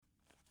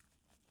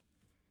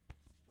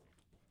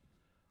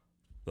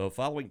The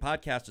following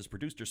podcast is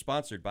produced or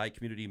sponsored by a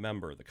community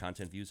member. The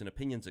content, views, and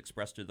opinions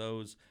expressed are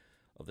those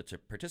of the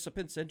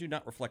participants and do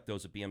not reflect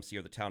those of BMC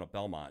or the town of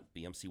Belmont.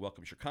 BMC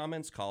welcomes your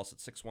comments. Call us at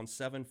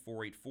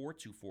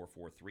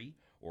 617-484-2443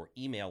 or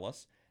email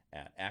us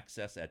at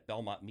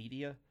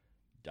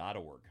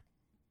access@belmontmedia.org.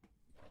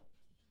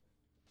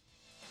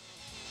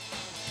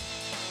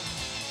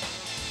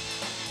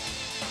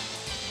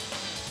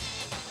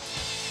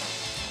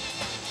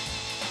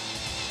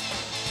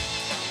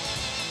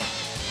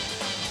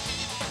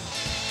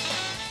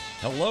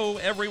 Hello,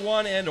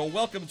 everyone, and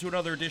welcome to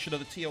another edition of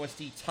the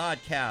TOSD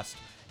Toddcast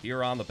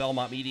here on the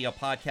Belmont Media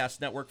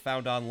Podcast Network,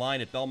 found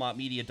online at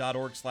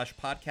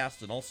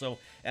belmontmedia.org/podcast and also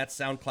at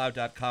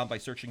soundcloud.com by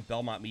searching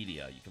Belmont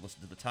Media. You can listen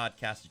to the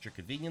Toddcast at your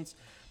convenience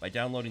by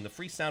downloading the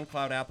free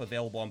SoundCloud app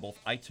available on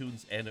both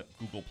iTunes and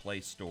Google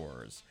Play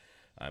stores.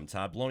 I'm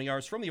Todd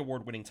Bloniars from the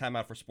award-winning Time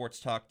Out for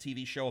Sports Talk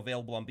TV show,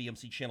 available on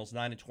BMC channels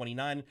 9 and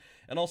 29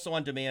 and also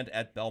on demand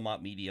at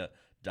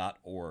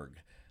belmontmedia.org.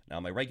 Now,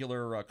 my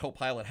regular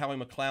co-pilot, Howie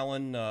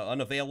McClellan,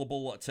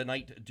 unavailable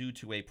tonight due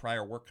to a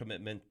prior work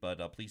commitment, but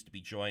pleased to be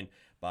joined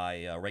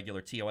by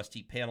regular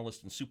TOST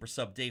panelist and super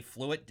sub Dave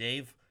Fluitt.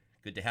 Dave,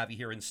 good to have you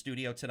here in the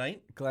studio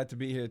tonight. Glad to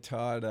be here,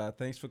 Todd.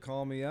 Thanks for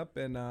calling me up,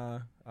 and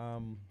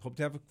hope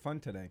to have fun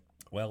today.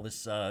 Well,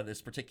 this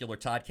particular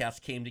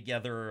Toddcast came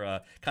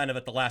together kind of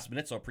at the last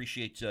minute, so I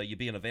appreciate you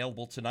being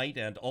available tonight.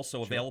 And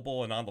also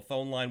available and on the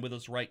phone line with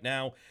us right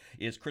now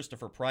is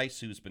Christopher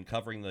Price, who's been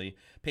covering the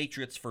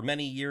Patriots for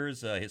many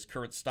years. His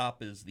current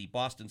stop is the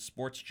Boston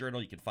Sports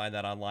Journal. You can find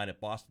that online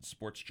at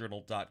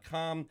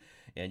bostonsportsjournal.com.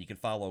 And you can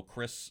follow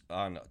Chris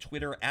on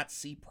Twitter at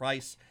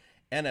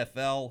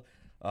CPriceNFL.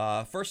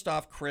 First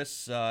off,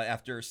 Chris,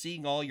 after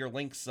seeing all your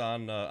links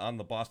on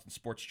the Boston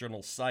Sports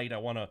Journal site, I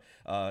want to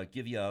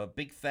give you a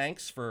big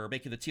thanks for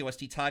making the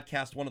TOST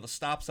Toddcast one of the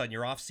stops on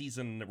your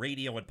off-season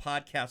radio and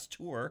podcast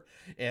tour,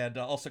 and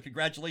also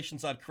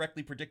congratulations on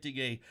correctly predicting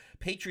a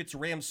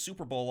Patriots-Rams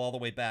Super Bowl all the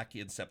way back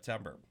in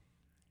September.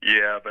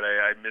 Yeah, but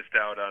I missed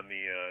out on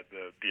the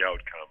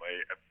outcome.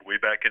 Way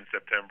back in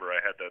September,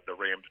 I had the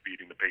Rams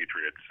beating the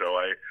Patriots. So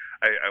I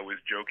was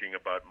joking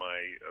about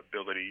my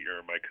ability or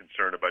my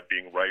concern about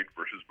being right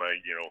versus my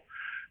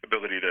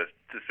ability to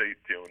say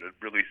to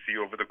really see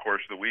over the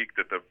course of the week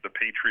that the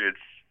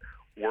Patriots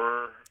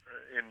were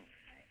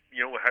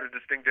had a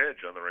distinct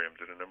edge on the Rams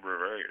in a number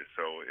of areas.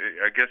 So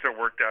I guess it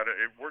worked out.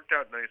 It worked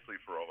out nicely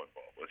for all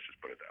involved. Let's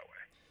just put it that way.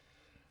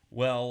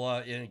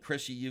 Well, and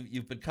Chris,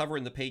 you've been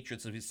covering the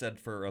Patriots, as you said,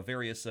 for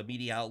various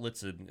media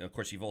outlets, and of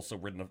course, you've also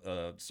written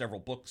several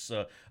books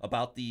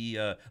about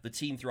the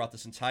team throughout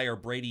this entire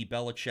Brady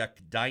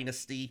Belichick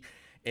dynasty.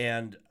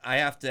 And I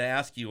have to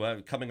ask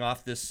you, coming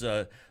off this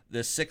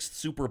sixth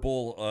Super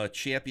Bowl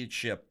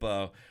championship,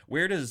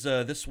 where does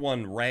this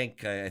one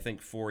rank, I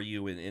think, for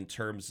you in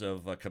terms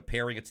of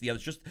comparing it to the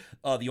others? Just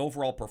the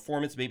overall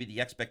performance, maybe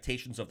the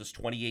expectations of this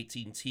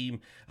 2018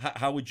 team.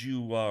 How would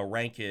you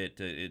rank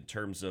it in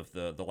terms of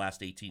the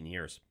last 18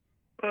 years?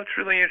 Well, it's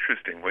really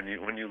interesting when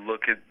you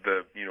look at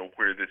the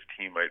where this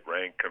team might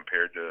rank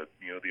compared to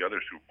the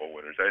other Super Bowl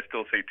winners. I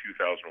still say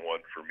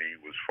 2001 for me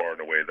was far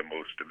and away the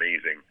most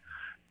amazing,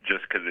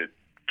 just because it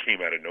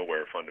came out of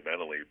nowhere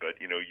fundamentally. But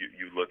you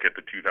look at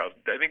the 2000,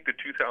 I think the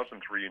 2003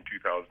 and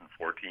 2004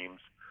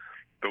 teams,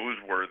 those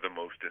were the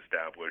most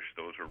established.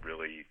 Those were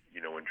really,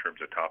 in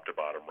terms of top to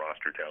bottom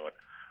roster talent,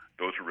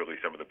 those are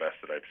really some of the best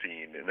that I've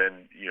seen. And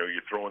then you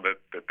throw in the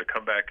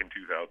comeback in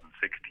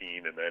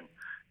 2016, and then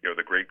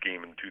the great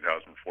game in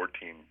 2014,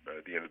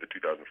 the end of the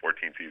 2014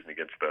 season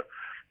against the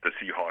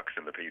Seahawks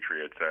and the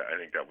Patriots. I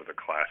think that was a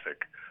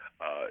classic.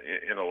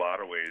 In a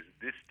lot of ways,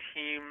 this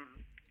team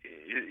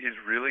is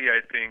really,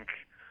 I think,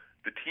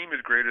 the team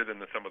is greater than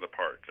the sum of the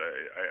parts.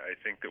 I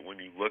think that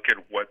when you look at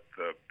what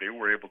they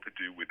were able to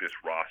do with this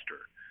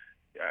roster,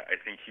 I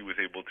think he was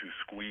able to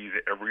squeeze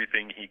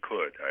everything he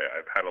could.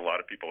 I've had a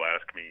lot of people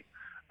ask me,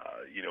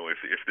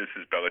 if this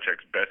is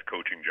Belichick's best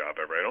coaching job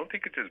ever. I don't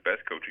think it's his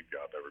best coaching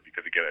job ever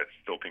because, again, I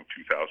still think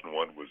 2001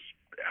 was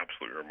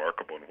absolutely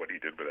remarkable in what he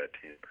did with that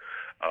team.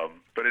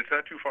 But it's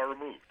not too far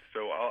removed.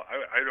 So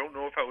I don't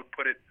know if I would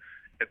put it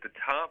at the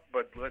top,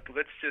 but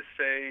let's just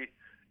say,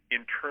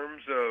 in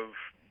terms of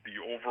the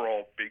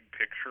overall big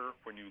picture,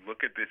 when you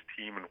look at this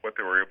team and what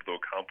they were able to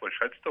accomplish,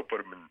 I'd still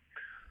put them in,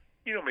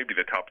 maybe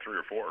the top 3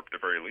 or 4 at the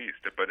very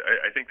least. But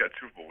I think that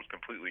Super Bowl was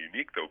completely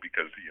unique, though,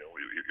 because,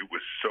 it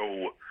was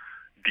so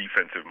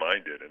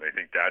defensive-minded, and I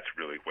think that's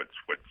really what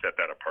set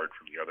that apart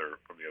from the other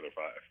 5.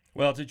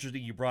 Well, it's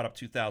interesting you brought up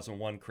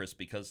 2001, Chris,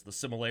 because the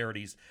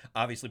similarities,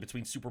 obviously,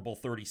 between Super Bowl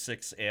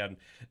 36 and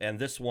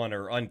this one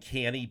are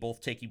uncanny,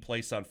 both taking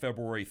place on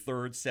February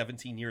 3rd,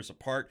 17 years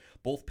apart.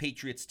 Both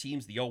Patriots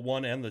teams, the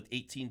 01 and the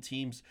 18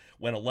 teams,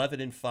 went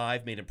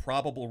 11-5, made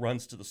improbable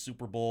runs to the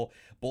Super Bowl.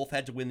 Both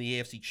had to win the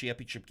AFC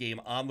Championship game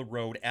on the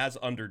road as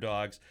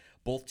underdogs.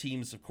 Both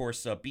teams, of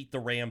course, beat the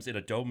Rams in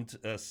a domed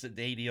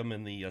stadium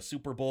in the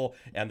Super Bowl,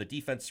 and the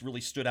defense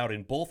really stood out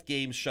in both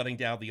games, shutting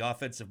down the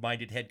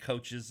offensive-minded head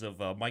coaches of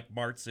Mike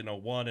Martz in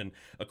 01 and,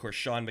 of course,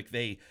 Sean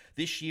McVay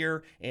this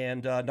year.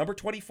 And number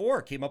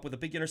 24 came up with a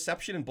big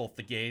interception in both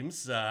the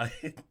games.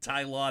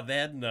 Ty Law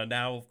then,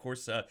 now, of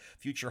course,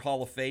 future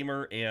Hall of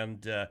Famer,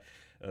 and,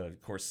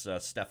 of course,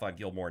 Stephon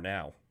Gilmore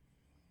now.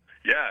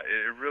 Yeah,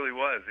 it really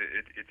was.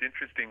 It's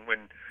interesting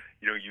when,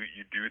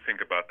 you do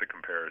think about the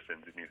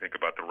comparisons and you think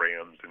about the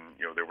Rams and,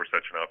 they were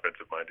such an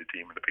offensive-minded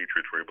team and the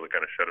Patriots were able to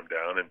kind of shut them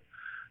down. And,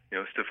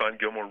 Stephon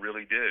Gilmore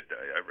really did.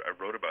 I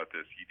wrote about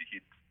this.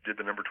 He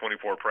did the number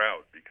 24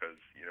 proud because,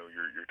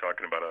 you're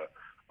talking about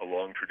a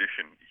long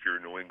tradition here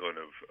in New England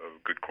of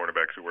good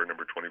cornerbacks who wear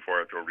number 24.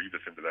 I throw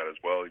Revis into that as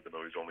well, even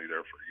though he's only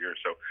there for a year.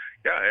 So,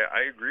 yeah,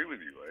 I agree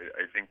with you.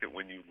 I think that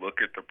when you look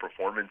at the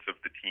performance of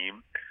the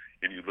team,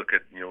 and you look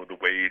at the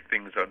way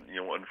things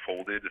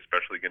unfolded,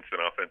 especially against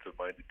an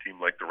offensive-minded team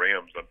like the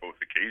Rams on both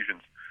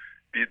occasions,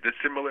 the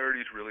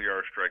similarities really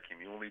are striking.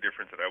 The only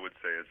difference that I would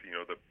say is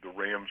the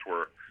Rams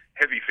were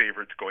heavy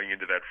favorites going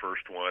into that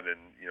first one,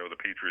 and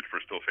the Patriots were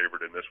still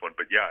favored in this one.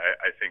 But yeah,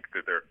 I think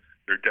that there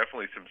are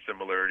definitely some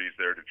similarities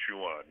there to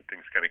chew on.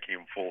 Things kind of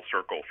came full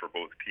circle for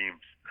both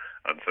teams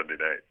on Sunday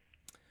night.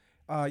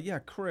 Yeah,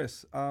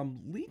 Chris,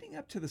 leading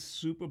up to the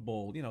Super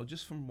Bowl,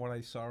 just from what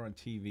I saw on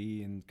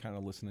TV and kind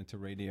of listening to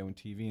radio and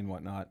TV and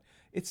whatnot,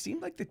 it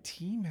seemed like the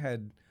team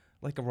had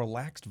like a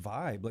relaxed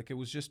vibe. Like it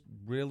was just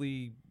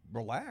really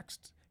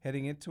relaxed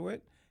heading into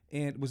it.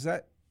 And was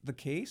that the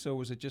case, or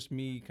was it just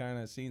me kind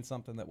of seeing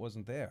something that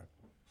wasn't there?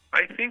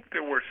 I think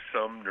there were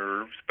some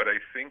nerves, but I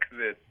think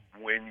that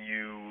when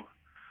you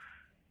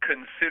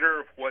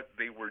consider what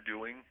they were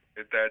doing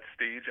at that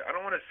stage, I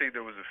don't want to say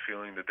there was a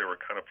feeling that they were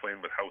kind of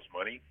playing with house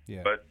money,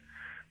 but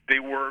they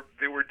were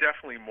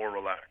definitely more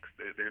relaxed.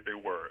 They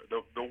were.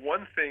 The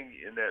one thing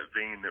in that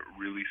vein that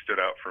really stood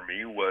out for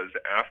me was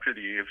after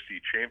the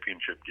AFC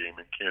Championship game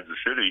in Kansas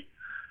City,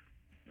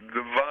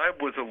 the vibe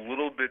was a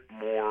little bit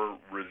more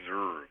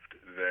reserved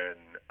than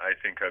I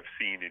think I've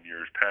seen in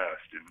years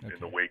past in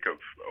the wake of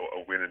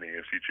a win in the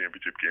AFC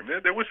Championship game.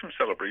 There was some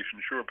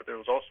celebration, sure, but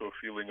there was also a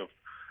feeling of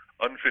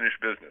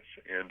unfinished business,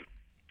 and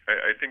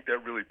I think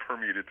that really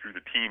permeated through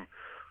the team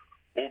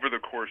over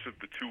the course of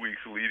the 2 weeks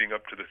leading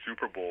up to the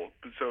Super Bowl.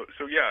 So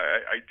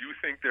yeah, I do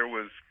think there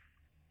was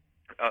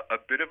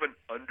a bit of an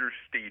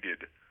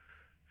understated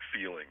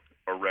feeling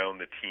around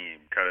the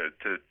team, kind of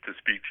to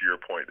speak to your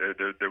point.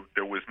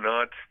 There was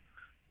not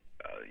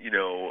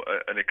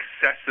an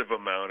excessive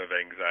amount of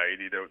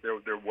anxiety.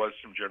 There was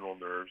some general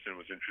nerves, and it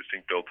was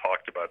interesting. Bill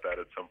talked about that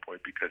at some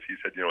point because he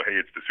said, hey,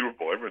 it's the Super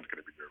Bowl. Everyone's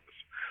going to be nervous.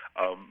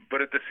 But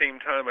at the same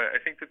time, I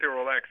think that they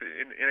were relaxed.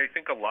 And I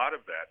think a lot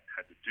of that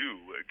had to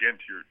do, again,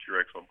 to your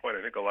excellent point,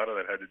 I think a lot of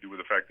that had to do with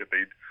the fact that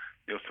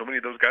so many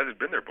of those guys had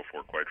been there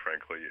before, quite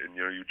frankly. And,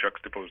 you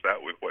juxtapose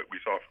that with what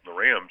we saw from the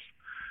Rams,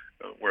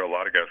 where a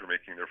lot of guys were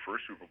making their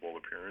first Super Bowl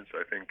appearance.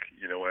 I think,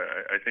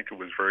 I think it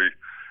was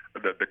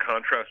the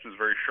contrast was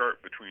very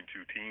sharp between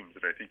two teams,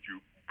 and I think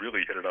you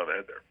really hit it on the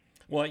head there.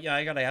 Well, yeah,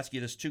 I got to ask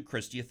you this too,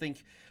 Chris. Do you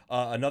think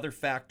another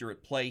factor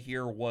at play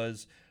here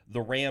was the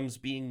Rams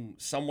being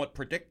somewhat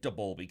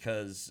predictable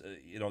because,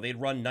 they'd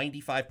run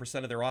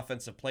 95% of their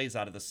offensive plays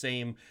out of the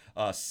same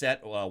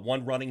set,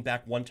 one running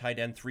back, one tight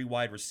end, three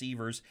wide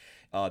receivers,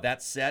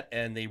 that set,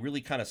 and they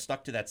really kind of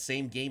stuck to that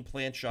same game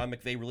plan. Sean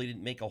McVay really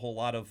didn't make a whole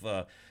lot of,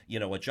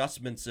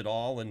 adjustments at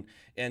all.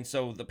 And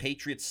so the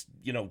Patriots,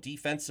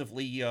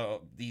 defensively,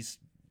 these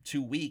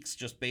 2 weeks,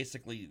 just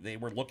basically they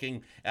were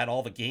looking at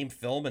all the game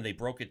film and they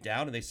broke it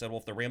down and they said, well,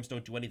 if the Rams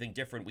don't do anything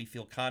different, we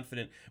feel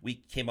confident.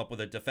 We came up with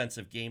a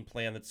defensive game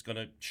plan that's going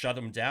to shut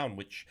them down,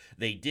 which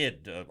they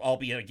did,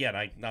 albeit,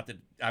 again, not that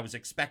I was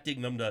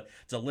expecting them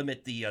to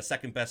limit the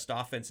second best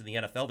offense in the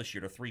NFL this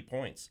year to 3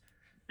 points.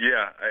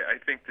 Yeah,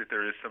 I think that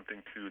there is something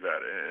to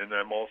that, and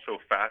I'm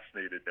also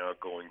fascinated now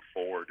going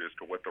forward as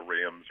to what the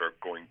Rams are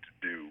going to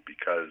do,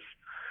 because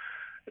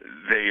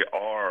they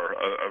are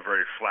a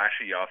very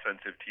flashy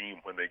offensive team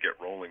when they get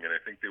rolling, and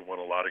I think they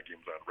won a lot of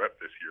games on rep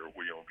this year.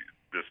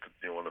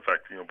 In the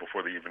fact,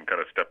 before they even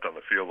kind of stepped on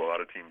the field, a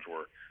lot of teams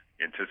were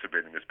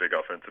anticipating this big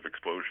offensive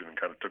explosion and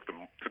kind of took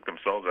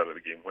themselves out of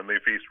the game. When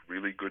they faced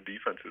really good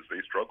defenses,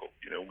 they struggled.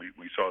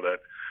 We saw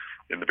that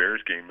in the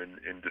Bears game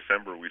in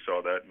December. We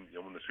saw that in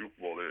the Super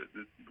Bowl.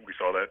 We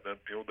saw that in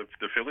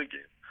the Philly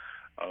game.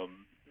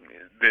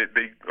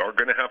 They are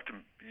going to have to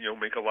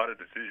make a lot of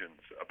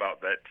decisions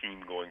about that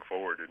team going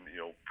forward, and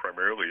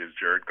primarily, is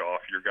Jared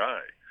Goff your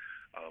guy?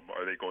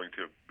 Are they going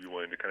to be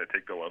willing to kind of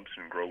take the lumps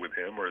and grow with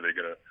him, or are they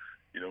going to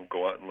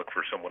go out and look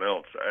for someone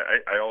else?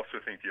 I also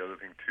think the other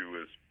thing too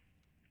is,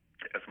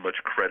 as much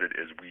credit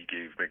as we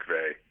gave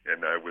McVay,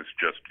 and I was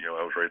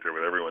right there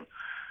with everyone,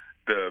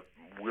 the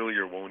Willie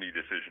or won't he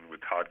decision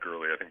with Todd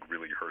Gurley, I think,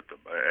 really hurt them.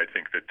 I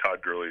think that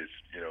Todd Gurley is,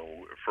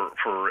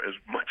 for as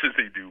much as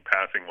they do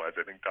passing wise,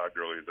 I think Todd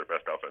Gurley is their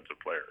best offensive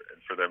player, and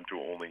for them to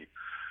only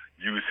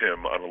use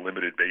him on a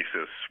limited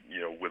basis,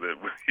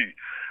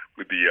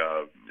 with the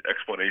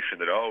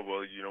explanation that, oh,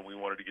 well, we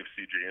wanted to give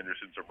C.J.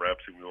 Anderson some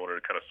reps and we wanted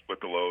to kind of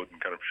split the load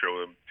and kind of show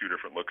him two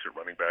different looks at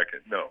running back.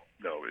 No,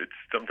 it's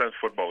sometimes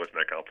football isn't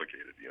that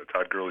complicated.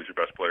 Todd Gurley's your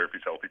best player. If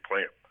he's healthy,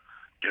 play him.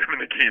 Get him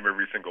in the game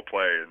every single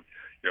play, and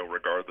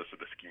regardless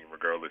of the scheme,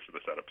 regardless of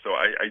the setup. So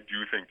I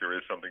do think there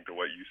is something to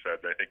what you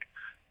said. And I think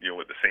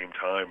at the same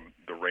time,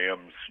 the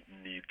Rams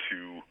need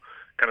to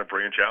kind of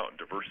branch out and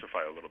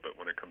diversify a little bit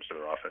when it comes to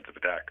their offensive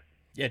attack.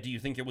 Yeah, do you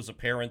think it was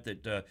apparent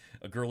that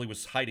Gurley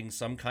was hiding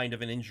some kind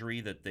of an injury,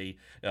 that the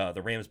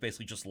Rams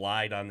basically just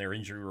lied on their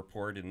injury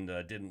report and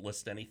didn't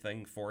list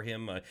anything for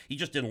him? He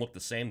just didn't look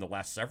the same the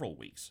last several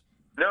weeks.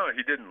 No,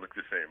 he didn't look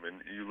the same.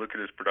 And you look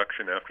at his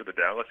production after the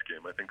Dallas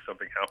game, I think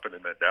something happened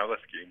in that Dallas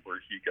game where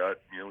he got,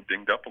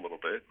 dinged up a little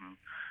bit, and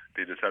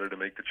they decided to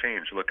make the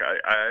change. Look, I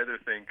either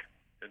think,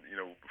 and,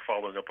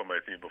 following up on my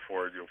theme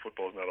before,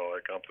 football is not all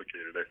that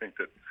complicated. I think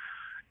that,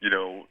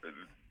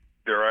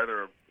 they're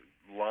either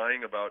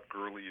lying about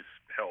Gurley's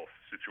health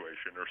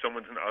situation, or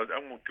I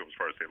won't go as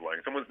far as say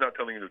lying. Someone's not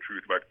telling you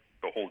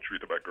the whole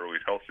truth about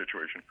Gurley's health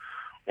situation,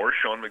 or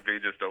Sean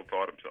McVay just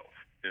outthought himself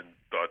and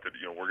thought that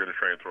we're going to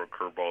try and throw a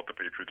curveball at the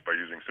Patriots by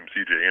using some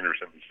C.J.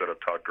 Anderson instead of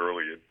Todd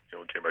Gurley, and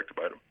it came back to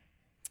bite him.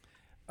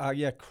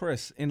 Yeah,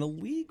 Chris, in a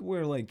league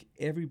where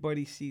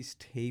everybody sees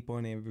tape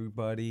on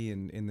everybody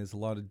and there's a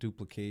lot of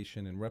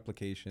duplication and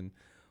replication,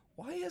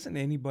 why hasn't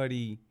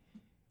anybody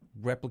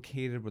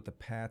replicated what the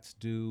Pats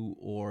do,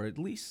 or at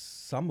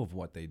least some of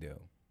what they do?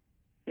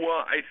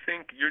 Well, I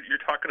think you're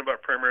talking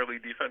about primarily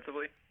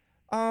defensively.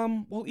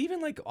 Well,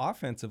 even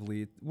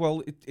offensively,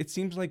 it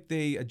seems like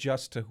they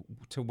adjust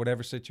to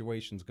whatever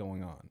situation's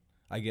going on,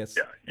 I guess,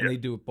 and they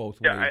do it both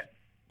ways.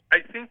 I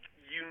think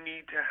you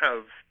need to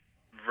have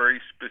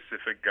very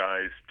specific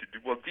guys to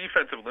do. Well,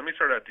 defensively, let me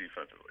start out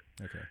defensively.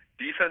 Okay.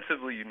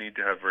 Defensively, you need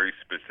to have very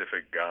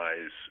specific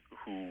guys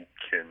who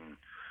can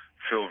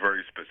fill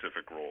very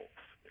specific roles.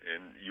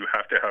 And you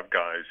have to have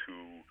guys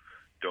who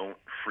don't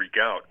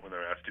freak out when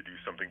they're asked to do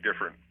something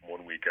different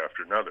one week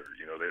after another.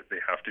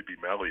 They have to be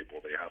malleable.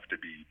 They have to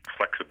be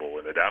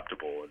flexible and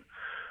adaptable, and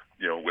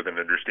with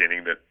an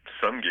understanding that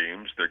some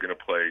games they're going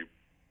to play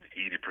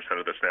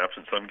 80% of the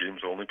snaps, and some games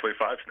only play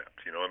 5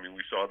 snaps.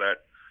 We saw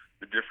that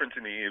the difference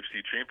in the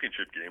AFC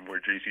Championship game where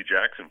J.C.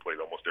 Jackson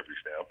played almost every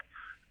snap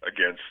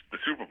against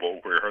the Super Bowl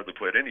where he hardly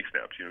played any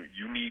snaps.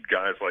 You need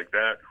guys like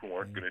that who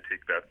aren't going to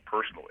take that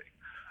personally.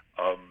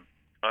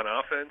 On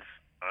offense,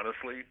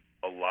 honestly,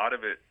 a lot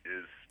of it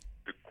is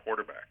the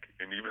quarterback.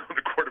 And even though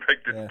the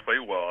quarterback didn't play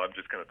well, I'm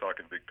just kind of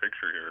talking big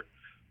picture here,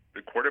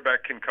 the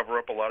quarterback can cover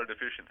up a lot of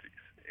deficiencies.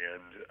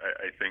 And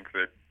I think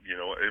that,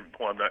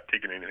 I'm not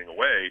taking anything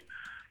away,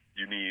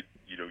 you need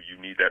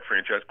that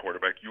franchise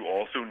quarterback. You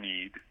also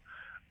need,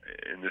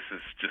 and this is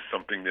just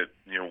something that,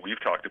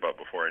 we've talked about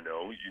before, I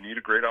know, you need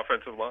a great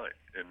offensive line.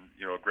 And,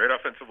 a great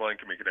offensive line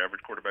can make an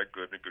average quarterback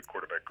good and a good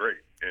quarterback great.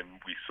 And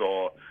we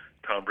saw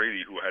Tom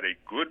Brady, who had a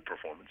good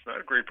performance,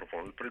 not a great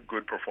performance, but a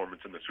good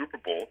performance in the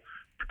Super Bowl,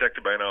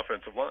 protected by an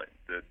offensive line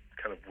that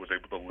kind of was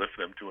able to lift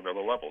them to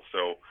another level.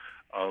 So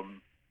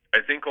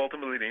I think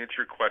ultimately, to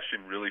answer your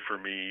question, really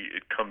for me,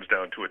 it comes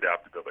down to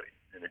adaptability,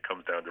 and it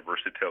comes down to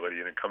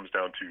versatility, and it comes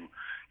down to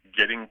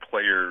getting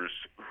players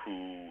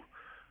who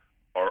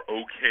are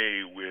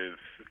okay with,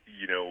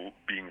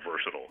 being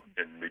versatile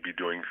and maybe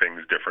doing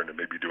things different and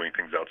maybe doing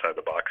things outside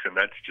the box. And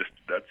that's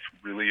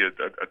really a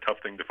tough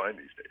thing to find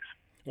these days.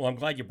 Well, I'm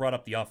glad you brought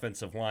up the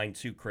offensive line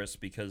too, Chris,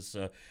 because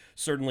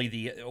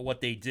certainly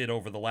what they did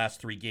over the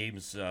last 3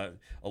 games,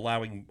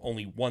 allowing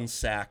only 1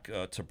 sack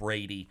to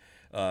Brady.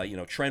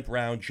 Trent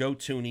Brown, Joe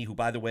Thuney, who,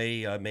 by the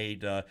way,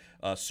 made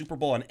Super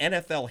Bowl and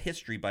NFL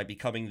history by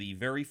becoming the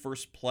very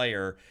first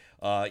player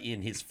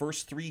in his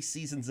first 3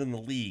 seasons in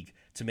the league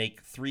to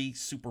make 3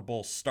 Super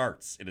Bowl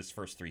starts in his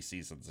first 3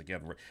 seasons.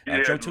 Again,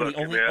 Joe Thuney,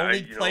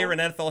 only player in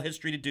NFL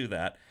history to do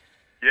that.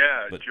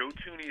 Yeah, but Joe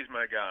Thuney is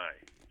my guy.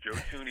 Joe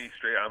Thuney,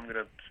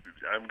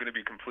 I'm gonna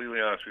be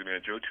completely honest with you,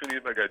 man. Joe Thuney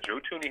is my guy. Joe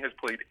Thuney has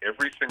played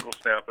every single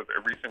snap of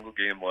every single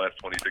game the last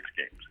 26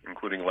 games,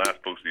 including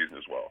last postseason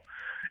as well.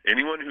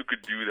 Anyone who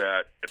could do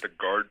that at the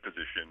guard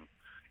position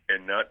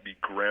and not be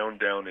ground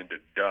down into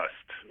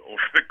dust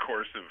over the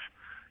course of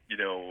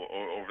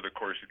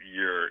the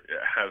year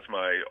has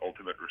my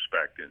ultimate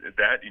respect.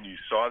 And you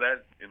saw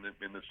that in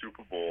the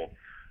Super Bowl.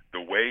 The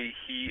way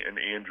he and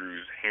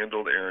Andrews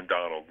handled Aaron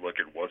Donald, look,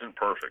 it wasn't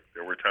perfect.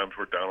 There were times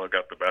where Donald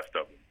got the best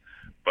of him,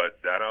 but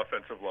that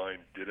offensive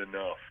line did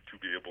enough to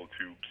be able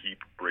to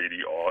keep Brady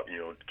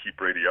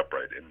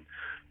upright. And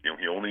he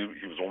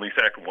was only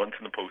sacked once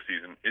in the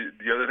postseason.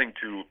 The other thing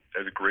too,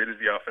 as great as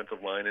the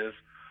offensive line is,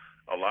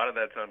 a lot of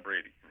that's on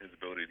Brady, his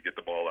ability to get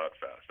the ball out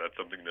fast. That's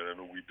something that I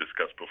know we've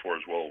discussed before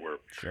as well. Where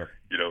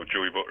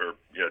Joey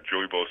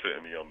Bosa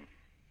in the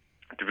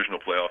divisional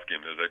playoff game,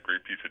 there's that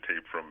great piece of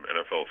tape from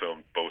NFL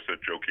Film, Bosa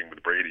joking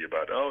with Brady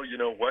about,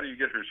 why do you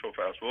get here so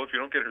fast? Well, if you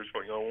don't get here so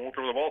fast, I won't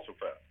throw the ball so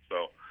fast.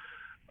 So,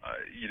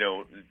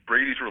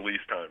 Brady's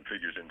release time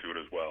figures into it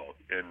as well.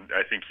 And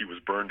I think he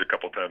was burned a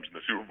couple times in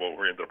the Super Bowl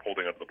where he ended up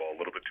holding onto the ball a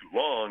little bit too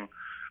long.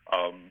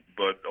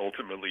 But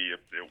ultimately,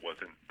 it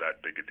wasn't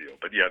that big a deal.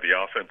 But yeah, the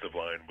offensive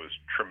line was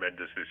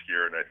tremendous this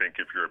year, and I think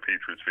if you're a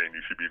Patriots fan,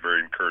 you should be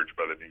very encouraged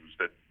by the news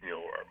that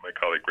my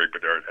colleague Greg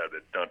Bedard had,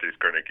 that Dante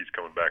Scarnecchi's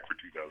coming back for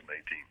 2019.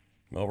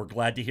 Well, we're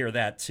glad to hear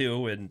that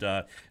too, and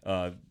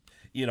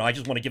I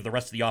just want to give the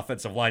rest of the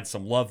offensive line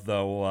some love,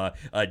 though.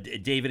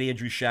 David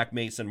Andrews, Shaq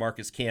Mason,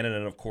 Marcus Cannon,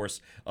 and, of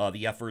course,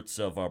 the efforts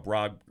of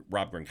Rob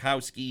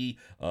Gronkowski,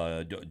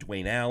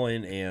 Dwayne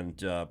Allen,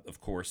 and, of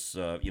course,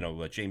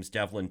 James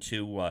Devlin,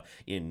 too,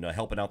 in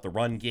helping out the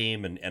run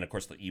game. And of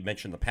course, you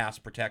mentioned the pass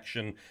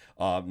protection.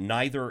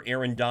 Neither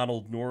Aaron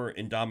Donald nor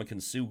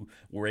Ndamukong Suh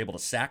were able to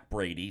sack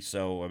Brady.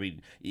 So, I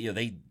mean,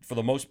 they, for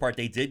the most part,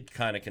 they did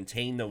kind of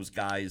contain those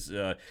guys,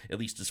 at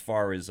least as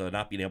far as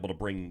not being able to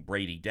bring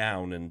Brady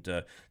down. And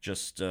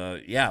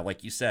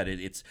like you said,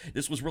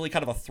 this was really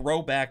kind of a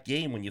throwback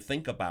game when you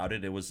think about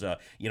it. It was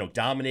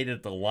dominated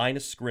at the line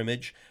of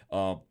scrimmage.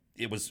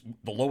 It was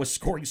the lowest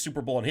scoring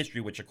Super Bowl in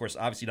history, which, of course,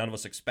 obviously none of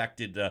us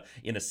expected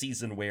in a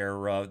season where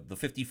the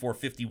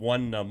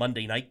 54-51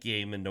 Monday night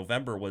game in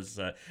November was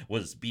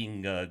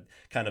being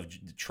kind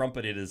of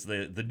trumpeted as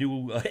the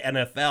new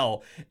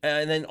NFL.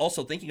 And then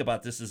also thinking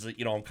about this is,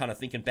 I'm kind of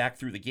thinking back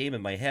through the game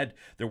in my head.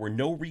 There were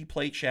no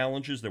replay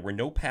challenges. There were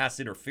no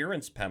pass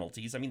interference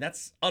penalties. I mean,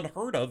 that's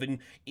unheard of in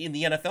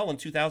the NFL in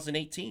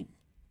 2018.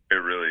 It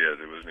really is.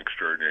 It was an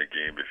extraordinary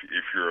game. If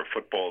you're a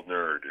football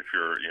nerd, if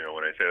you're,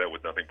 when I say that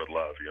with nothing but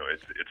love,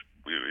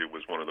 it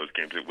was one of those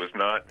games. It was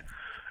not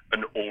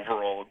an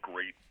overall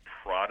great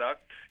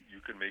product.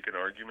 You could make an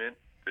argument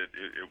that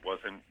it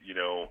wasn't,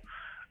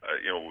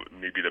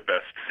 maybe the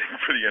best thing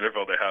for the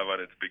NFL to have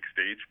on its big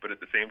stage, but at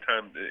the same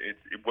time, it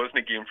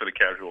wasn't a game for the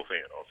casual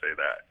fan. I'll say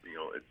that.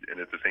 And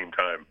at the same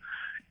time,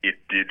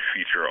 it did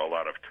feature a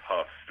lot of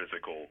tough,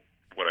 physical,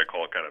 what I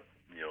call kind of,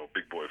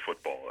 big boy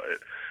football.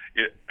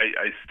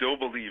 I still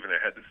believe, and I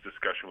had this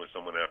discussion with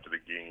someone after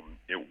the game,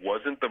 it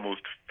wasn't the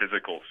most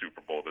physical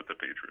Super Bowl that the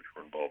Patriots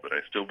were involved in.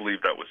 I still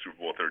believe that was Super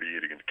Bowl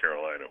 38 against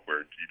Carolina,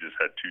 where you just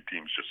had two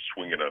teams just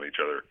swinging on each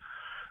other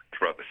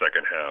throughout the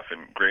second half.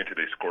 And granted,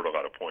 they scored a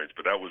lot of points,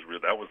 but that was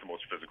the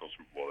most physical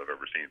Super Bowl I've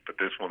ever seen. But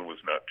this one was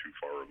not too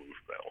far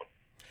removed from that one.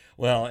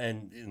 Well,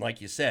 and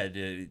like you said,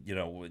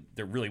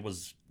 there really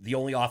was the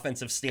only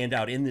offensive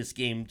standout in this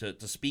game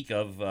to speak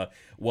of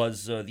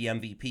was the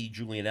MVP,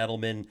 Julian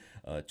Edelman,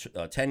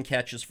 10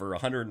 catches for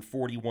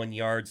 141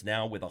 yards,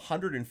 now with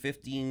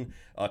 115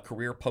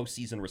 career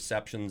postseason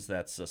receptions.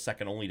 That's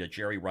second only to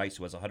Jerry Rice,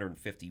 who has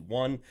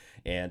 151,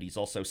 and he's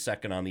also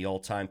second on the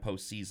all-time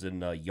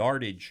postseason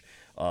yardage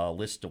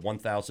list to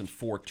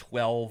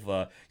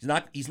 1,412.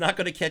 He's not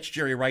going to catch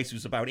Jerry Rice,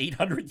 who's about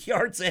 800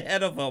 yards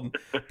ahead of him.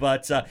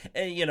 But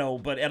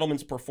but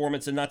Edelman's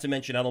performance, and not to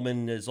mention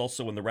Edelman is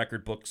also in the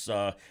record books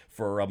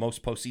for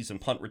most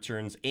postseason punt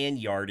returns and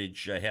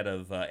yardage ahead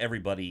of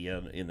everybody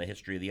in the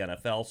history of the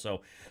NFL.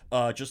 So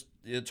just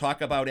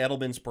talk about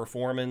Edelman's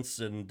performance,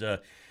 and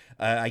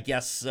I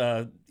guess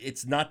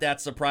it's not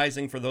that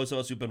surprising for those of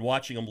us who've been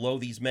watching him low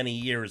these many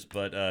years.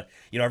 But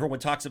everyone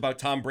talks about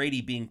Tom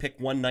Brady being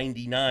picked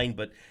 199,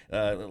 but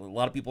a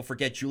lot of people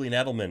forget Julian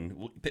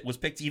Edelman was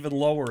picked even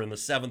lower in the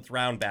 7th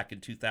round back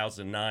in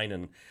 2009,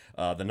 and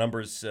the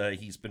numbers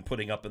he's been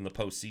putting up in the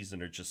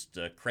postseason are just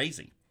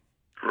crazy.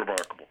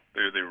 Remarkable.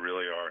 They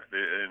really are.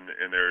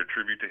 And they're a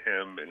tribute to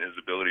him and his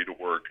ability to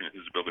work and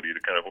his ability to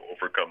kind of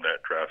overcome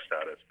that draft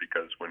status,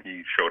 because when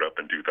he showed up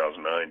in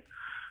 2009,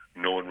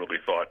 no one really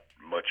thought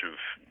much of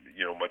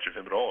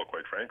him at all,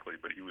 quite frankly.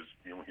 But he was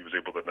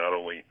able to not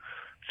only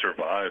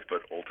survive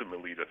but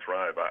ultimately to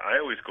thrive. I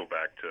always go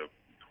back to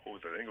I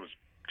think it was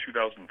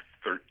 2013,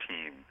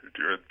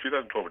 or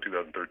 2012 or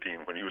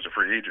 2013, when he was a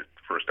free agent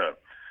the first time,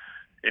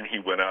 and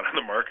he went out on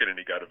the market and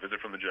he got a visit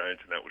from the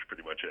Giants, and that was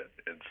pretty much it.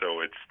 And so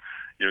it's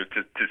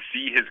to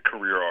see his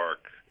career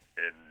arc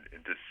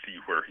and to see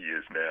where he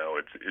is now,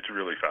 it's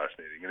really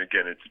fascinating. And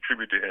again, it's a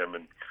tribute to him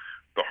and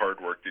the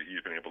hard work that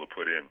he's been able to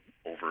put in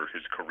over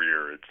his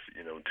career. It's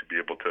to be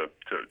able to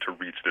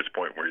reach this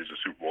point where he's a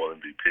Super Bowl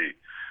MVP.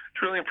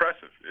 It's really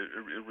impressive.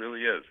 It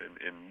really is. And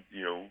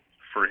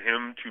for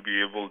him to be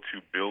able to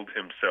build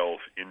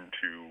himself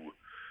into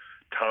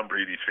Tom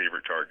Brady's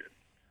favorite target.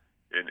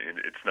 And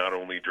it's not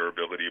only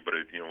durability, but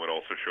it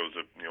also shows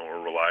a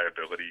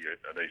reliability,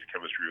 a nice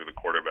chemistry with the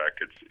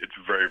quarterback. It's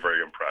very, very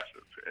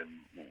impressive.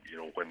 And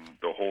when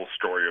the whole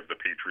story of the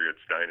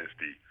Patriots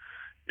dynasty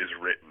is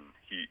written,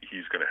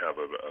 he's going to have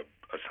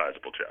a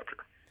sizable chapter.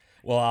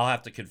 Well, I'll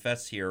have to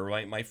confess here,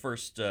 right?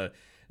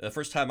 The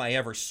first time I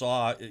ever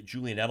saw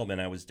Julian Edelman,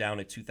 I was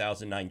down at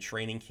 2009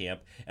 training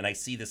camp, and I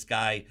see this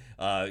guy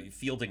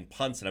fielding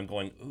punts, and I'm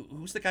going,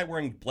 "Who's the guy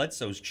wearing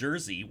Bledsoe's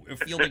jersey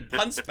fielding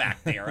punts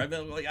back there?" I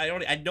mean, I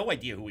had no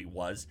idea who he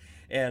was,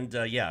 and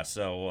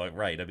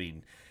right. I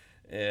mean,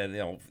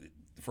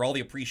 for all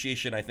the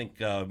appreciation I think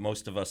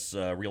most of us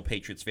real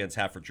Patriots fans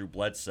have for Drew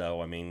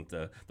Bledsoe, I mean,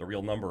 the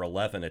real number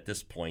 11 at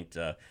this point,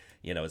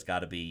 has got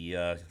to be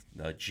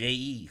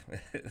J.E.,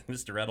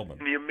 Mr. Edelman.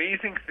 And the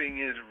amazing thing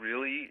is,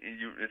 really,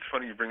 it's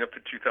funny you bring up the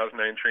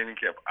 2009 training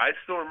camp. I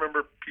still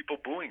remember people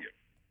booing him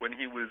when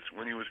he was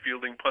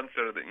fielding punts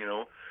out of the,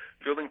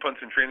 fielding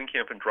punts in training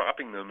camp and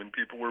dropping them, and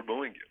people were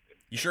booing him.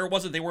 You sure it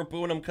wasn't they weren't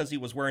booing him because he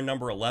was wearing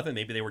number 11?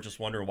 Maybe they were just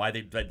wondering why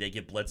they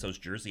give Bledsoe's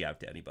jersey out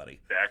to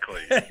anybody.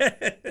 Exactly.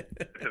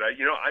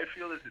 I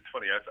feel it's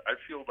funny. I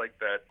feel like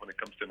that when it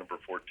comes to number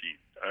 14.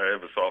 I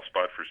have a soft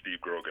spot for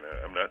Steve Grogan.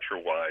 I'm not sure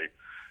why.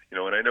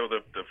 And I know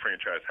the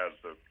franchise has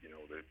they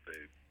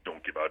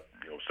don't give out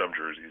some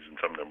jerseys and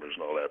some numbers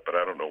and all that, but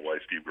I don't know why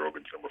Steve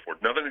Grogan's number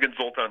 14. Nothing against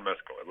Zoltan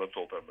Mesko. I love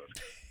Zoltan Mesko.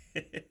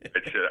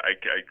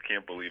 I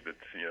can't believe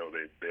it's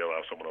they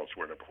allow someone else to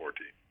wear number 14.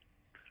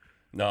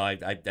 No, I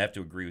have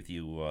to agree with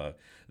you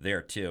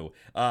there too.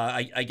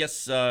 I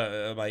guess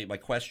my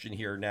question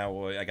here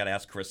now, I got to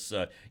ask Chris.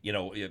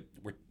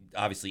 We're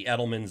obviously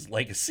Edelman's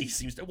legacy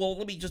seems to. Well,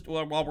 let me just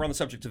while we're on the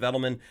subject of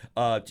Edelman,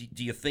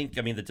 do you think?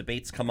 I mean, the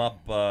debates come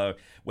up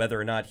whether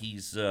or not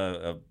he's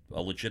a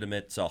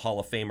legitimate Hall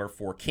of Famer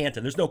for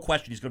Canton. There's no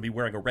question he's going to be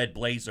wearing a red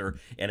blazer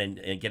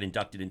and get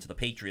inducted into the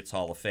Patriots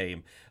Hall of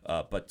Fame.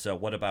 But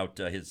what about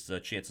his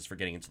chances for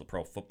getting into the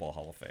Pro Football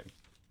Hall of Fame?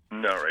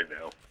 Not right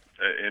now.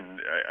 And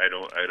I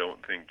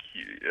don't think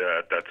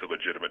that's a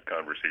legitimate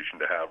conversation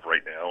to have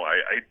right now.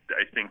 I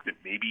think that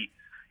maybe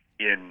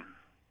in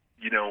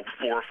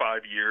 4 or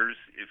 5 years,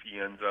 if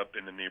he ends up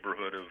in the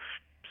neighborhood of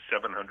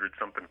 700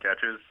 something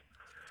catches,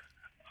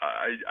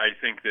 I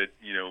think that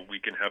we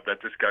can have that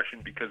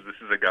discussion, because this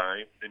is a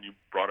guy, and you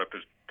brought up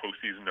his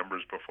postseason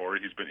numbers before.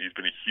 He's been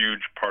a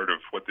huge part of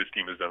what this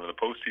team has done in the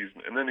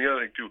postseason. And then the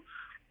other thing too,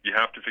 you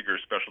have to figure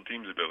special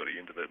teams ability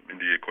into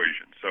the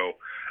equation.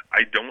 So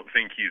I don't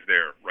think he's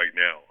there right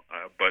now.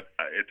 But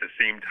at the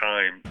same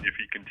time, if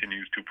he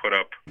continues to put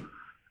up,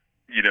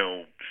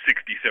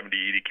 60, 70,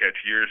 80 catch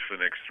years for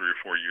the next 3 or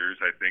 4 years,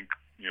 I think,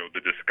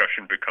 the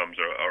discussion becomes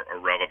a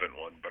relevant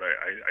one. But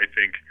I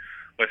think,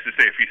 let's just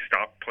say if he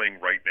stopped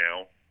playing right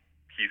now,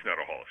 he's not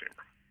a Hall of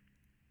Famer.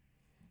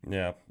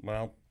 Yeah,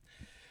 well,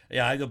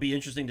 yeah, it'll be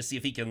interesting to see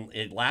if he can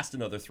last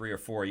another 3 or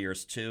 4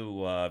 years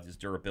too. His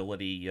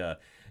durability, I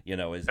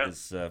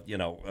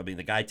mean,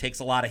 the guy takes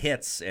a lot of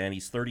hits, and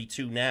he's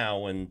 32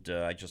 now, and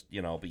I just,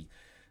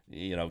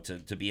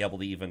 to be able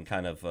to even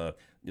kind of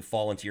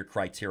fall into your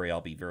criteria,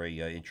 I'll be very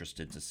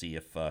interested to see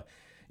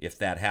if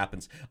that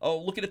happens. Oh,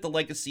 looking at the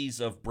legacies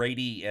of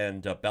Brady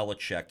and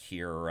Belichick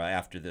here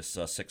after this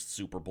 6th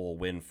Super Bowl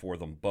win for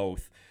them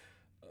both.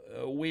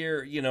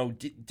 Where,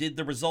 did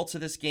the results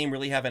of this game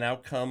really have an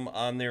outcome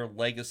on their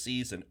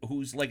legacies, and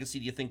whose legacy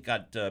do you think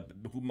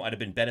who might have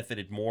been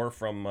benefited more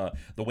from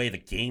the way the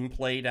game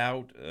played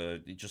out?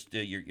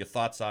 Your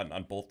thoughts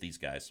on both these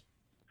guys.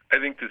 I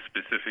think the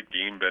specific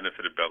game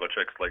benefited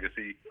Belichick's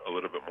legacy a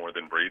little bit more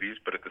than Brady's,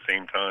 but at the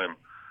same time,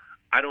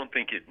 I don't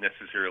think it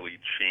necessarily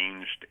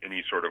changed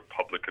any sort of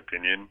public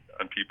opinion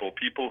on people.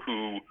 People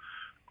who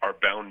are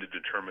bound and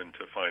determined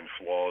to find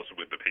flaws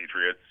with the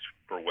Patriots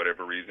for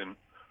whatever reason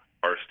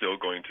are still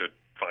going to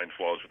find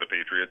flaws with the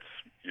Patriots.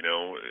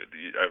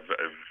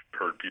 I've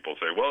heard people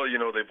say, well,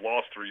 they've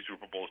lost 3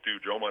 Super Bowls too.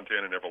 Joe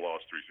Montana never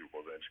lost 3 Super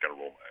Bowls. I just got to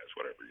roll my eyes,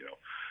 whatever,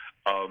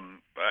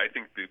 I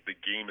think the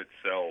game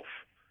itself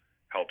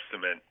helps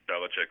cement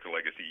Belichick's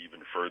legacy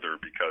even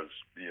further, because,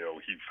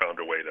 he found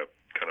a way to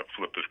kind of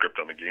flip the script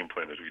on the game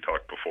plan, as we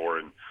talked before,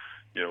 and,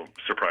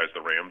 surprise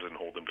the Rams and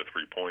hold them to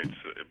 3 points.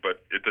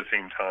 But at the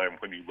same time,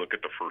 when you look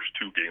at the first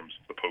 2 games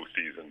of the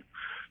postseason,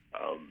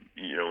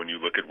 when you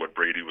look at what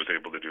Brady was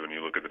able to do and you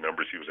look at the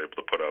numbers he was able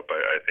to put up,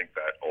 I think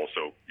that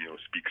also,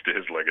 speaks to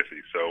his legacy.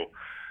 So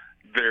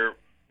they're,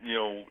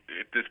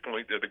 at this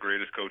point, they're the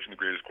greatest coach and the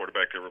greatest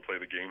quarterback to ever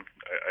play the game.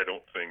 I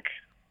don't think,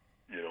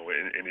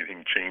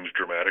 anything changed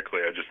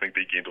dramatically. I just think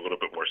they gained a little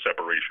bit more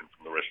separation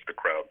from the rest of the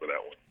crowd with that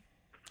one.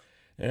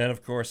 And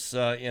of course,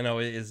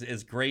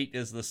 as great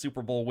as the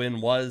Super Bowl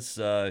win was,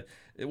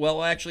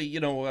 well, actually,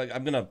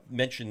 I'm going to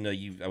mention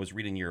I was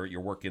reading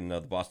your work in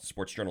the Boston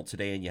Sports Journal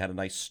today, and you had a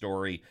nice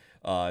story,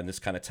 and this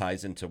kind of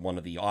ties into one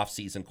of the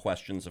off-season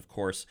questions, of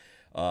course,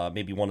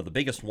 maybe one of the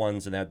biggest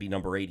ones, and that'd be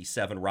number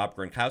 87, Rob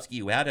Gronkowski,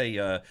 who had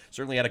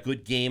certainly had a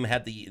good game,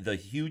 had the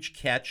huge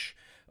catch.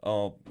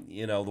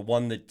 The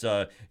one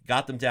that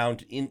got them down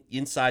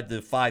inside the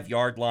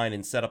 5-yard line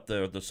and set up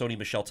the Sony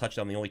Michel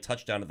touchdown, the only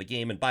touchdown of the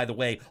game. And by the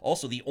way,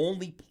 also the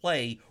only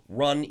play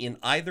run in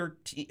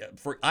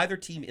for either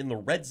team in the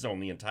red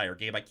zone the entire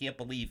game. I can't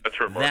believe that's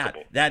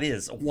remarkable. That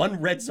is one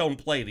red zone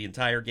play the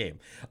entire game.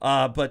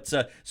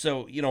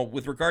 So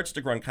with regards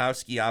to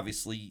Gronkowski,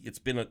 obviously it's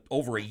been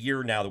over a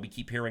year now that we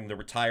keep hearing the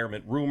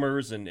retirement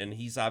rumors, and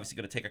he's obviously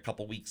going to take a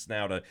couple weeks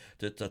now to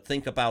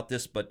think about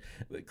this. But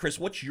Chris,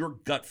 what's your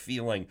gut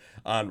feeling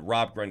on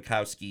Rob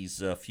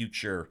Gronkowski's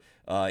future?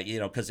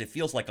 Because it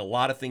feels like a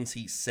lot of things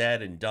he's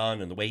said and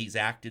done and the way he's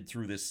acted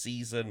through this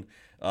season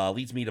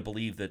leads me to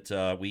believe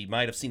that we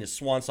might have seen his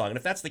swan song. And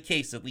if that's the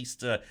case, at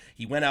least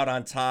he went out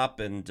on top,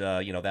 and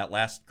that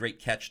last great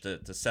catch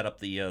to set up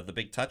the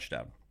big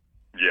touchdown.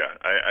 Yeah,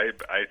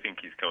 I think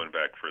he's coming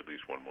back for at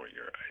least one more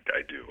year.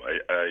 I do.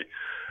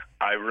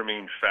 I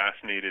remain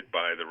fascinated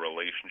by the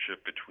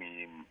relationship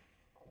between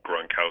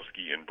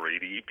Gronkowski and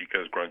Brady,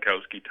 because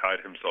Gronkowski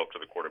tied himself to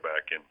the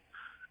quarterback in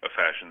a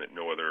fashion that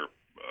no other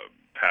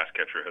pass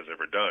catcher has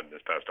ever done.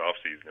 This past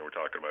offseason, they were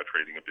talking about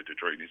trading him to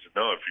Detroit. And he said,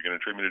 no, if you're going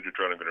to trade me to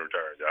Detroit, I'm going to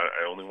retire.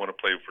 I only want to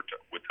play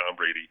with Tom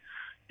Brady.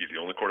 He's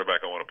the only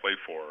quarterback I want to play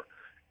for.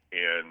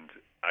 And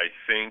I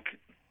think,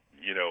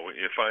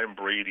 if I'm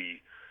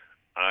Brady,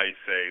 I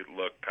say,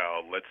 look,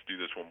 pal, let's do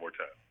this one more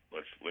time.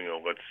 Let's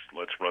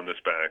run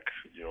this back,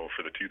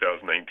 for the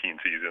 2019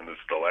 season. This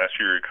is the last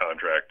year of your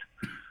contract.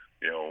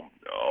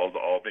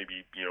 I'll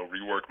maybe,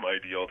 rework my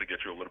deal to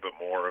get you a little bit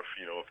more if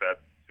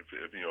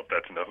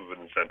that's enough of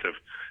an incentive.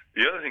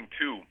 The other thing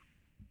too,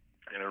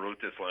 and I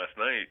wrote this last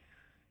night,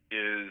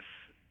 is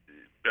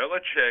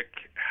Belichick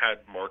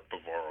had Mark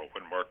Bavaro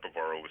when Mark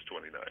Bavaro was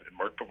 29, and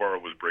Mark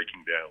Bavaro was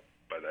breaking down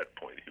by that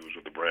point. He was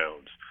with the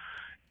Browns,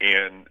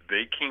 and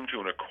they came to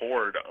an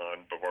accord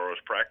on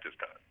Bavaro's practice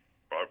time.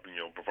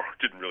 Bavaro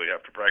didn't really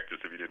have to practice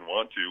if he didn't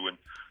want to, and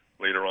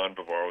later on,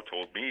 Bavaro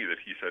told me that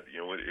he said,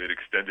 it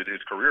extended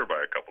his career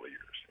by a couple of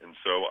years. And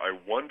so I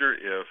wonder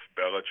if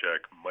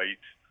Belichick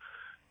might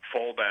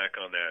fall back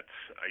on that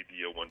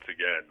idea once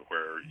again,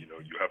 where,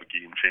 you have a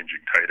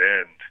game-changing tight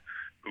end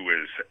who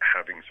is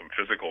having some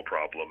physical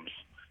problems,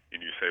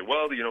 and you say,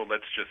 well,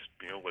 let's just,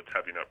 let's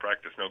have you not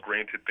practice. Now,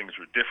 granted, things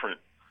are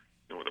different,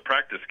 with the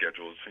practice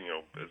schedules,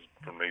 as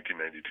from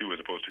 1992 as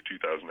opposed to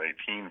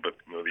 2019, but,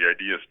 the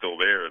idea is still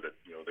there that,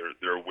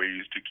 there are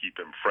ways to keep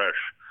him fresh.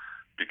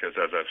 Because,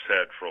 as I've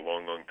said for a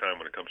long, long time,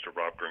 when it comes to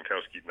Rob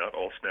Gronkowski, not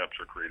all snaps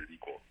are created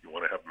equal. You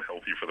want to have him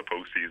healthy for the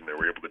postseason. They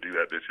were able to do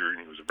that this year, and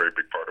he was a very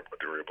big part of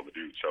what they were able to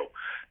do. So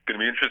it's going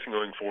to be interesting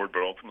going forward,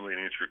 but ultimately, to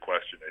answer your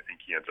question, I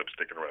think he ends up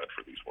sticking around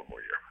for at least one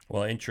more year.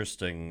 Well,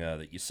 interesting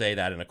that you say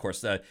that. And, of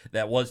course,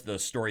 that was the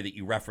story that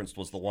you referenced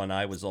was the one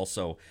I was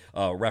also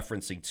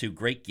referencing, too.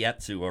 Great get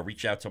to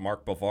reach out to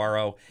Mark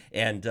Bavaro.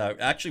 And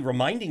actually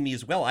reminding me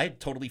as well, I had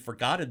totally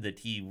forgotten that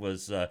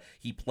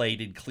he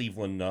played in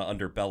Cleveland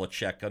under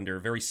Belichick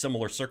under very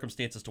similar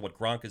circumstances to what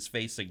Gronk is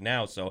facing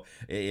now. So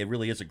it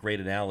really is a great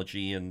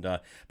analogy, and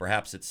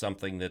perhaps it's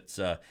something that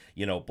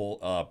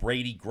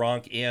Brady,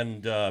 Gronk,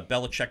 and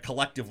Belichick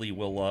collectively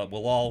will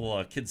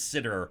all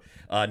consider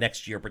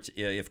next year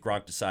if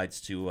Gronk decides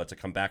to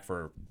come back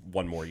for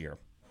one more year.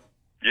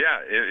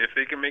 Yeah, if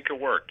they can make it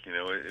work,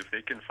 if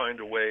they can find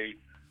a way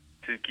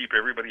to keep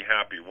everybody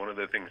happy. One of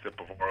the things that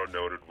Bavaro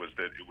noted was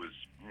that it was,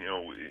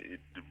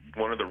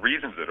 one of the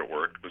reasons that it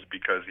worked was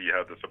because he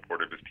had the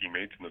support of his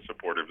teammates and the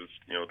support of his,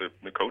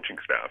 the coaching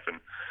staff. And,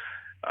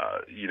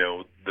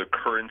 the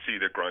currency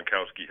that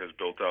Gronkowski has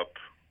built up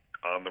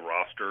on the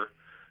roster,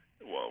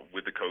 well,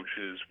 with the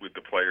coaches, with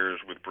the players,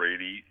 with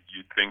Brady,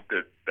 you'd think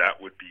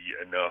that would be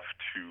enough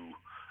to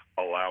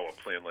allow a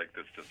plan like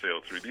this to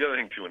sail through. The other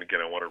thing, too, and again,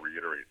 I want to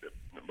reiterate that,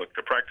 look,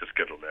 the practice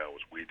schedule now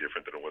is way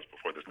different than it was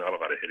before. There's not a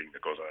lot of hitting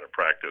that goes on in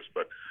practice,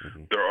 but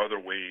there are other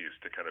ways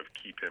to kind of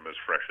keep him as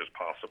fresh as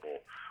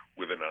possible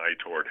with an eye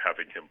toward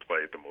having him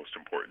play at the most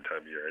important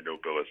time of year. I know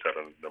Bill has said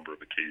on a number of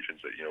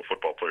occasions that,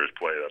 football players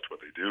play, that's what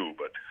they do,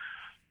 but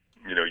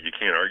you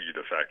can't argue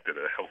the fact that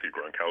a healthy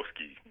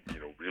Gronkowski,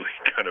 really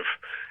kind of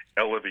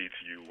elevates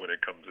you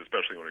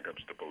especially when it comes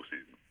to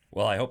postseason.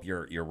 Well, I hope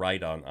you're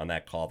right on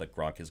that call that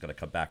Gronk is going to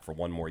come back for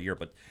one more year.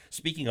 But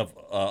speaking of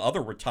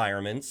other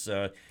retirements,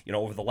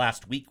 over the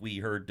last week we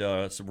heard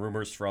some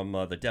rumors from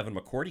the Devin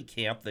McCourty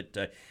camp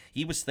that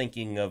he was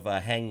thinking of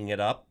hanging it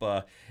up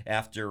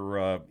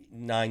after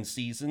 9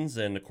 seasons.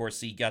 And, of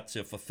course, he got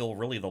to fulfill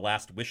really the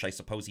last wish, I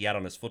suppose, he had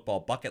on his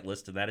football bucket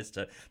list, and that is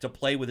to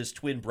play with his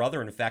twin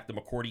brother. And, in fact, the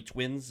McCourty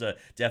twins,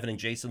 Devin and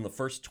Jason, the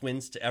first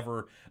twins to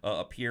ever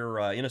appear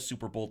in a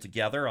Super Bowl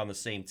together on the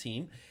same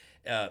team.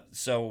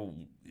 So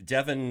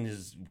Devin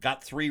has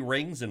got 3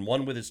 rings and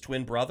 1 with his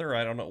twin brother.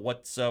 I don't know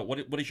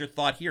what is your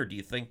thought here? Do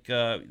you think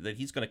that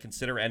he's going to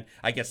consider, and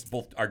I guess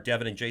both are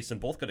Devin and Jason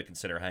both going to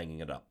consider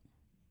hanging it up?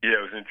 Yeah,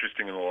 it was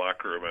interesting in the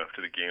locker room after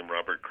the game.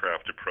 Robert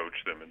Kraft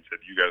approached them and said,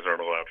 "You guys aren't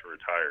allowed to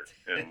retire."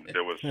 And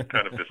there was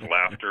kind of this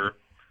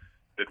laughter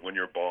that when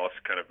your boss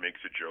kind of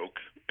makes a joke,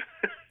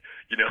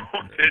 and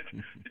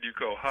you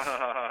go ha ha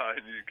ha ha,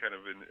 and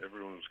and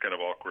everyone was kind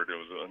of awkward.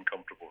 It was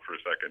uncomfortable for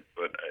a second,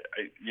 but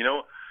I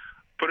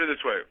put it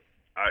this way: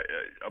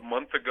 a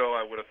month ago,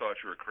 I would have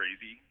thought you were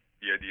crazy.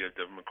 The idea of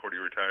Devin McCourty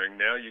retiring.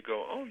 Now you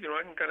go, I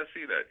can kind of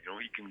see that.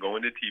 He can go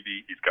into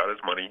TV. He's got his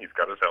money. He's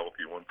got his health.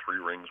 He won 3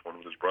 rings, 1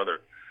 with his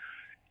brother.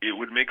 It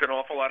would make an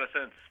awful lot of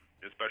sense,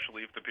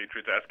 especially if the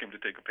Patriots asked him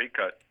to take a pay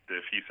cut.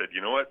 If he said, you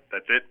know what,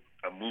 that's it.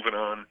 I'm moving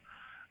on.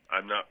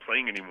 I'm not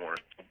playing anymore.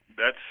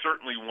 That's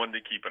certainly one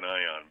to keep an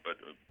eye on. But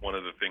one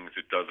of the things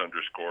it does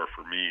underscore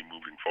for me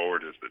moving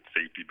forward is that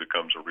safety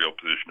becomes a real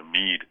position of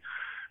need,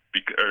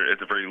 or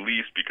at the very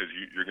least, because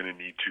you're going to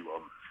need to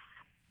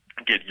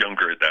get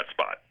younger at that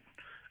spot.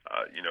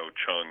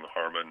 Chung,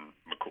 Harmon,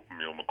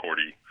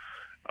 McCourty,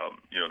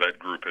 that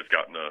group has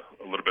gotten a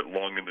little bit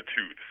long in the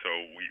tooth. So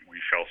we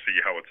shall see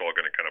how it's all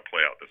going to kind of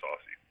play out this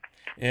offseason.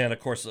 And of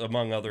course,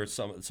 among others,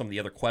 some of the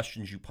other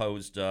questions you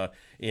posed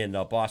in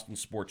Boston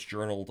Sports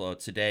Journal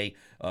today,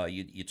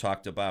 you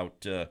talked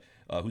about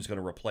who's going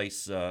to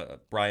replace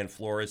Brian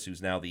Flores,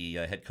 who's now the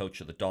head coach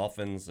of the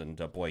Dolphins, and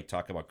boy,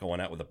 talk about going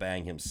out with a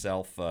bang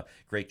himself.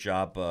 Great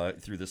job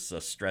through this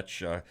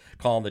stretch,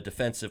 calling the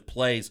defensive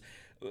plays.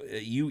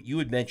 You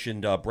had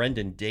mentioned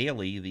Brendan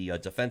Daly, the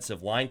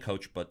defensive line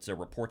coach, but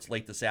reports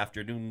late this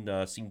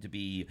afternoon seem to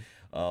be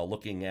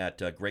looking at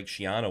Greg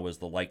Schiano as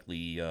the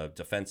likely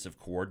defensive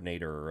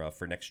coordinator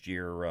for next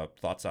year.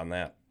 Thoughts on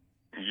that?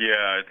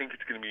 Yeah, I think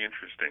it's going to be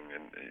interesting.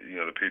 And,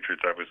 the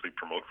Patriots obviously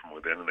promote from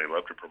within, and they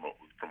love to promote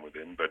from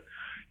within. But,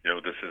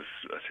 this is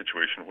a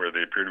situation where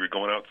they appear to be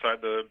going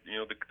outside their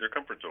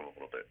comfort zone a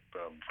little bit.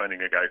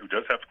 Finding a guy who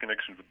does have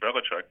connections with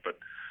Belichick,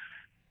 but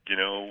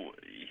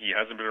he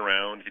hasn't been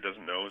around. He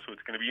doesn't know. So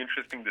it's going to be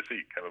interesting to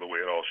see kind of the way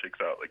it all shakes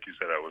out. Like you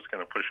said, I was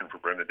kind of pushing for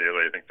Brendan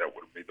Daly. I think that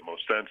would have made the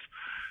most sense.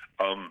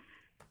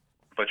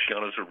 But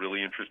Schiano's a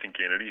really interesting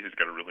candidate. He's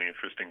got a really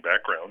interesting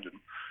background. And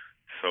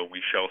so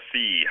we shall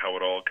see how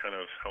it's all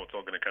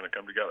going to kind of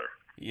come together.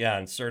 Yeah,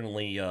 and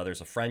certainly there's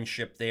a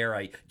friendship there.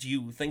 Do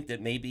you think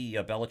that maybe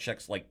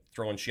Belichick's like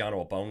throwing Schiano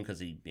a bone because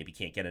he maybe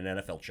can't get an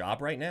NFL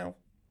job right now?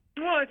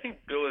 Well, I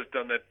think Bill has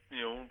done that,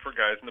 for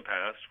guys in the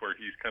past where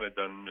he's kind of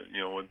done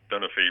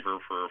a favor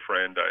for a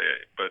friend.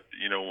 But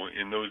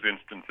in those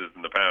instances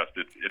in the past,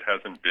 it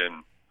hasn't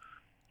been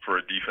for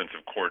a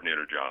defensive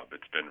coordinator job.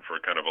 It's been for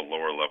kind of a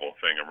lower level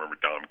thing. I remember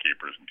Dom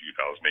Capers in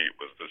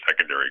 2008 was the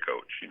secondary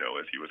coach,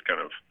 as he was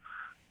kind of,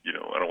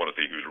 I don't want to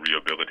say he was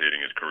rehabilitating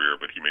his career,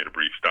 but he made a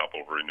brief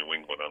stopover in New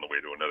England on the way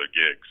to another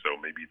gig. So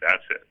maybe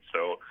that's it.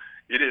 So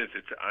it is.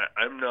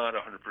 I'm not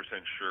 100%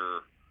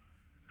 sure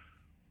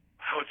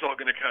how it's all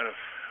going to kind of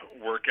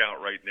work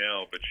out right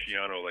now, but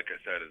Schiano, like I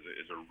said,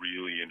 is a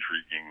really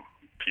intriguing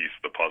piece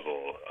of the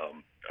puzzle.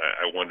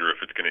 I wonder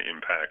if it's going to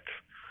impact,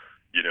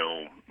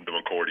 the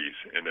McCourties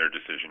in their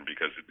decision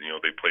because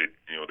they played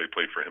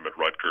for him at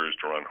Rutgers.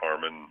 Duron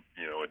Harmon,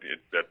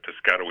 that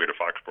Piscataway to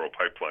Foxborough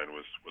pipeline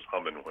was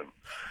humming when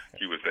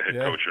he was the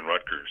head coach in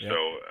Rutgers. Yeah. So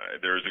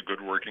there is a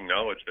good working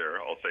knowledge there.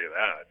 I'll say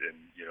that,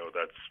 and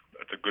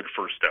that's a good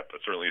first step.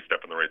 That's certainly a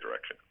step in the right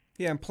direction.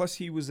 Yeah, and plus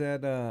he was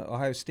at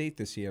Ohio State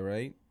this year,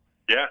 right?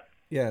 Yeah.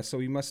 Yeah, so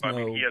he must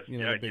know. He has,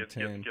 the Big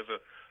Ten. He has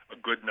a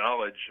good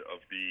knowledge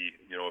of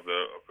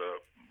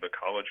the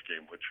college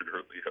game, which should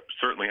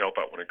certainly help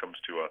out when it comes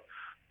to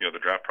the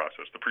draft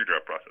process, the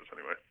pre-draft process,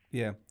 anyway.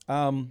 Yeah.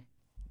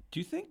 Do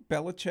you think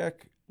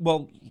Belichick?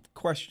 Well,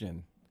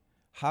 question: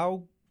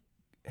 how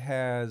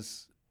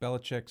has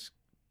Belichick's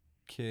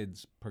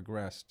kids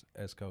progressed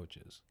as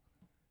coaches?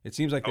 It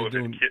seems like they're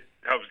doing.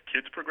 How has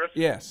kids progressed?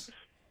 Yes.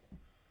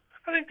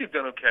 I think they've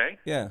done okay.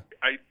 Yeah.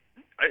 I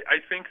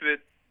think that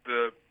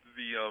the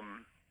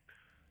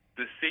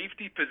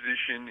safety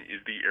position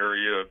is the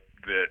area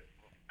that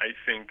I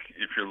think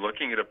if you're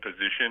looking at a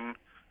position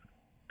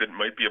that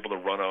might be able to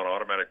run on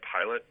automatic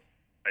pilot,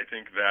 I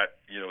think that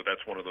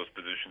that's one of those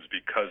positions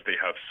because they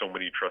have so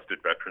many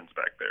trusted veterans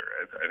back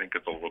there. I think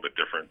it's a little bit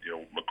different.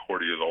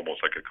 McCourty is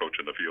almost like a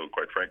coach in the field,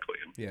 quite frankly.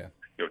 And,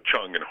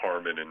 Chung and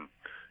Harmon and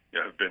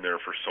have been there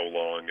for so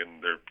long,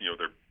 and they're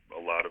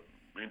a lot of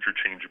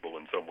interchangeable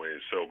in some ways.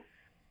 So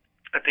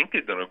I think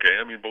they've done okay.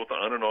 I mean, both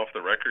on and off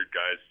the record,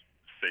 guys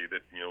say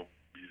that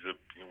he's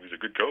a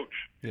good coach.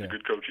 He's a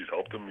good coach. He's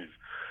helped him.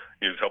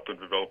 He's helped him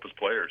develop his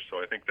players. So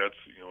I think that's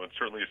it's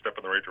certainly a step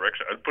in the right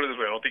direction. I'd put it this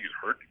way: I don't think he's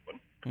hurt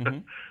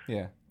anyone.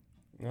 Yeah.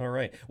 All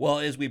right. Well,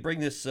 as we bring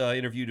this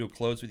interview to a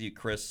close with you,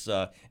 Chris,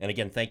 and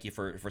again, thank you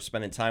for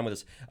spending time with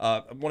us.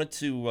 I wanted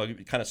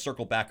to kind of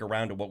circle back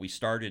around to what we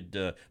started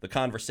the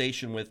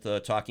conversation with,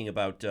 talking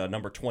about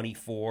number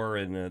 24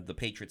 and the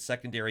Patriots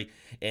secondary,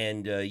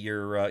 and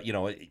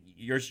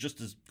you're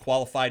just as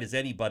qualified as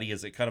anybody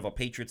as a kind of a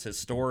Patriots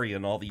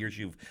historian. All the years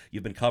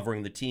you've been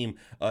covering the team.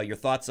 Your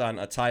thoughts on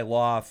Ty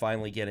Law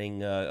finally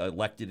getting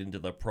elected into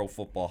the Pro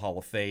Football Hall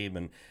of Fame,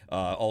 and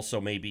also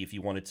maybe if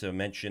you wanted to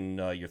mention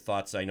your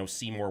thoughts. I know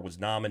Seymour was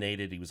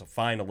nominated; he was a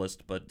finalist,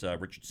 but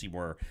Richard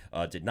Seymour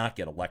did not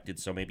get elected.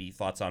 So maybe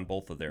thoughts on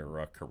both of their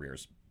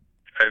careers.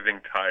 I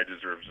think Ty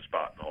deserves a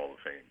spot in the Hall of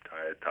Fame.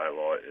 Ty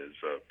Law is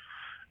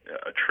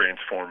a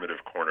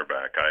transformative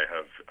cornerback.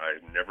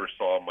 I never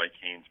saw Mike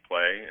Haynes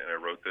play, and I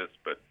wrote this,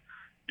 but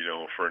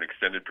for an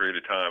extended period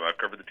of time, I've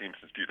covered the team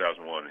since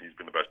 2001, and he's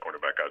been the best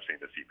cornerback I've seen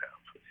this team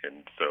have.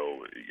 And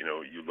so,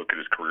 you look at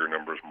his career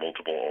numbers: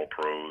 multiple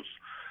All-Pros,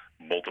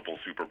 multiple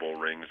Super Bowl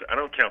rings. I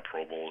don't count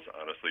Pro Bowls,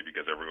 honestly,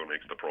 because everyone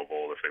makes the Pro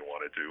Bowl if they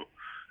wanted to.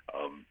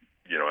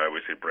 I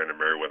always say Brandon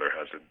Merriweather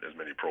has as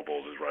many Pro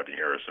Bowls as Rodney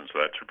Harrison,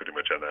 so that's pretty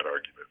much on that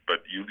argument.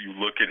 But you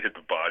look at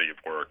the body of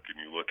work, and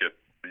you look at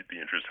the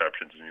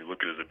interceptions, and you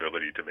look at his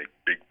ability to make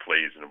big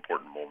plays in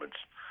important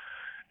moments,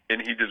 and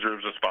he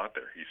deserves a spot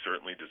there. He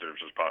certainly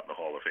deserves a spot in the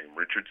Hall of Fame.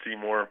 Richard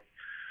Seymour,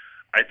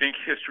 I think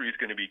history is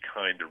going to be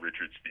kind to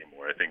Richard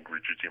Seymour. I think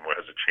Richard Seymour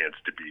has a chance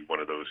to be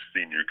one of those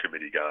senior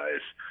committee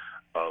guys.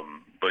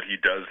 But he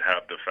does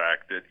have the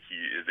fact that he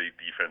is a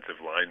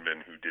defensive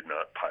lineman who did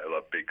not pile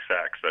up big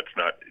sacks. That's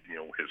not,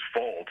 his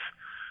fault,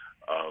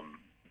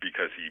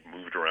 because he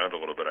moved around around a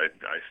little bit,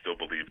 I still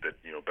believe that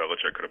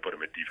Belichick could have put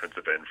him at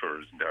defensive end for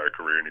his entire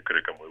career, and he could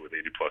have come away with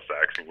 80 plus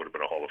sacks, and he would have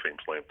been a Hall of Fame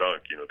slam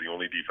dunk. The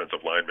only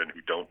defensive linemen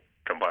who don't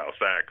compile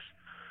sacks,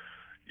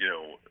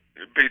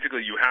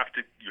 basically you have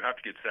to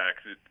get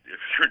sacks if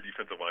you're a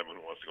defensive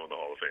lineman who wants to go in the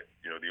Hall of Fame.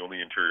 The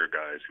only interior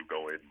guys who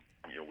go in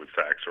with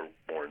sacks are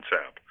Warren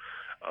Sapp.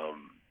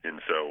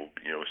 And so,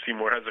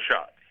 Seymour has a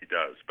shot. He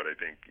does, but I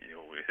think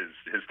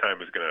his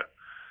time is gonna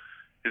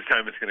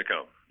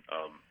come.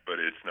 But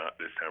it's not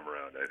this time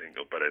around. I think,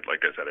 but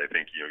like I said, I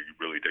think you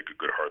really take a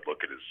good hard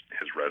look at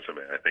his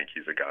resume. I think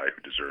he's a guy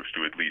who deserves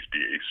to at least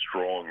be a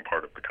strong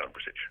part of the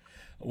conversation.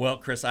 Well,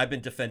 Chris, I've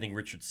been defending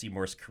Richard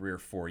Seymour's career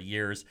for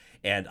years,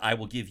 and I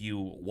will give you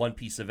one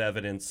piece of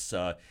evidence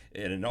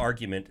in an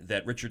argument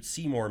that Richard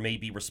Seymour may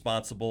be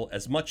responsible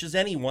as much as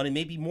anyone, and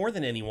maybe more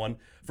than anyone,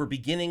 for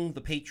beginning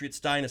the Patriots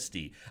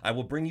dynasty. I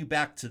will bring you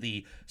back to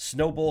the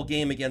Snow Bowl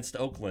game against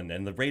Oakland,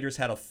 and the Raiders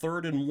had a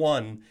 3rd and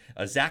 1.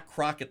 Zach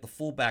Crockett, the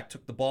fullback,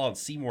 took the ball, and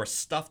Seymour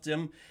stuffed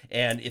him.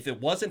 And if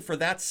it wasn't for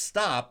that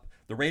stop,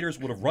 the Raiders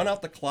would have run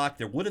out the clock.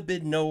 There would have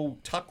been no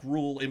tuck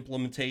rule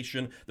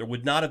implementation. There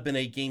would not have been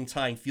a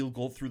game-tying field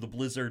goal through the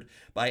blizzard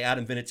by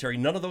Adam Vinatieri.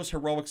 None of those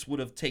heroics would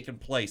have taken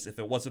place if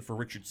it wasn't for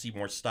Richard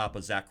Seymour's stop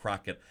of Zach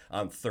Crockett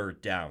on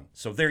 3rd down.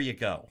 So there you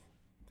go.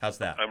 How's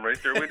that? I'm right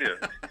there with you.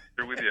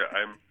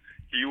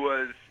 He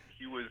was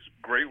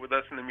great with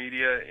us in the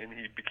media, and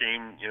he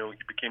became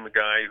a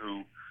guy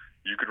who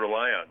you could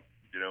rely on.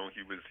 He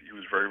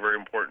was very, very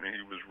important.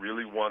 He was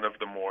really one of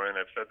the more, and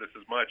I've said this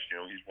as much,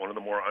 he's one of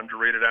the more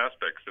underrated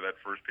aspects of that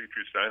first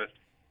Patriots dynasty.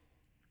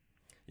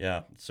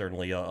 Yeah,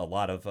 certainly a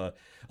lot of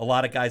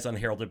guys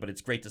unheralded, but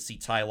it's great to see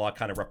Ty Law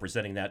kind of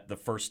representing that the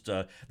first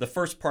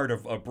part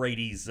of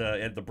Brady's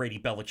the Brady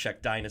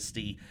Belichick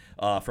dynasty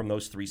from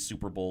those 3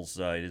 Super Bowls.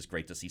 It is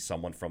great to see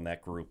someone from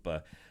that group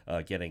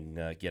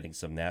getting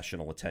some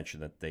national attention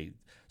that they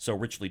so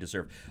richly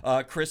deserve.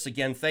 Chris,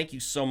 again, thank you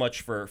so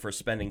much for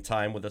spending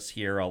time with us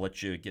here. I'll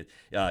let you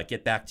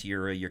get back to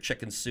your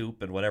chicken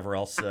soup and whatever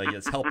else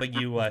is helping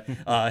you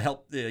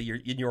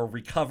in your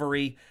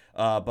recovery.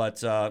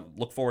 But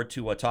look forward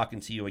to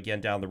talking to you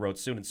again down the road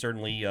soon, and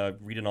certainly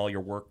reading all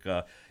your work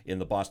in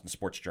the Boston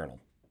Sports Journal.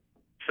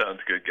 Sounds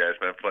good, guys.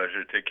 My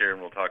pleasure. Take care,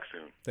 and we'll talk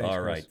soon. Thanks,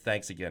 all right. Chris.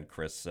 Thanks again,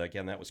 Chris.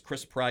 Again, that was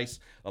Chris Price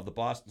of the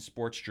Boston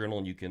Sports Journal,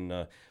 and you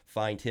can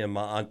find him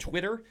on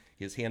Twitter.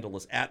 His handle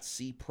is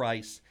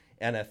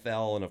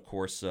 @CPriceNFL, and, of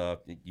course,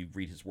 you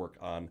read his work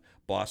on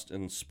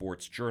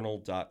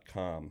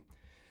bostonsportsjournal.com.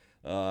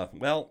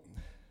 Well,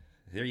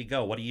 there you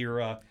go. What are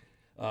your...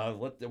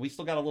 we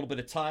still got a little bit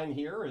of time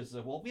here.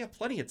 We have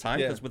plenty of time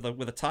because with a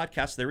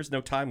Toddcast there is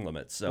no time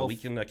limit, so we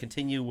can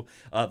continue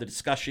the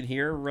discussion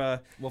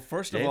here.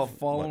 First Dave, of all,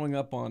 following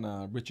up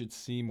on Richard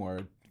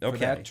Seymour for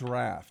that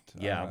draft.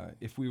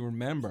 If we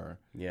remember,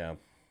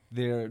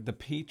 the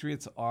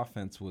Patriots'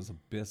 offense was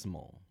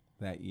abysmal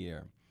that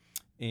year,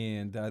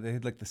 and they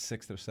had like the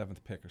 6th or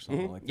 7th pick or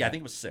something like that. Yeah, I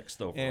think it was 6th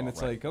overall. And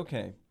it's like,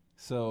 okay,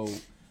 so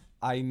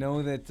I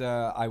know that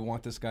I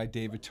want this guy,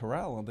 David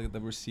Terrell,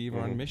 the receiver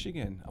on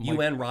Michigan.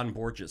 And Ron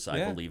Borges,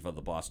 I believe, of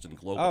the Boston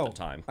Globe at the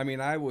time. I mean,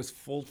 I was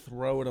full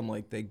throat. I'm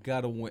like, they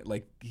got to win.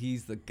 Like,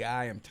 he's the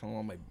guy. I'm telling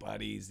all my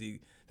buddies. They're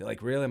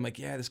like, really? I'm like,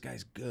 yeah, this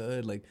guy's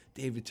good. Like,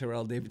 David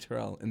Terrell.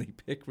 And they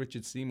pick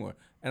Richard Seymour.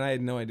 And I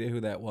had no idea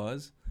who that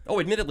was. Oh,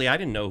 admittedly, I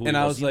didn't know who he was. And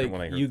I was either like, when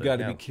I heard you got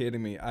to that. be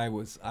kidding me. I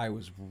was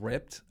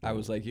ripped. I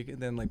was like,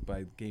 then like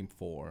by game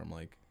 4, I'm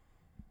like,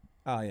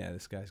 oh, yeah,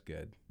 this guy's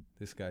good.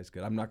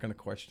 I'm not going to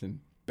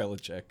question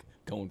Belichick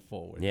going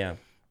forward. Yeah.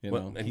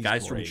 And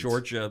guys from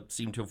Georgia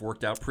seem to have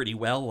worked out pretty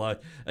well.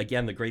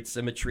 Again, the great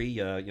symmetry,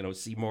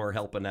 Seymour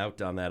helping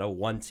out on that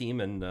 01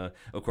 team. And,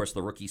 of course,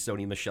 the rookie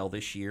Sony Michel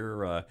this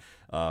year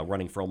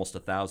running for almost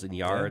 1,000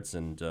 yards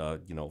and,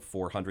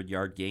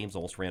 400-yard games,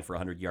 almost ran for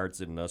 100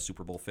 yards in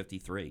Super Bowl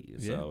 53.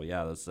 So,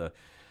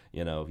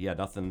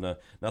 that's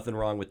nothing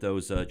wrong with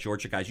those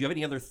Georgia guys. You have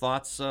any other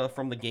thoughts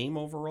from the game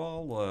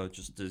overall?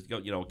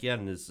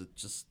 Again, is it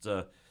just...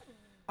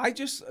 I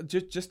just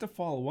to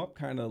follow up,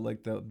 kind of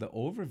like the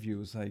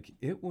overview is like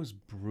it was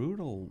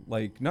brutal.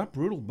 Like not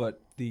brutal,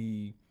 but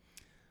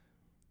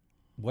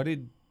what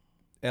did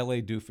LA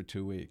do for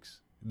 2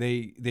 weeks?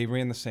 They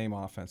ran the same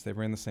offense. They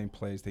ran the same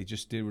plays. They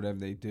just did whatever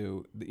they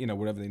do.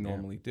 Whatever they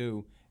normally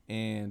do.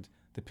 And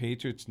the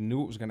Patriots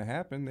knew it was going to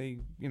happen. They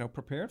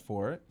prepared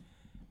for it,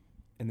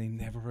 and they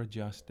never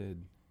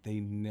adjusted.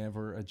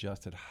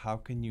 How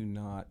can you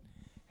not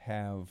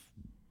have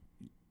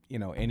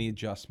any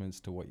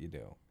adjustments to what you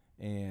do?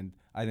 And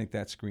I think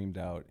that screamed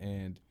out,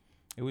 and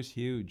it was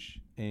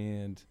huge.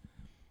 And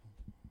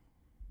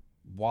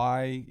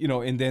why,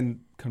 and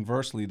then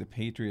conversely, the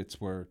Patriots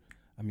were,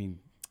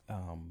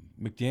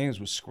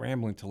 McDaniels was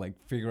scrambling to like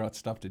figure out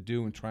stuff to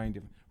do and trying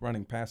to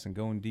running, passing,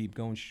 going deep,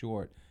 going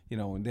short,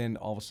 and then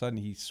all of a sudden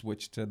he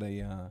switched to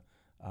the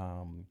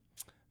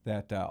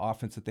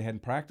offense that they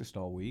hadn't practiced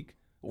all week.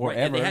 Or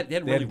ever. They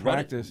hadn't really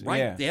practiced. Run it,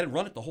 right? Yeah. They hadn't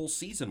run it the whole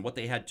season. What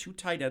they had 2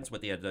 tight ends,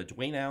 but they had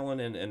Dwayne Allen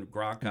and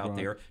Gronk out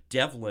there.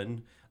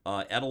 Devlin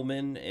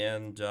Edelman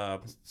and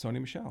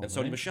Sony Michel.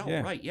 Sony Michel,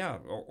 Yeah. right? Yeah,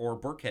 or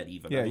Burkhead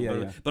even. Yeah, I mean, yeah,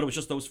 but, yeah. but it was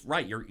just those.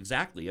 Right, you're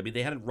exactly. I mean,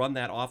 they hadn't run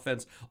that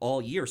offense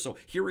all year, so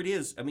here it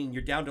is. I mean,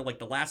 you're down to like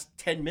the last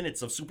 10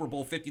 minutes of Super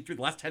Bowl 53,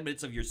 the last 10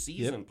 minutes of your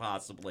season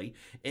possibly,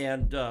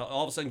 and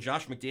all of a sudden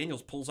Josh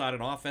McDaniels pulls out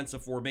an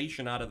offensive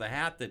formation out of the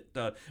hat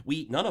that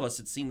none of us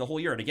had seen the whole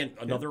year. And again,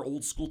 another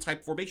old school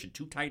type formation: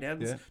 2 tight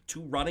ends,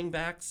 2 running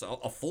backs,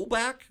 a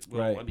fullback.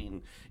 Well, Right. I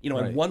mean,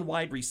 and 1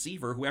 wide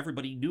receiver who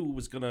everybody knew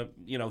was gonna,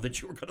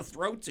 that you were gonna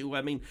throw to.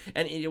 I mean,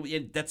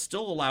 and that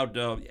still allowed.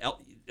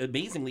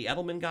 Amazingly,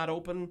 Edelman got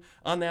open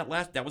on that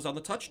was on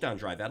the touchdown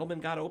drive.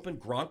 Edelman got open,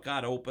 Gronk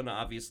got open,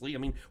 obviously. I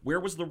mean, where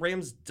was the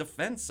Rams'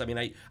 defense? I mean,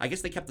 I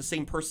guess they kept the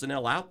same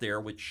personnel out there,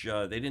 which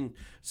they didn't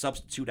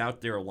substitute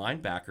out their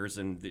linebackers,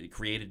 and they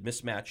created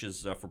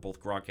mismatches for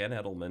both Gronk and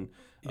Edelman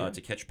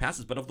to catch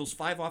passes. But of those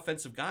 5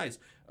 offensive guys,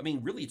 I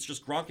mean, really, it's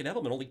just Gronk and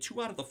Edelman. Only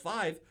 2 out of the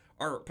 5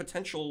 are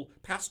potential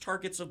pass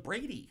targets of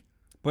Brady.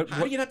 But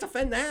how do you not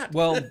defend that?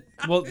 Well,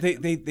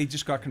 they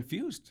just got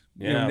confused.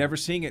 Yeah. Never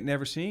seeing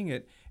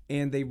it.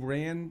 And they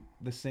ran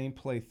the same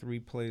play 3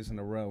 plays in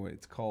a row.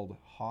 It's called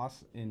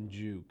Hoss and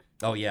Juke.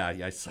 Oh yeah,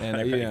 I saw. And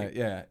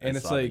and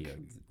it's like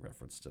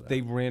reference to that.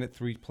 They ran it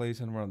 3 plays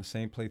in a row. The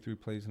same play 3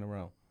 plays in a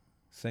row.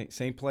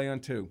 Same play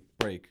on 2,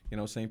 break.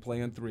 Same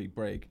play on 3,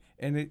 break.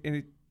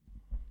 And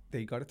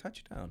they got a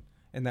touchdown,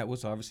 and that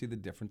was obviously the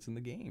difference in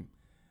the game.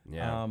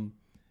 Yeah.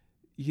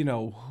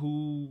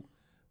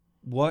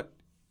 What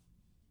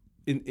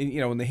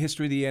in the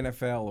history of the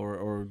NFL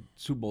or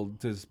Super Bowl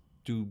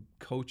do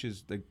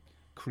coaches that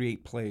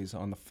create plays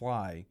on the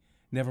fly,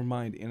 never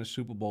mind in a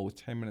Super Bowl with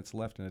 10 minutes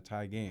left in a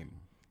tie game?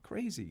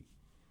 Crazy.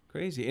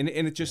 And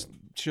it just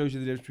shows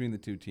you the difference between the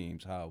 2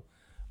 teams, how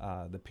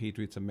the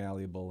Patriots are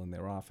malleable in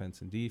their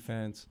offense and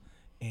defense,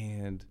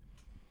 and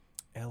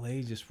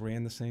LA just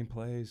ran the same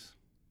plays.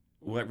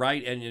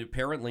 Right, and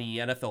apparently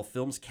NFL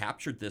Films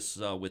captured this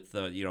with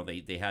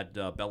they had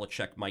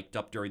Belichick mic'd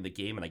up during the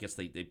game, and I guess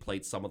they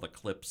played some of the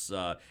clips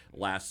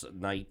last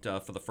night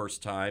for the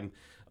first time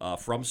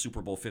from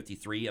Super Bowl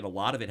 53, and a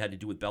lot of it had to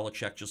do with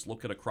Belichick just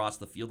looking across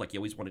the field, like he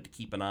always wanted to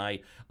keep an eye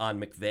on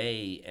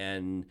McVay,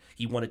 and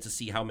he wanted to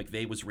see how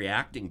McVay was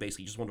reacting.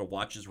 Basically, just wanted to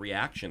watch his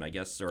reaction, I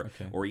guess,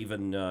 or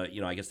even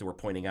I guess they were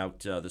pointing out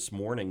this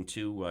morning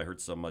too. I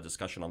heard some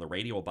discussion on the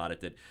radio about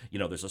it that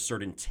there's a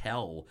certain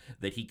tell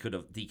that he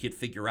could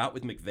figure out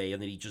with McVay,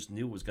 and that he just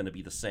knew it was going to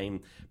be the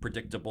same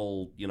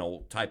predictable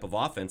type of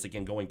offense.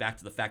 Again, going back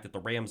to the fact that the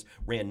Rams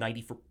ran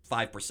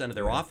 95% of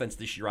their offense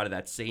this year out of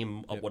that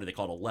same what do they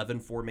call it, 11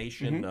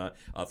 formation,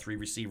 3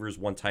 receivers,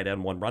 1 tight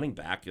end, 1 running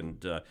back,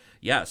 and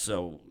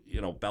so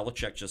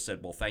Belichick just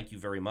said, well, thank you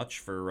very much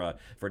for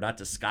not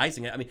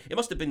disguising it. I mean, it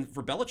must have been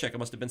for Belichick, it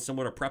must have been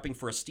similar to prepping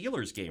for a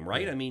Steelers game,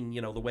 right? I mean,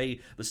 the way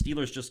the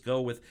Steelers just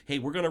go with, hey,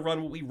 we're going to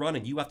run what we run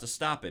and you have to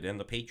stop it, and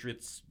the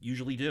Patriots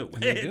usually do.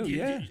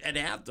 And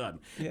have done.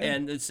 Yeah.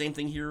 And the same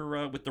thing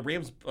here with the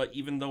Rams,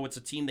 even though it's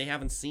a team they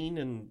haven't seen,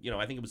 and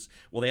I think it was,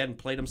 they hadn't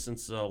played them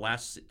since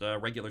last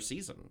regular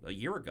season a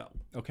year ago.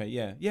 Okay,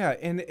 yeah,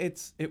 and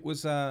it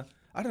was I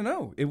don't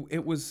know,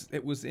 it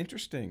was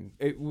interesting.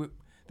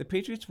 The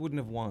Patriots wouldn't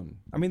have won.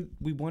 I mean,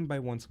 we won by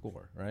 1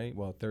 score, right?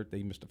 Well,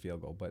 they missed a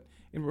field goal, but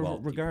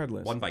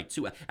regardless, 1 by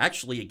 2.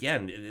 Actually,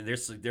 again,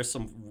 there's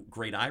some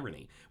great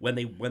irony when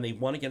they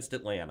won against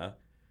Atlanta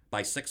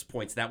by 6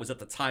 points. That was at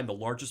the time the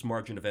largest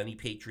margin of any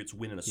Patriots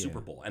win in a Super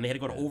Bowl, and they had to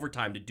go to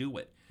overtime to do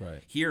it.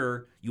 Right.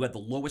 Here, you had the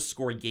lowest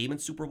scoring game in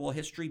Super Bowl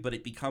history, but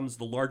it becomes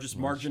the largest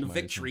margin of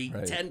victory,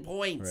 10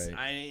 points.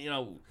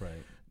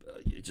 Right.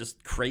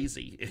 Just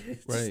crazy.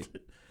 Right.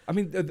 I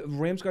mean, the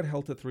Rams got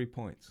held to 3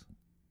 points.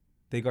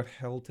 They got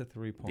held to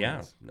 3 points.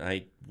 Yeah,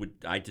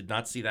 I did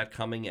not see that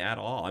coming at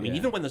all. I mean,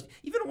 even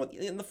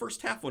in the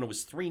first half when it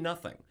was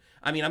 3-0.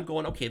 I mean, I'm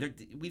going, okay,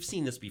 we've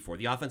seen this before.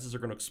 The offenses are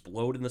going to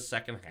explode in the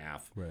second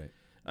half. Right.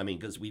 I mean,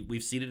 because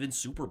we've seen it in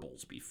Super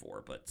Bowls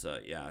before, but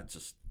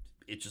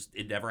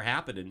it never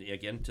happened. And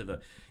again, to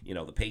the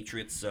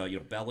Patriots,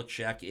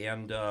 Belichick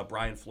and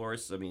Brian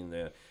Flores. I mean,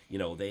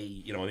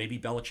 maybe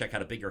Belichick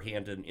had a bigger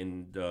hand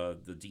in the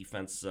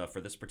defense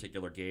for this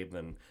particular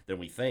game than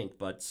we think,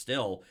 but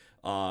still.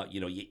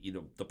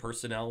 The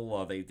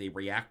personnel, they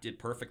reacted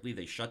perfectly.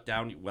 They shut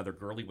down, whether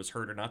Gurley was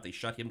hurt or not, they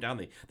shut him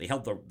down. They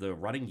held the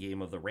running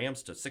game of the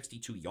Rams to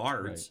 62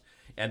 yards. Right.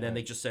 And then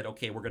they just said,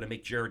 okay, we're going to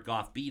make Jared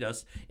Goff beat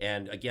us.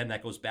 And again,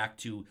 that goes back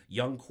to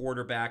young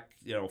quarterback,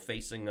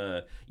 facing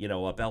a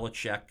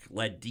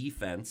Belichick-led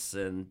defense.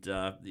 And,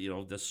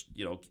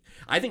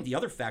 I think the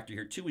other factor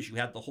here, too, is you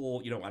had the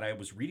whole, and I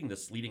was reading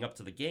this leading up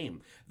to the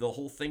game, the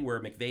whole thing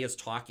where McVay is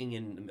talking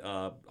in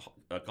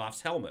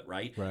Goff's helmet,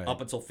 right? Right.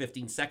 Up until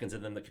 15 seconds,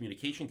 and then the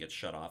communication gets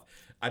shut off.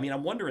 I mean,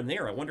 I'm wondering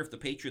there. I wonder if the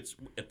Patriots,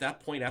 at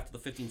that point after the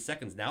 15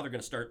 seconds, now they're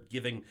going to start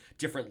giving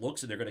different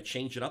looks, and they're going to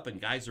change it up,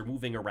 and guys are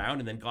moving around,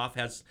 and then Goff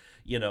has,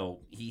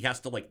 he has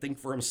to think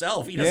for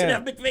himself. He doesn't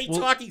have McVay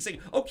talking,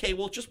 saying, okay,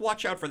 well, just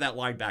watch out for that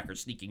linebacker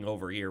sneaking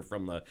over here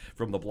from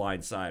the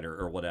blind side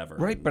or whatever.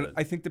 Right, but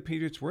I think the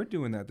Patriots were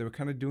doing that. They were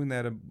kind of doing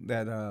that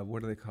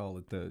what do they call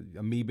it? The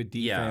amoeba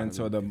defense,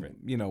 or the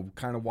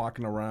kind of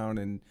walking around,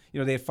 and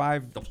they had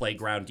 5 the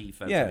playground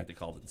defense. I think they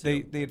called it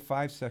too. They had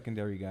 5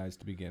 secondary guys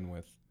to begin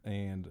with,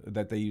 and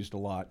that they used a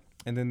lot,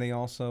 and then they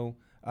also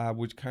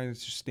were kind of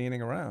just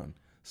standing around.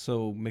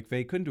 So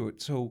McVay couldn't do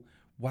it. So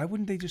why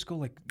wouldn't they just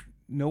go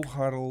no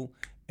huddle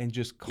and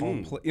just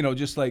call play?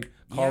 Just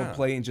call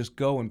play and just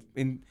go and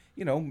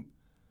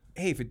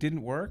hey, if it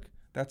didn't work,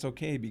 that's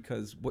okay,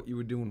 because what you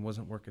were doing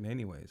wasn't working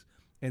anyways.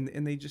 And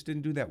they just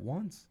didn't do that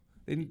once.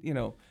 They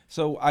didn't,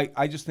 So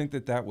I just think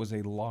that was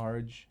a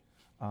large,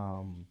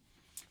 part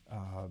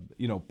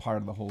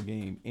of the whole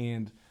game.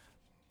 And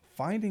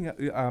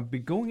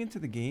going into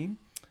the game,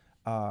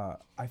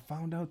 I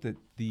found out that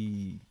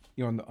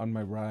on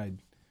my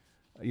ride,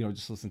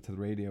 just listened to the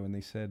radio, and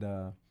they said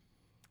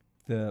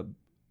the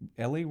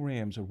LA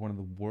Rams are one of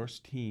the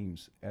worst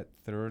teams at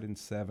 3rd and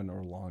 7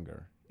 or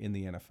longer in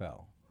the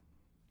NFL.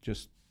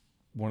 Just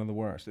one of the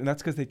worst. And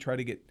that's because they try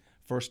to get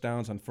first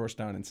downs on first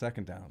down and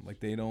second down.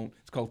 They don't.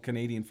 It's called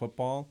Canadian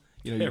football.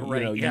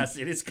 Right. Yes,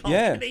 it is called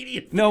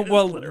Canadian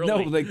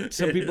football.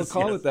 Some people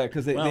call it that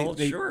because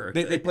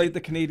they played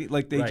the Canadian.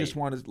 They just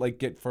want to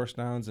get first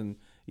downs and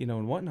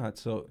and whatnot.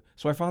 So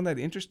I found that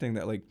interesting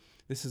that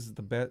this is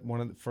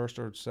one of the first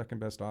or second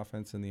best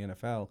offense in the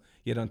NFL.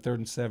 Yet on 3rd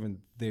and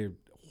 7, they're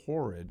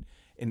horrid.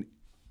 And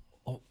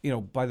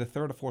by the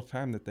 3rd or 4th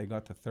time that they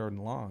got to 3rd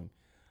and long,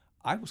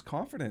 I was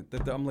confident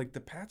that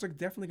the Pats are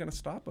definitely going to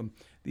stop them.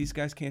 These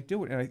guys can't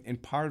do it,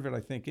 and part of it I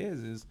think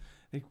is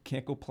they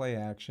can't go play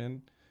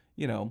action.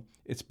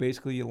 It's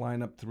basically you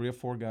line up 3 or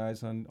 4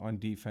 guys on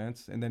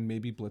defense, and then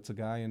maybe blitz a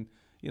guy, and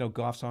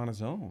Goff's on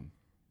his own.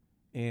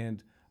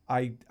 And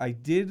I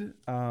did.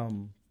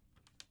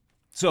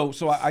 So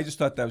I just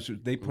thought that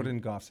they put it in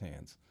Goff's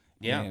hands.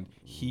 Yeah, and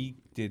he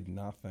did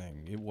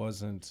nothing. It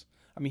wasn't.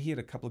 I mean, he had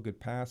a couple of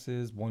good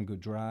passes, one good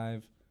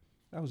drive.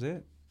 That was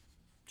it.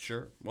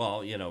 Sure.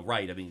 Well,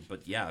 right. I mean,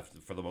 but yeah,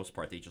 for the most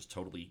part, they just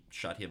totally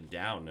shut him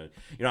down.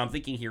 I'm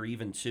thinking here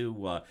even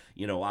too,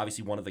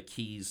 obviously one of the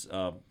keys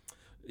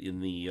in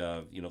the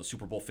the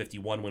Super Bowl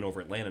 51 win over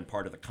Atlanta, and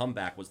part of the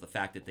comeback was the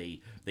fact that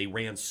they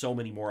ran so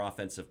many more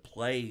offensive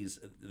plays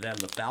than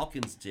the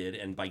Falcons did,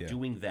 and by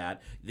doing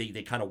that,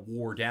 they kind of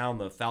wore down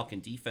the Falcon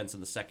defense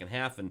in the second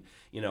half. And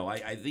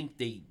I think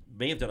they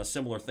may have done a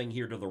similar thing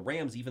here to the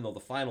Rams, even though the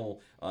final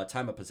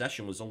time of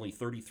possession was only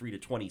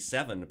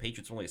 33-27. The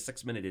Patriots were only a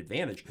 6-minute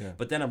advantage. Yeah.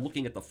 But then I'm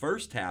looking at the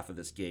first half of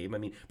this game. I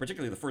mean,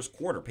 particularly the first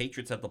quarter.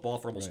 Patriots had the ball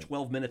for almost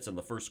 12 minutes in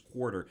the first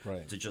quarter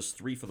to just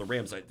 3 for the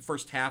Rams. The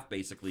first half,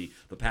 basically,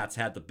 the Pats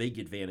had the big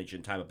advantage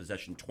in time of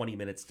possession, 20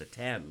 minutes to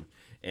 10.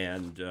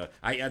 And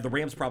the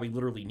Rams probably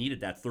literally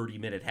needed that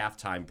 30-minute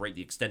halftime break,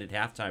 the extended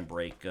halftime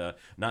break,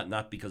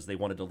 not because they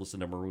wanted to listen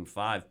to Maroon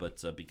 5,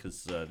 but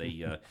because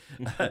they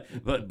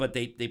but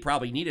they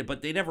probably needed.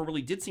 But they never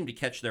really did seem to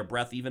catch their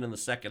breath, even in the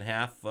second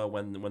half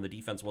when the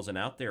defense wasn't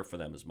out there for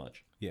them as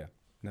much. Yeah,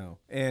 no.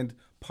 And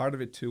part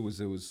of it too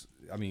was was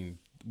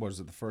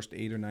it the first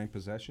 8 or 9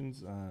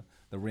 possessions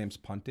the Rams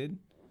punted?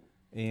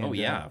 And,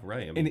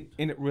 right. I mean,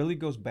 and it really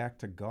goes back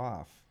to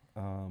Goff.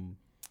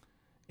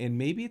 And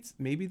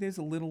maybe there's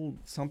a little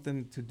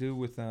something to do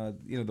with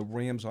the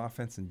Rams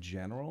offense in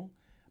general.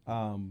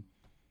 In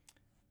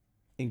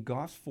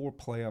Goff's 4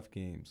 playoff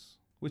games,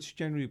 which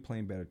generally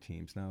playing better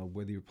teams. Now,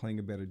 whether you're playing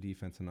a better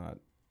defense or not,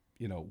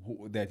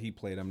 that he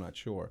played, I'm not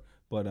sure.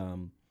 But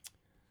in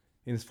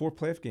his 4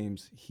 playoff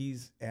games,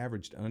 he's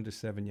averaged under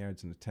 7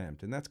 yards an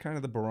attempt, and that's kind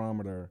of the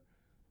barometer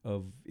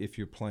of if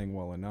you're playing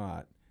well or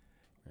not,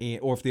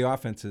 or if the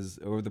offense is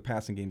or the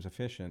passing game's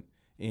efficient.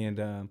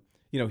 And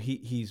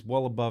he's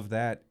well above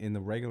that in the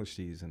regular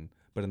season,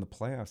 but in the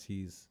playoffs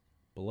he's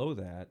below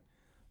that.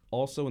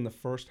 Also, in the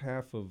first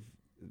half of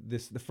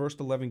the first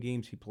 11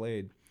 games he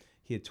played,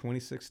 he had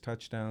 26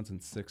 touchdowns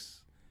and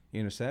 6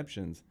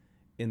 interceptions.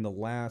 In the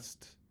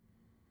last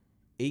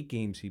 8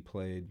 games he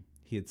played,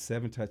 he had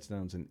 7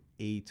 touchdowns and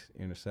 8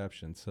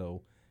 interceptions.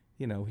 So,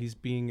 he's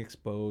being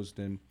exposed,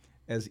 and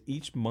as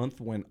each month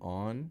went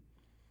on,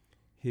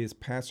 his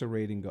passer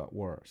rating got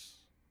worse.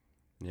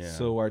 Yeah.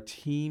 So our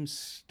team's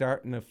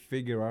starting to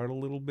figure out a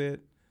little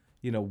bit,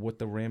 what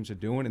the Rams are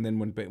doing. And then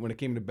when it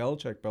came to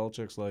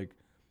Belichick's like,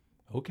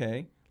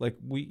 okay,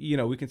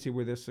 we can see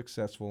where they're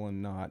successful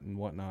and not and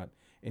whatnot.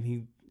 And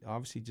he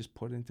obviously just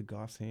put it into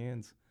Goff's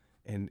hands,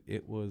 and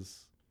it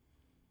was.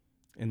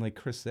 And like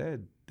Chris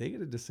said, they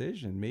get a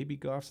decision. Maybe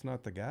Goff's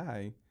not the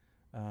guy,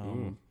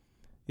 for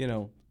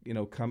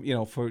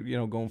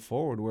going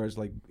forward. Whereas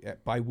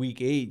by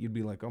week 8, you'd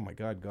be like, oh my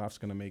God, Goff's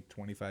going to make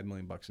 $25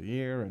 million a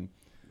year and.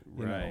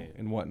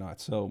 And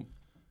whatnot. So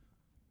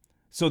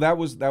that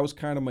was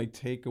kind of my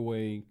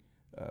takeaway,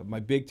 my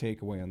big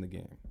takeaway on the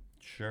game.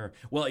 Sure.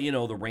 Well, you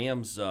know, the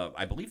Rams,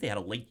 I believe they had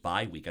a late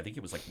bye week. I think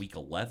it was like week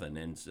 11.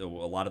 And so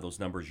a lot of those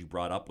numbers you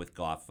brought up with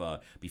Goff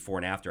before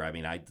and after, I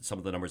mean, some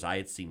of the numbers I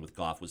had seen with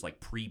Goff was like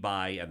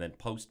pre-bye and then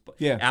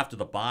after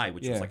the bye,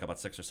 which was like about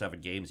 6 or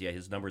 7 games. Yeah,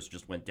 his numbers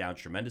just went down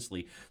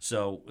tremendously.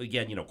 So,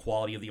 again, you know,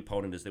 quality of the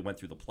opponent as they went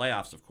through the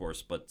playoffs, of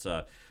course. But,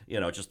 you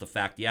know, just the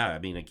fact, I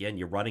mean, again,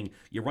 you're running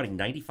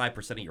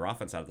 95% of your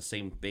offense out of the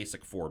same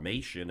basic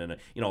formation. And,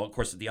 you know, of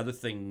course, the other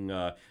thing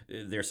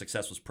their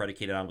success was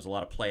predicated on was a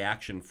lot of play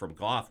action from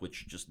Goff,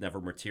 which just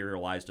never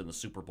materialized in the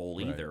Super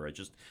Bowl either. It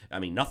just, I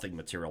mean, nothing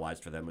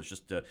materialized for them. It was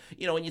just,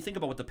 you know, when you think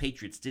about what the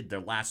Patriots did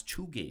their last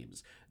 2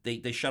 games,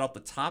 they shut out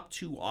the top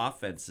 2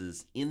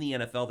 offenses in the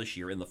NFL this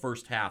year in the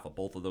first half of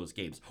both of those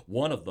games.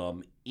 One of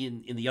them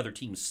in the other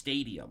team's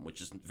stadium, which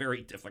is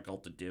very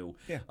difficult to do.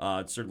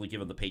 Certainly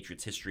given the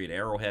Patriots' history at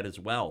Arrowhead as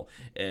well,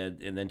 and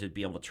then to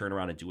be able to turn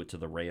around and do it to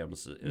the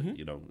Rams,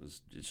 you know,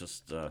 it's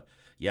just,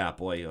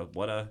 boy,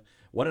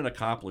 what an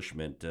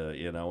accomplishment,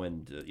 you know,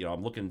 and, you know,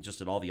 I'm looking just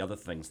at all the other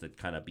things that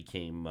kind of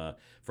became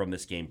from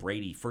this game.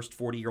 Brady, first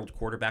 40-year-old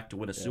quarterback to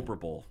win a Super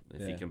Bowl,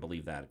 if you can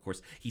believe that. Of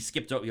course, he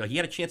skipped, you know, he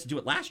had a chance to do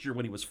it last year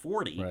when he was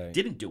 40,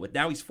 didn't do it.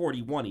 Now he's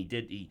 41.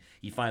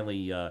 He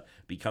finally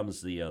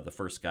becomes the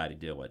first guy to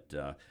do it,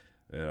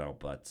 you know,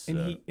 but.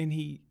 And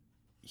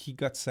he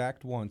got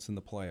sacked once in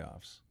the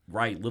playoffs.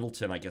 Right,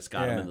 Littleton, I guess,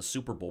 got him in the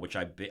Super Bowl, which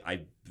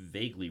I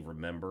vaguely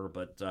remember.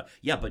 But,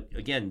 but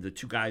again, the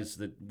 2 guys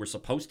that were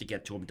supposed to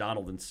get to him,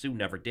 Donald and Sue,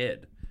 never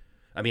did.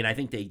 I mean, I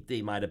think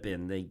they might have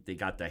been, they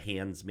got the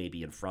hands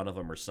maybe in front of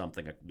him or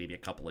something, maybe a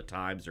couple of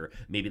times, or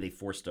maybe they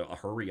forced a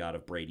hurry out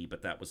of Brady,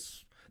 but that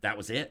was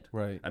it.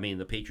 Right. I mean,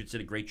 the Patriots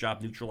did a great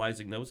job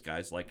neutralizing those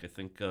guys. Like I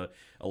think a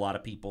lot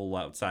of people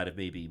outside of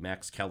maybe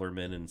Max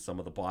Kellerman and some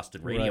of the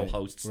Boston radio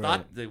hosts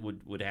thought that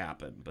would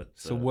happen. But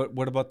so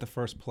what about the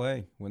first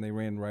play when they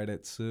ran right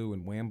at Sue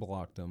and wham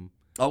blocked him?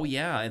 Oh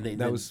yeah, and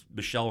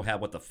Michelle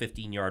had the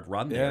 15-yard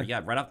run there.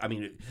 Yeah, right up. I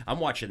mean, I'm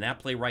watching that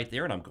play right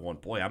there, and I'm going,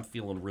 boy, I'm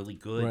feeling really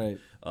good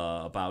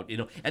about, you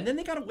know. And then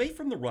they got away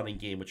from the running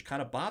game, which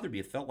kind of bothered me.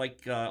 It felt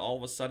like all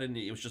of a sudden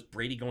it was just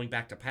Brady going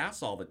back to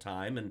pass all the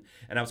time, and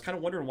I was kind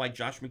of wondering why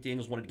Josh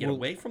McDaniels wanted to get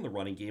away from the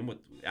running game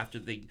after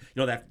they, you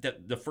know,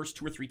 that the first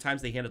 2 or 3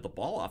 times they handed the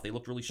ball off, they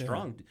looked really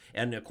strong,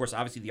 and of course,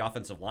 obviously, the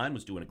offensive line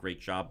was doing a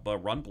great job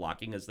run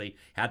blocking as they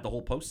had the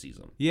whole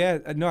postseason. Yeah,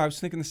 no, I was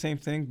thinking the same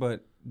thing,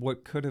 but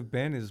what could have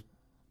been is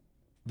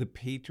the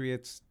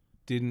Patriots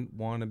didn't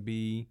want to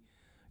be,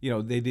 you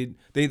know,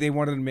 they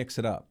wanted to mix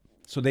it up.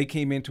 So they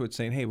came into it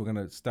saying, hey, we're going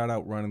to start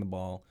out running the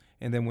ball.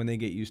 And then when they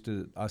get used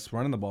to us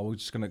running the ball, we're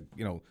just going to,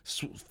 you know,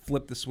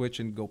 flip the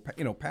switch and go,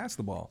 you know, pass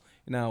the ball.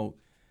 Now,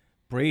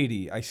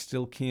 Brady, I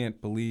still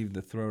can't believe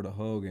the throw to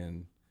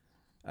Hogan.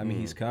 I mean,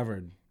 he's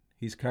covered.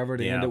 He's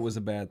covered, and it was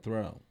a bad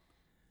throw.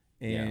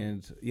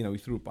 And, you know, he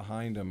threw it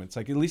behind him. It's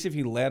like, at least if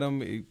he let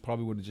him, it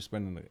probably would have just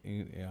been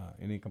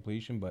an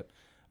incompletion. But,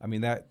 I mean,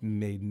 that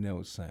made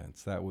no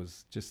sense. That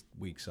was just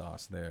weak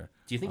sauce there.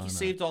 Do you think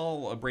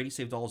Brady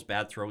saved all his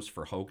bad throws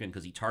for Hogan?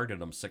 Because he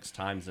targeted him 6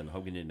 times and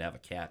Hogan didn't have a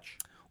catch.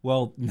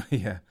 Well,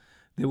 yeah.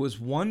 There was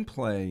one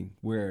play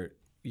where,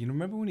 you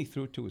remember when he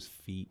threw it to his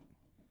feet?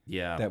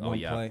 Yeah. That one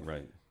play?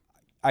 Right.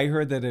 I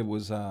heard that it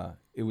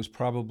was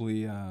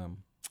probably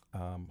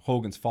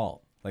Hogan's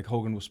fault. Like,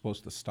 Hogan was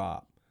supposed to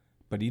stop.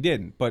 But he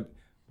didn't. But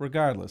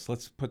regardless,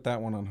 let's put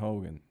that one on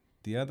Hogan.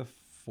 The other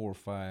 4 or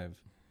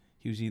 5,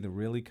 he was either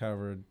really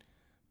covered,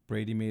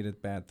 Brady made a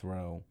bad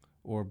throw,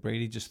 or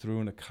Brady just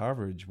threw in a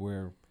coverage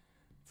where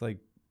it's like,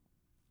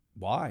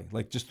 why?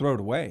 Like, just throw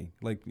it away.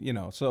 Like, you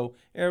know, so,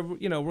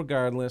 you know,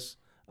 regardless,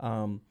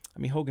 I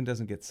mean, Hogan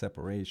doesn't get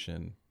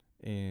separation,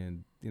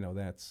 and, you know,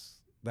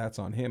 that's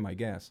on him, I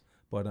guess.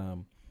 But,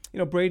 you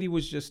know, Brady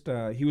was just,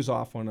 he was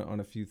off on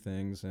a few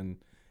things, and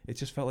it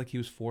just felt like he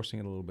was forcing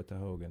it a little bit to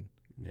Hogan.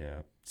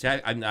 Yeah. See,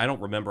 I don't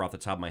remember off the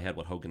top of my head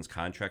what Hogan's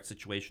contract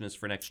situation is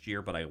for next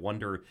year, but I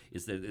wonder,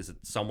 is it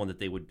someone that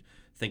they would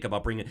think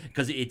about bringing?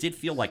 Because it did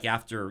feel like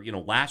after, you know,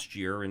 last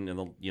year and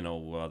the, you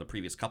know, the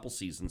previous couple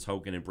seasons,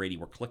 Hogan and Brady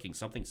were clicking.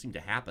 Something seemed to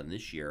happen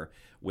this year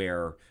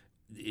where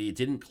it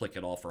didn't click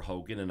at all for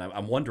Hogan, and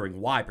I'm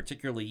wondering why,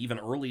 particularly even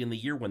early in the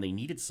year when they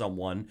needed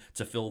someone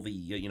to fill the,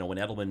 you know, when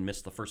Edelman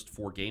missed the first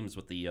 4 games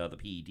with the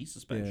PED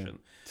suspension.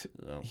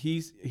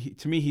 Yeah.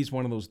 To me, he's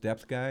one of those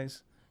depth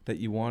guys that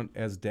you want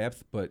as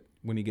depth, but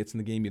when he gets in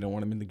the game, you don't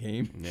want him in the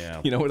game. Yeah.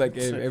 You know, like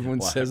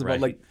everyone says about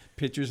like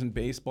pitchers in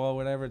baseball,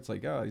 whatever. It's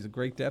like, oh, he's a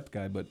great depth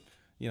guy, but,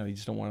 you know, you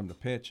just don't want him to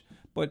pitch.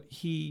 But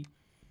he's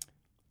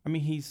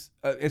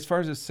as far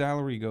as his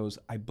salary goes,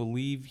 I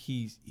believe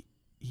he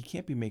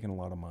can't be making a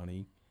lot of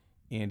money.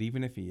 And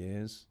even if he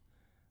is,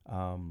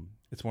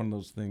 it's one of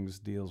those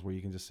deals where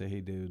you can just say,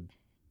 hey, dude,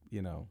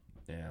 you know,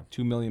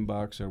 $2 million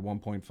or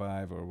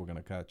 1.5, or we're going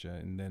to cut you.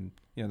 And then,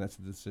 you know, that's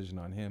the decision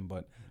on him.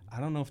 But I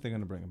don't know if they're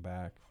going to bring him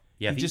back.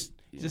 Yeah, he just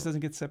doesn't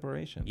get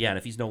separation. Yeah, and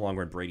if he's no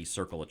longer in Brady's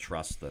circle of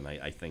trust, then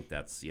I think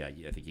that's I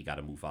think you got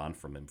to move on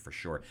from him for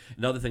sure.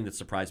 Another thing that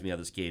surprised me out of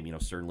this game,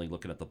 certainly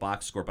looking at the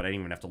box score, but I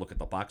didn't even have to look at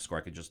the box score.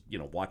 I could just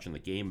watching the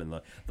game and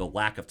the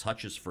lack of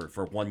touches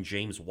for one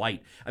James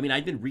White. I mean,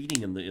 I've been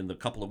reading in the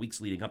couple of weeks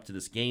leading up to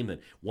this game that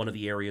one of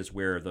the areas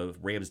where the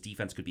Rams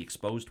defense could be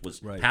exposed was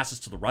passes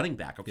to the running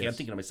back. Okay, I'm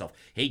thinking to myself,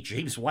 hey,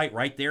 James White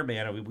right there,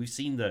 man. I mean, we've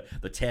seen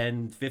the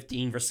 10,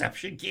 15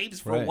 reception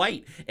games for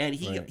White, and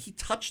he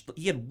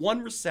had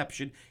one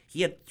reception.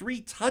 He had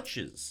 3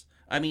 touches.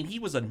 I mean, he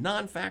was a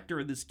non-factor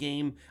in this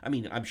game. I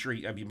mean, I'm sure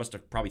he must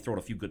have probably thrown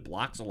a few good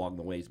blocks along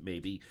the way,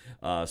 maybe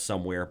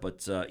somewhere.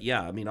 But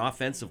yeah, I mean,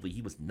 offensively,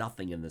 he was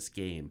nothing in this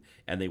game,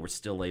 and they were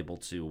still able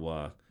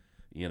to,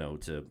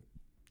 to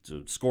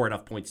score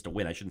enough points to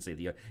win. I shouldn't say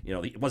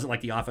it wasn't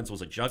like the offense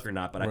was a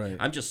juggernaut, but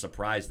I'm just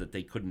surprised that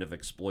they couldn't have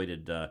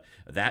exploited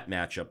that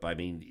matchup. I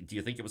mean, do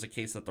you think it was a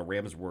case that the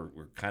Rams were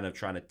kind of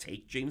trying to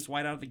take James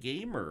White out of the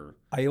game, or?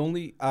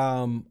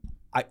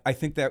 I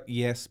think that,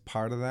 yes,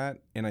 part of that,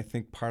 and I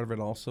think part of it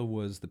also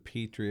was the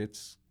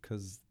Patriots,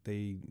 because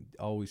they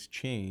always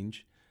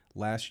change.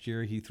 Last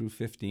year he threw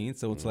 15,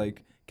 so it's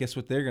like, guess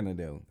what they're going to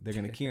do? They're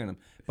going to key on him.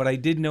 But I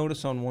did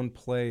notice on one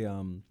play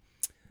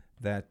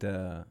that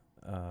the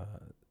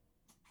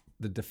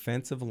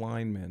defensive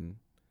lineman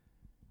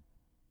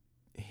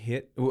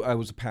hit – it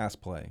was a pass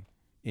play,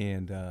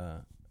 and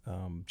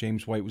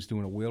James White was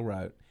doing a wheel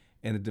route,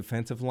 and the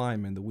defensive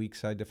lineman, the weak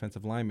side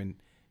defensive lineman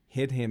 –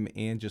 hit him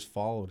and just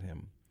followed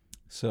him,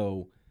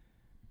 so,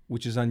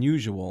 which is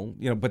unusual,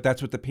 but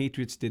that's what the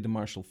Patriots did to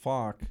Marshall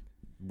Faulk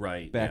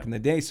back in the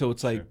day. So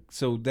it's like,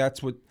 so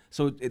that's what,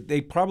 they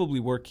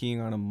probably were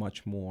keying on him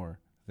much more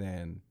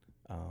than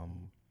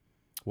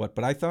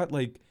but I thought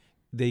like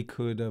they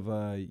could have,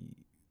 I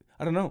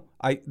don't know.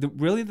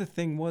 The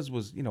thing was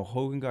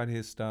Hogan got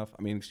his stuff.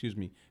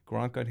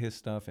 Gronk got his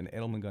stuff and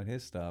Edelman got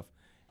his stuff,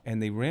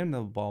 and they ran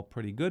the ball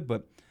pretty good,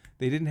 but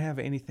they didn't have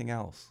anything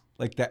else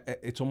like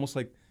that. It's almost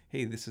like,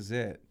 hey, this is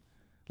it.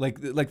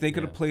 Like they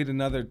could have played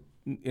another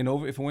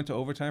if it went to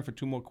overtime for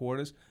 2 more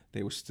quarters,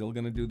 they were still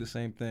going to do the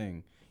same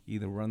thing.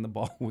 Either run the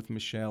ball with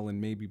Michelle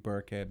and maybe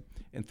Burkhead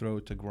and throw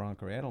it to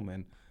Gronk or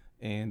Edelman,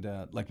 and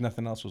like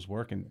nothing else was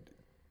working.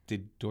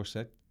 Did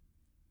Dorsett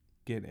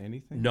get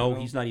anything? No,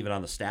 he's not even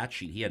on the stat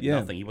sheet. He had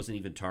nothing. He wasn't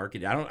even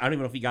targeted. I don't even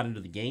know if he got into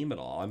the game at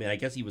all. I mean, I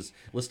guess he was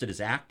listed as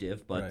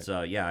active, but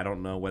I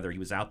don't know whether he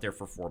was out there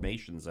for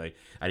formations. I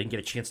didn't get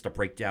a chance to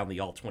break down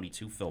the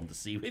All-22 film to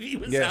see if he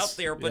was out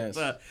there, but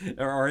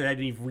or I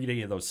didn't even read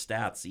any of those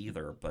stats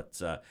either. But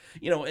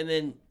and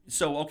then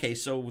so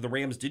the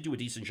Rams did do a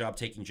decent job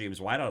taking James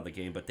White out of the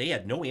game, but they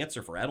had no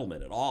answer for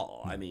Edelman at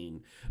all. I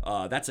mean,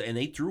 and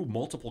they threw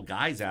multiple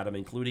guys at him,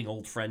 including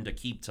old friend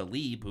Aqib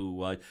Talib,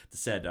 who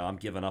said, "I'm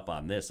giving up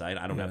on this. I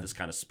don't have this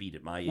kind of speed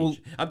at my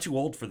age. I'm too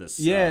old for this."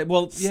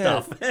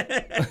 Stuff.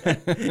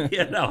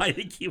 I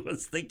think he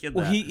was thinking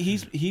that.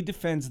 He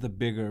defends the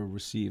bigger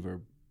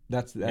receiver.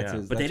 That's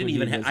his. But they didn't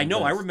even. I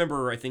know. I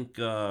remember. I think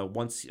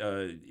once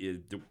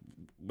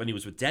when he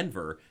was with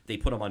Denver, they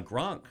put him on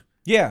Gronk.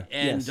 Yeah,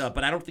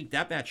 but I don't think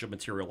that matchup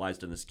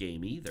materialized in this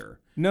game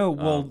either. No,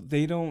 well,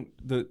 they don't.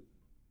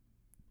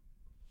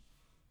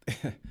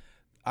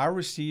 Our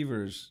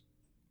receivers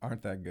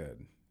aren't that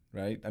good,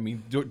 right? I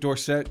mean,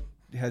 Dorsett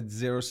had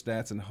 0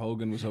 stats and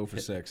Hogan was 0 for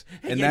 6,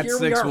 and that 6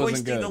 wasn't good. Here we are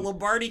hoisting the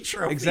Lombardi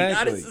Trophy. Exactly.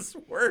 How does this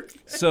work?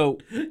 So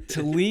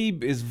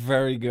Talib is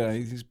very good.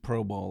 He's a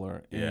Pro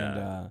Bowler,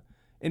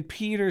 and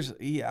Peters,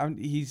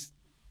 he's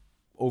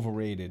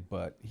overrated,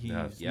 but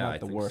he's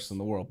not the worst in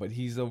the world. But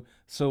he's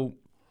so.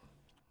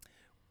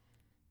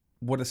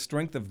 What a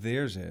strength of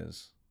theirs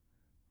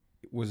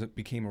was it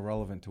became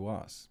irrelevant to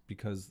us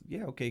because,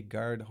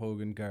 guard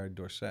Hogan, guard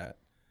Dorsett.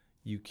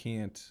 You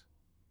can't,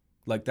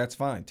 that's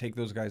fine. Take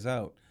those guys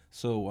out.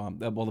 So,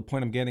 the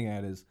point I'm getting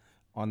at is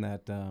on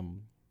that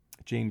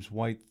James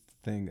White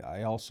thing,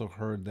 I also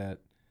heard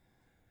that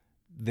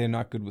they're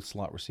not good with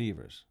slot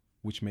receivers,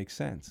 which makes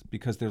sense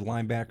because their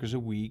linebackers are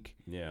weak.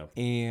 Yeah.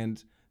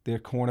 And their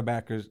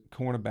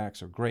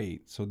cornerbacks are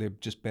great, so they're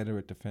just better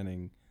at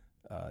defending,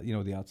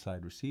 the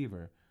outside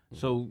receiver.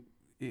 So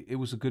it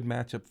was a good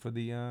matchup for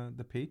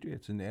the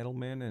Patriots and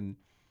Edelman, and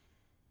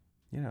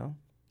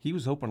he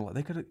was open a lot.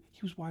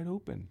 He was wide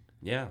open.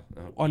 Yeah,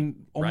 on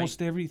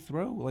almost every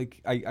throw. Like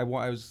I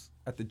was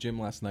at the gym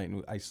last night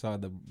and I saw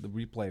the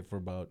replay for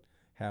about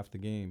half the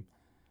game.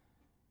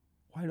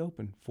 Wide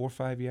open, 4 or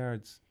 5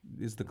 yards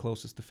is the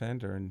closest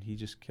defender, and he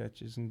just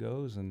catches and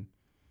goes and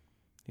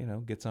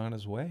gets on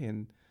his way,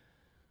 and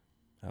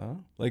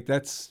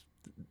that's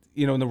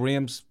and the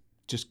Rams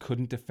just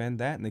couldn't defend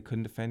that, and they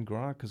couldn't defend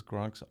Gronk because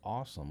Gronk's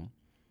awesome,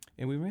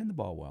 and we ran the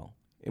ball well,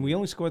 and we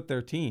only scored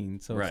 13,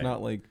 so it's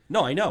not like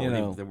I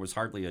know there was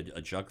hardly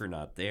a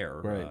juggernaut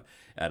there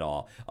at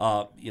all.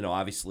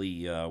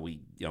 Obviously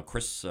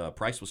Chris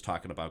Price was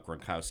talking about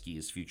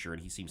Gronkowski's future,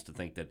 and he seems to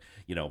think that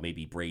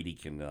maybe Brady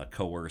can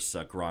coerce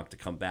Gronk to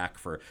come back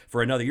for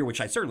another year,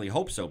 which I certainly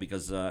hope so,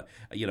 because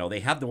they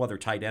have no other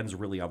tight ends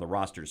really on the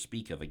roster to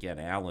speak of. Again,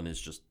 Allen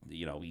is just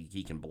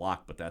he can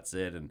block, but that's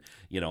it, and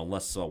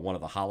unless one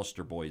of the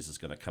Hollister boys is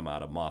going to come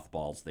out of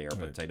mothballs there.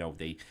 Right. But I know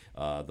they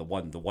the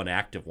one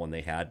active one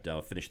they had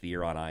finished the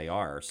year on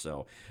IR.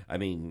 So I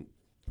mean,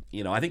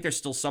 I think there's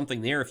still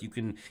something there if you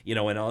can,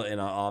 and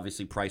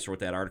obviously Price wrote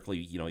that article.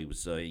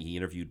 He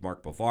interviewed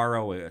Mark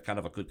Bavaro, kind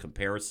of a good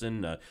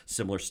comparison,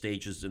 similar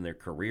stages in their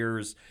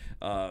careers.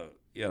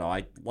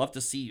 I'd love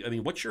to see. I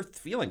mean, what's your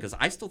feeling? Because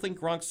I still think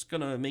Gronk's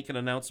going to make an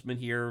announcement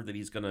here that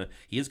he is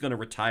going to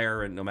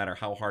retire, and no matter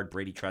how hard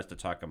Brady tries to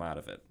talk him out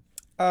of it.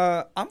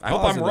 I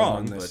hope I'm wrong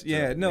on this.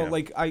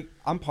 But,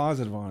 I'm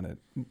positive on it.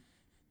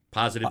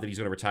 Positive that he's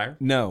going to retire?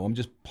 No, I'm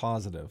just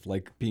positive,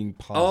 like being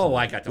positive. Oh,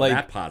 I got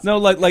that positive.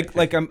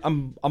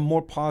 No, I'm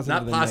more positive.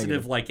 Not than positive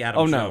negative. like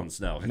Adam Jones.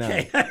 No.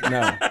 Okay.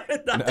 No.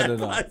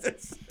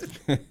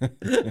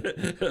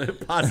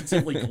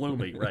 Positively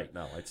gloomy, right?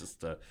 No, I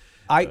just.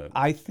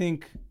 I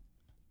think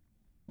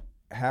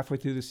halfway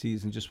through the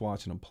season, just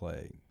watching him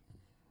play,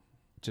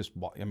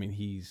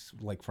 he's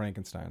like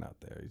Frankenstein out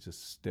there. He's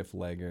just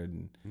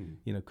stiff-legged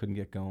and couldn't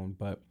get going,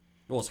 but.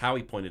 Well, as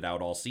Howie pointed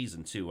out all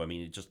season too. I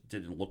mean, it just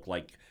didn't look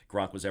like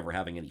Gronk was ever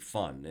having any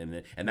fun,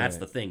 and that's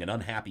the thing. An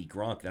unhappy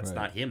Gronk, that's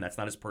not him. That's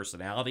not his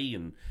personality,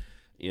 and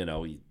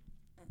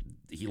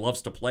he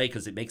loves to play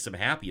because it makes him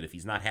happy. And if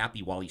he's not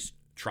happy while he's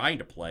trying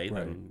to play,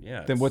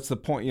 then what's the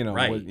point?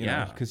 Right?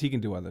 Because he can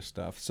do other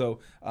stuff. So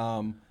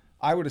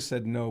I would have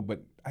said no,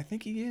 but I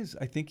think he is.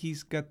 I think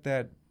he's got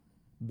that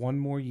one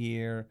more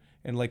year,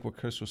 and like what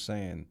Chris was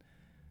saying,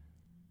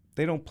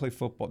 they don't play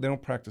football. They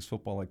don't practice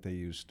football like they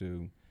used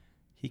to.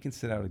 He can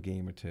sit out a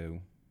game or two.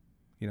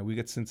 We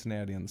got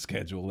Cincinnati on the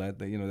schedule.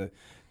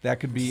 That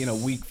could be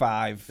week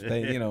 5.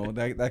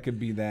 That could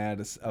be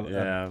that.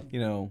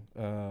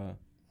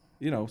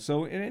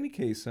 So in any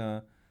case,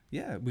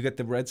 we got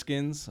the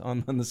Redskins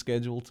on the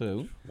schedule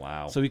too.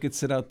 Wow. So he could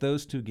sit out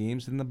those 2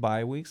 games in the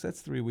bye weeks.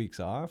 That's 3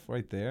 weeks off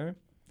right there.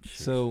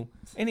 So,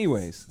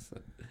 anyways,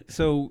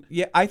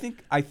 I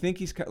think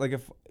he's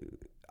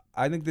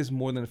I think there's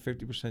more than a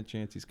 50%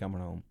 chance he's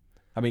coming home.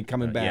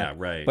 Coming back. Yeah,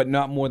 right. But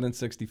not more than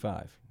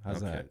 65. How's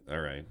that? All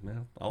right.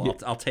 Well,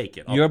 I'll take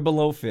it. You're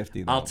below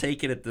 50. Though. I'll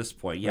take it at this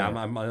point. Yeah,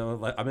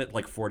 right. I'm at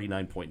like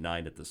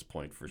 49.9 at this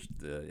point for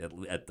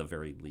at the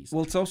very least.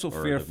 Well, it's also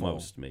or fearful. At the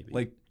most,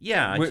 maybe.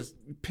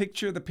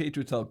 Picture the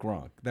Patriots out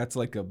Gronk. That's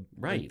like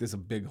there's a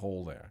big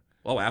hole there.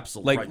 Oh,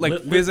 absolutely.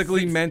 Like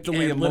physically,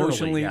 mentally,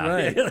 emotionally,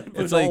 right?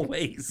 It's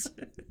always.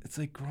 It's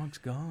like Gronk's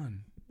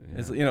gone.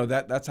 Yeah.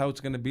 That's how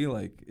it's going to be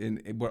like.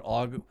 And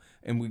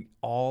we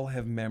all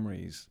have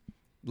memories.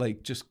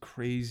 Like just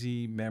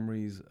crazy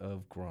memories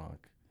of Gronk.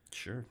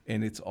 Sure.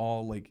 And it's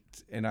all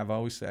and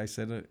I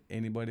said to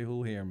anybody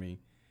who'll hear me,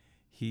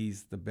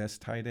 he's the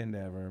best tight end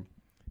ever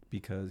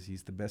because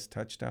he's the best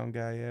touchdown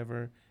guy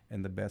ever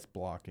and the best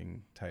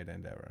blocking tight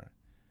end ever.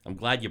 I'm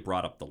glad you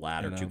brought up the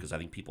latter, too, because I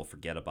think people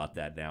forget about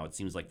that now. It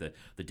seems like the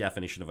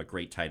definition of a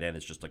great tight end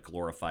is just a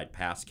glorified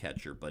pass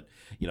catcher. But,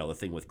 the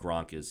thing with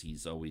Gronk is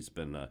he's always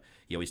been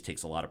he always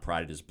takes a lot of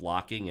pride in his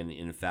blocking. And,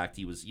 in fact,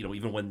 he was,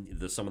 even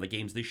when some of the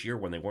games this year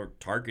when they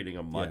weren't targeting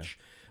him much,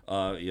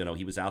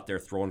 he was out there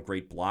throwing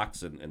great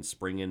blocks and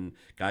springing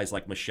guys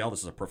like Michel.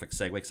 This is a perfect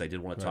segue because I did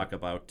want to talk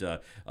about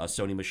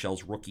Sony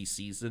Michel's rookie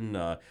season.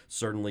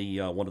 Certainly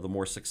one of the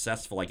more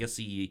successful. I guess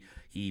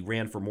he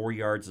ran for more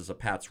yards as a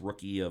Pats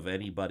rookie of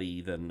anybody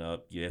than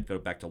you have to go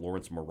back to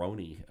Lawrence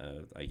Maroney,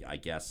 I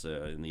guess,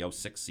 in the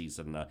 06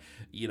 season.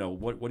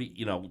 What do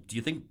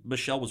you think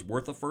Michel was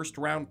worth a first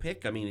round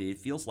pick? I mean, it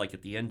feels like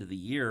at the end of the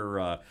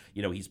year,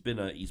 he's been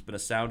a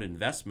sound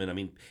investment. I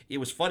mean, it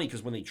was funny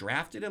because when they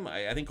drafted him,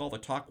 I think all the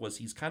talk was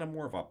he's kind of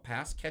more of a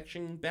pass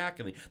catching back,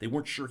 and they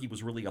weren't sure he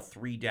was really a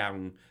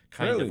 3-down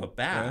kind of a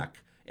back. Yeah.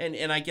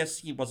 And I guess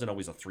he wasn't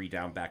always a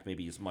 3-down back,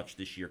 maybe as much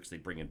this year because they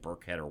bring in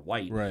Burkhead or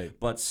White. Right.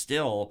 But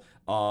still,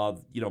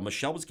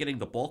 Michel was getting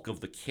the bulk of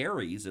the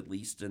carries at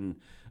least, and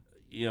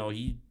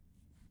he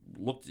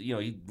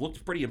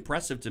looked pretty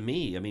impressive to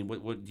me. I mean,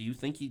 what do you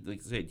think do you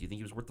think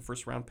he was worth the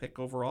first round pick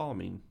overall? I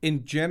mean,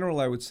 in general,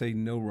 I would say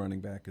no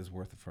running back is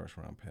worth a first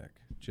round pick.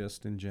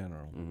 Just in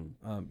general,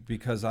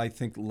 because I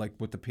think like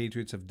what the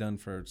Patriots have done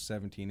for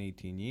 17,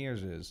 18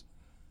 years is,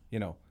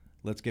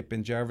 let's get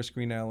Ben Jarvis,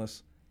 Green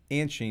Ellis,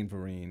 and Shane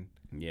Vereen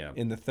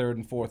in the 3rd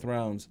and 4th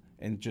rounds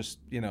and just,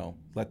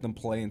 let them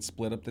play and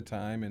split up the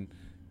time. And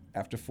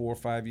after 4 or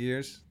 5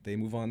 years, they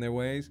move on their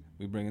ways.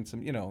 We bring in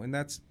some, and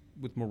that's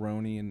with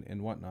Maroney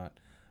and whatnot.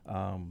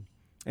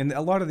 And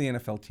a lot of the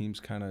NFL teams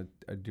kind of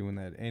are doing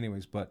that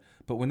anyways. But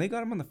when they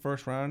got him in the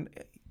first round,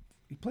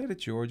 he played at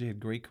Georgia, he had a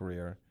great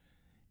career.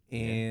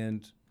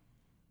 And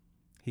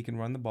he can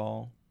run the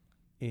ball.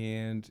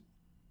 And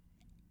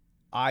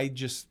I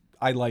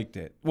liked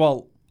it.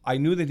 Well, I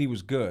knew that he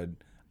was good.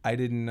 I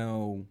didn't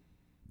know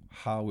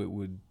how it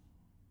would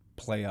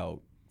play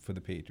out for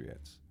the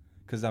Patriots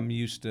because I'm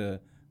used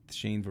to the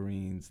Shane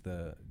Vereens,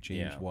 the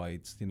James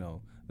Whites,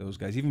 those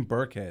guys. Even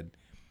Burkhead,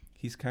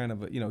 he's kind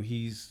of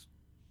he's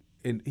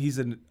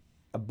an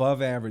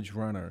above average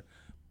runner,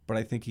 but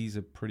I think he's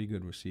a pretty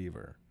good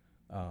receiver.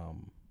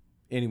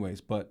 Anyways,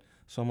 but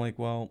so I'm like,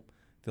 well,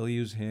 they'll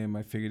use him.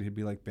 I figured he'd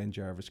be like Ben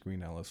Jarvis,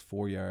 Green Ellis,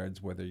 4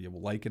 yards, whether you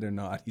like it or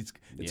not.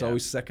 It's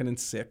always 2nd and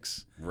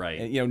 6, right?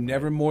 And,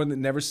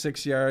 never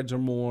 6 yards or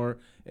more,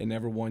 and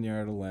never 1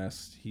 yard or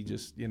less. He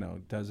just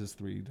does his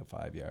 3 to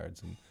 5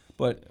 yards,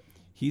 but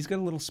he's got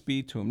a little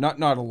speed to him. Not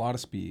a lot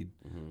of speed,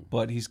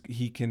 but he's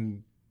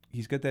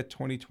got that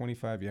 20,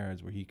 25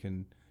 yards where he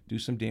can do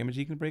some damage.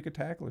 He can break a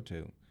tackle or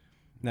two.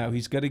 Now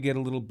he's got to get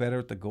a little better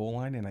at the goal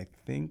line, and I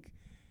think,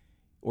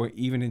 or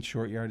even in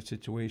short yardage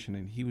situation.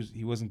 And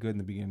he wasn't good in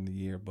the beginning of the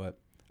year, but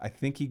I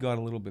think he got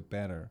a little bit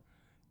better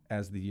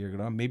as the year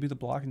got on. Maybe the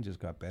blocking just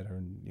got better,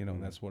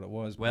 and that's what it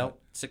was. Well,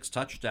 6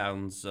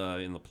 touchdowns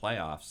in the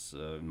playoffs.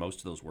 Most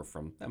of those were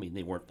from. I mean,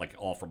 they weren't like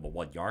all from the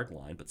 1 yard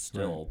line, but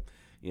still. Right.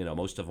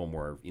 Most of them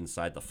were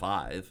inside the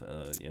 5,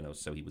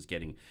 so he was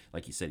getting,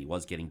 like you said, he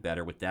was getting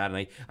better with that.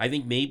 And I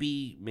think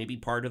maybe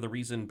part of the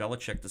reason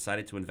Belichick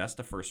decided to invest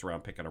a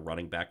first-round pick on a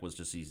running back was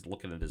just he's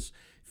looking at his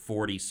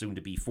 40,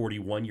 soon-to-be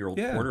 41-year-old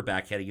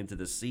quarterback heading into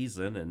this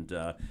season. And,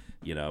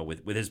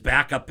 with his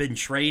backup been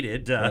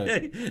traded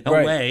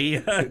away,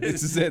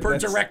 this is it.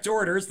 Direct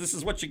orders, this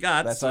is what you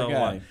got. That's our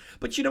guy.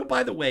 But,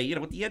 by the way,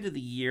 at the end of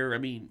the year, I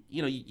mean,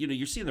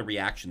 you're seeing the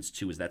reactions,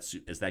 too, as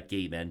that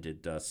game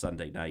ended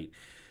Sunday night.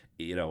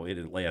 In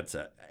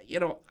Atlanta,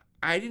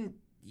 I didn't,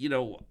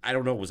 I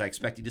don't know. Was I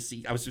expecting to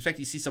see? I was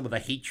expecting to see some of the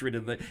hatred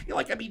and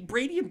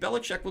Brady and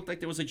Belichick looked like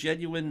there was a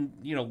genuine,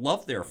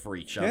 love there for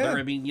each other. Yeah.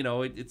 I mean,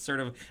 it's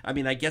sort of. I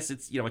mean, I guess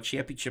it's a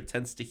championship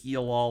tends to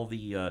heal all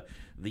the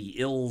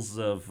ills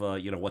of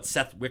what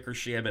Seth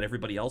Wickersham and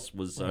everybody else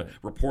was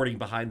reporting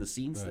behind the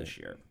scenes this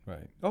year.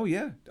 Right. Oh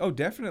yeah. Oh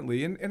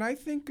definitely. And I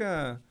think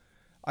there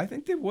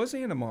was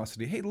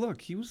animosity. Hey,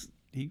 look,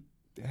 he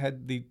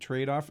had the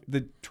trade off.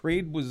 The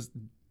trade was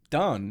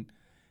done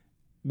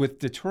with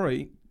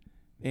Detroit,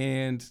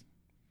 and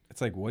it's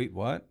like, wait,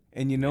 what?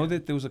 And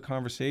that there was a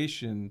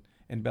conversation,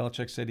 and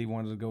Belichick said he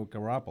wanted to go with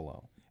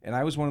Garoppolo, and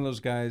I was one of those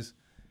guys.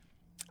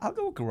 I'll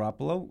go with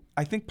Garoppolo.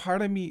 I think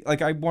part of me,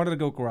 I wanted to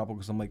go with Garoppolo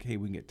because I'm like, hey,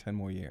 we can get 10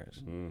 more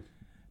years.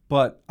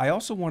 But I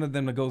also wanted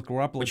them to go with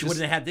Garoppolo. Which you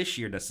wouldn't have had this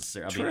year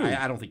necessarily. True. I mean,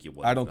 I don't think you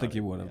would. I don't think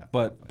you would have.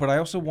 Yeah. But I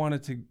also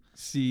wanted to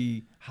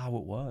see how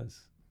it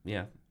was.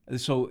 Yeah.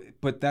 So,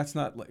 but that's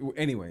not.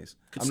 Anyways,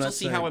 could still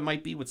see how it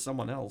might be with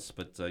someone else,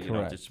 but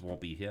it just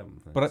won't be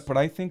him. But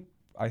I think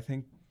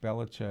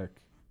Belichick,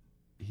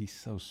 he's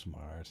so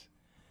smart.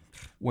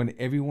 When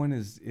everyone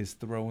is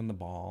throwing the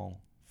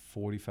ball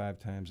 45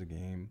 times a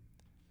game,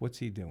 what's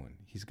he doing?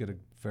 He's got a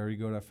very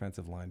good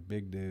offensive line,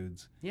 big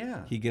dudes.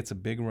 Yeah. He gets a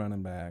big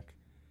running back.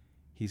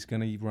 He's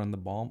gonna run the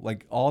ball.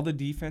 Like all the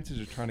defenses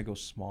are trying to go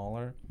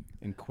smaller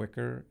and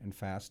quicker and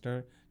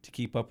faster to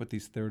keep up with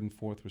these 3rd and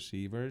 4th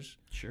receivers.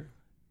 Sure.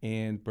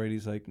 And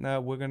Brady's like,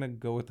 no, we're going to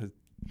go with a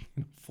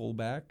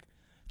fullback.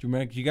 Do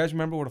you guys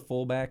remember what a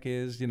fullback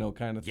is,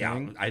 kind of thing?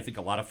 Yeah, I think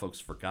a lot of folks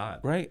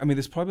forgot. Right. I mean,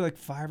 there's probably like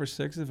 5 or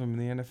 6 of them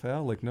in the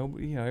NFL. Like,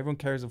 nobody, everyone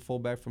carries a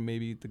fullback from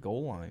maybe the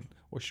goal line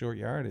or short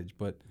yardage.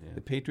 But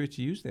the Patriots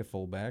used their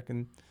fullback,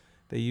 and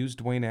they used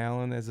Dwayne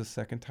Allen as a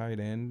second tight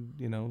end,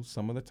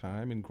 some of the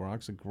time. And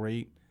Gronk's a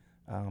great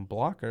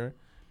blocker.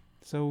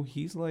 So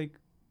he's like,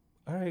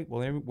 all right,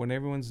 well, when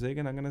everyone's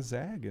zigging, I'm going to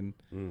zag.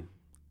 And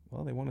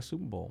well, they won a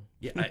Super Bowl.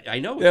 Yeah, I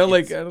know.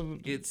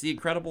 It's the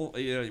incredible.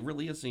 It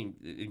really is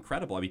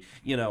incredible. I mean,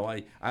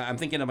 I'm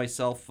thinking to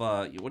myself,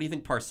 what do you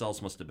think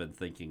Parcells must have been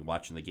thinking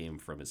watching the game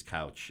from his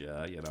couch?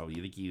 Do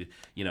you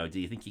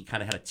think he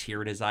kind of had a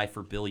tear in his eye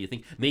for Bill? You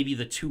think maybe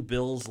the two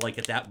Bills,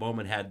 at that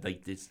moment, had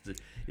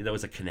there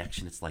was a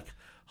connection. It's like,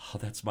 oh,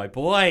 that's my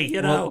boy.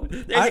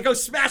 There you go,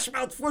 smash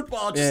mouth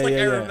football, just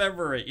I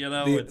remember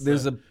it.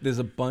 There's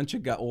a bunch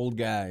of old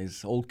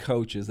guys, old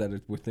coaches that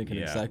were thinking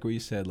exactly what you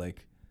said,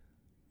 like.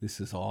 This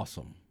is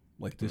awesome.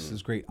 This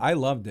is great. I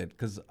loved it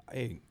because,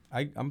 hey,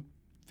 I'm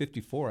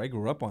 54. I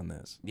grew up on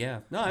this.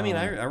 Yeah. No, I mean,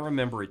 I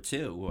remember it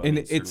too. And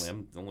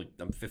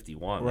I'm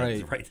 51.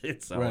 Right.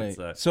 Right. So right.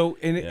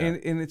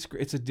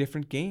 It's a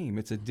different game.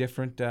 It's a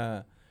different,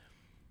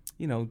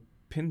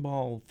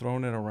 pinball,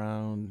 throwing it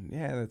around.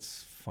 Yeah,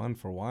 that's fun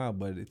for a while,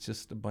 but it's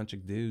just a bunch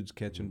of dudes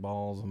catching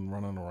balls and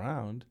running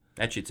around.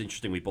 Actually, it's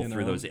interesting we both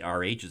threw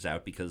our ages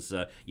out because,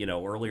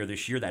 earlier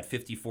this year, that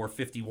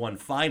 54-51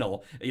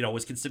 final,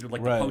 was considered the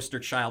poster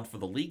child for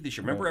the league this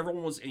year. Remember,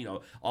 everyone was,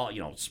 all,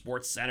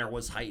 Sports Center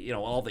was,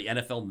 all the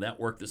NFL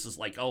Network. This is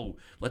like, oh,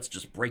 let's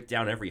just break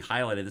down every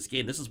highlight of this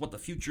game. This is what the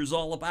future's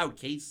all about,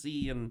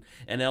 KC and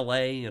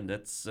LA, and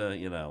that's,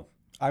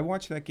 I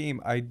watched that game.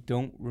 I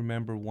don't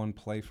remember one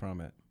play from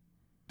it.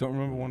 Don't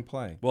remember one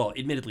play. Well,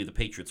 admittedly, the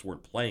Patriots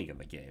weren't playing in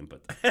the game,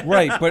 but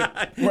right,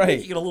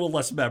 making it a little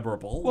less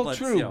memorable. Well,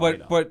 true,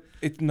 but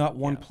it's not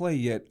one play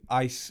yet.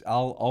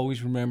 I'll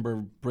always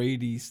remember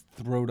Brady's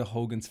throw to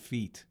Hogan's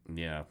feet.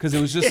 Yeah, because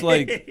it was just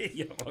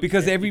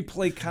because every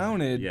play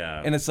counted.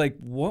 Yeah, and it's like,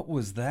 what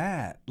was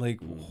that?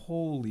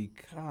 Holy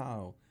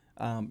cow!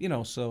 And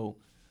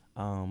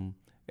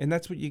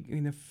that's what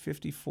in a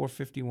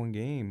 54-51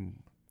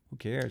 game. Who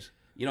cares?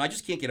 I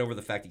just can't get over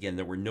the fact, again,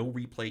 there were no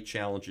replay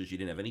challenges. You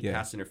didn't have any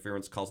pass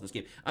interference calls in this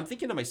game. I'm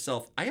thinking to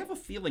myself, I have a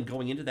feeling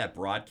going into that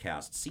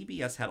broadcast,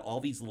 CBS had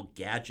all these little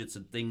gadgets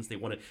and things they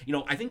wanted.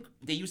 I think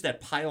they used that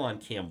pylon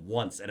cam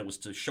once, and it was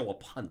to show a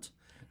punt.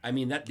 I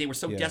mean, that they were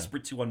so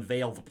desperate to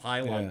unveil the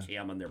pylon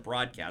cam on their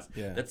broadcast.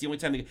 Yeah. That's the only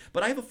time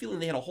but I have a feeling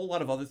they had a whole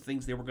lot of other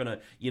things they were going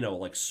to,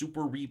 like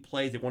super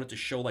replay. They wanted to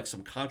show like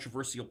some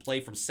controversial play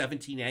from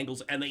 17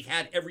 angles, and they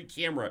had every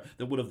camera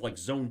that would have like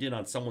zoned in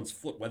on someone's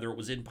foot, whether it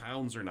was in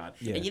pounds or not.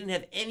 Yeah. And you didn't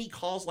have any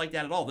calls like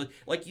that at all.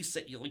 Like you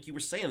said, like you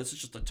were saying, this is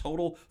just a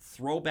total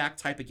throwback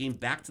type of game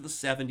back to the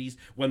 70s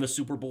when the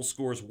Super Bowl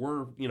scores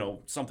were,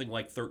 something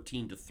like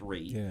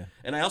 13-3. Yeah.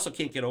 And I also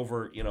can't get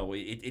over,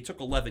 it took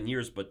 11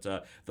 years, but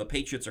the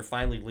Patriots are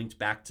finally linked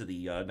back to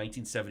the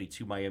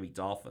 1972 Miami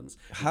Dolphins.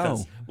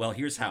 How? Well,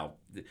 here's how.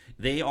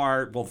 They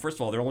are, first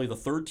of all, they're only the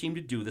third team to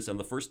do this, and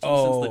the first team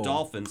since the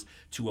Dolphins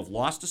to have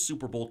lost a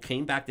Super Bowl,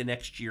 came back the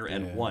next year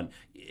and won.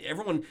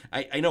 Everyone,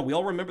 I know, we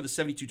all remember the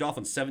 72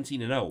 Dolphins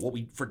 17-0. What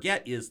we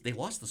forget is they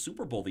lost the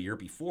Super Bowl the year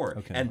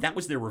before, and that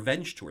was their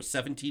revenge tour,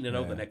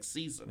 17-0 the next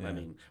season. Yeah.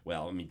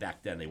 I mean,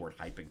 back then they weren't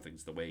hyping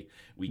things the way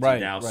we do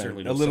now. Right.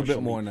 Certainly no a little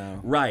bit more now.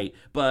 Right,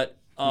 but...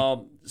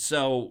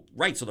 So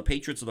the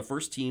Patriots are the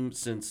first team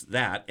since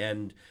that,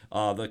 and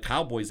the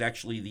Cowboys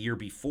actually the year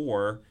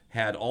before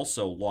had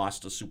also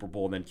lost a Super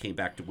Bowl and then came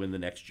back to win the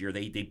next year.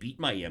 They beat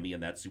Miami in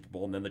that Super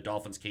Bowl, and then the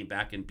Dolphins came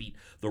back and beat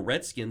the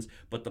Redskins.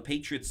 But the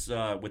Patriots,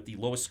 with the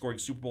lowest scoring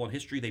Super Bowl in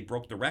history, they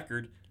broke the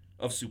record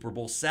of Super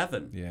Bowl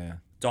 7. Yeah,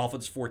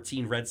 Dolphins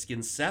 14,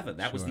 Redskins 7.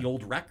 That was the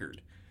old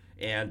record.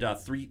 And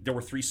there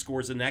were 3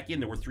 scores in that game.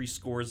 There were 3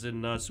 scores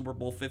in Super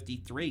Bowl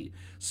 53.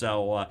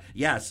 So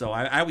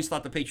I always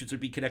thought the Patriots would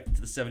be connected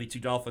to the 72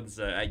 Dolphins.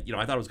 I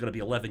thought it was going to be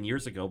 11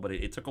 years ago, but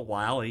it took a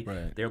while.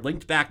 They're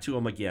linked back to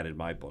them again in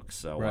my book.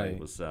 So it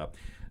was,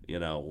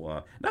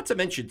 not to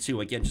mention too,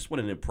 again, just what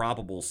an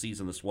improbable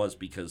season this was,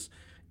 because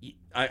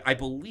I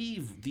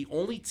believe the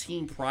only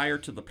team prior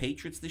to the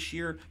Patriots this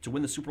year to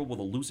win the Super Bowl with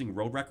a losing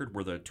road record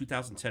were the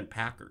 2010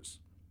 Packers.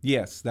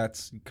 Yes,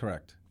 that's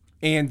correct.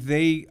 And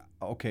they.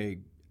 Okay,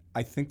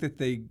 I think that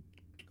they.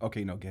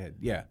 Okay, no, go ahead.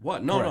 Yeah.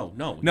 What?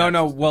 No.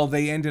 Well,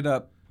 they ended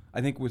up,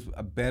 I think, with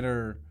a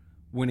better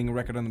winning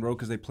record on the road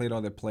because they played all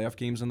their playoff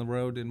games on the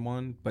road and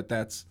won. But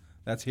that's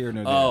here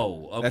nor there.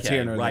 Oh, okay. That's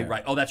here nor there.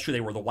 Right. Oh, that's true.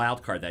 They were the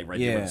wild card. Right.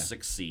 Yeah. They were the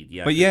 6th seed.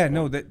 Yeah.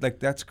 But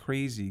that's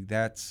crazy.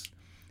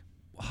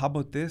 How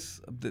about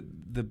this?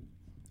 The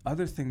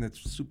other thing that's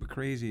super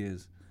crazy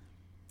is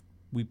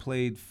we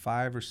played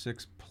 5 or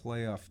 6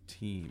 playoff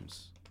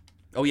teams.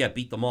 Oh yeah,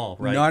 beat them all,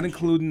 right? Not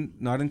including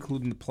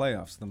the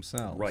playoffs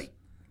themselves. Right.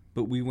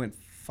 But we went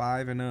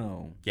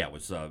 5-0. Yeah, it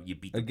was you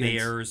beat the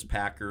Bears,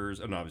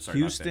 Packers. Oh no, I'm sorry.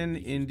 Houston,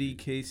 Indy,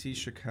 KC,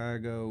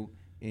 Chicago,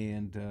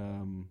 and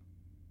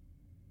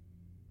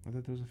I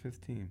thought there was a 5th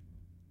team.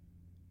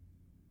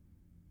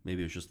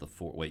 Maybe it was just the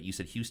 4. Wait, you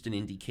said Houston,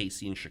 Indy,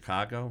 KC, and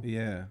Chicago?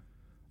 Yeah.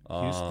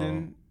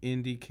 Houston,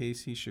 Indy,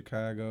 KC,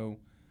 Chicago.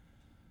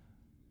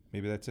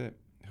 Maybe that's it.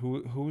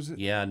 Who was it?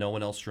 Yeah, no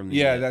one else from the...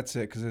 Yeah, that's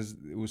it, because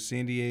it was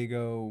San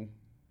Diego.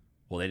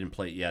 Well, they didn't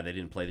play... Yeah, they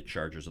didn't play the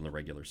Chargers in the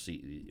regular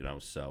season,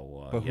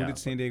 so... but who did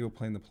San Diego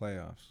play in the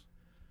playoffs?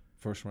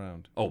 First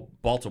round. Oh,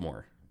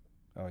 Baltimore.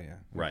 Oh, yeah.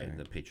 Right, okay.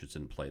 The Patriots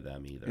didn't play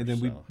them either. And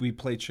then we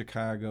played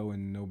Chicago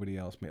and nobody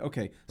else made...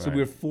 Okay, so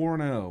we were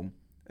 4-0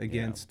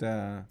 against...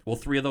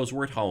 3 of those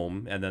were at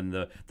home, and then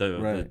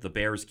the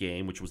Bears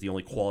game, which was the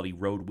only quality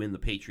road win the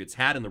Patriots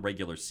had in the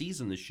regular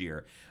season this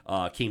year,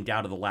 came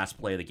down to the last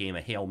play of the game,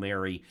 a Hail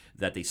Mary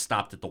that they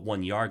stopped at the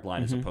 1-yard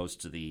line as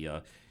opposed to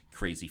the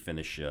crazy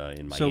finish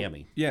in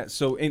Miami.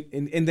 So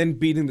and then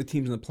beating the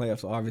teams in the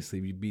playoffs, obviously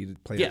you beat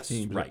the playoff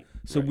teams. Right.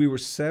 So we were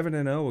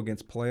 7-0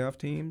 against playoff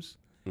teams,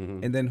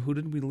 and then who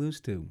did we lose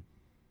to?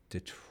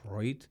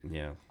 Detroit?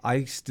 Yeah.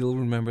 I still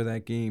remember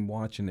that game,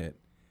 watching it.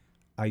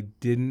 I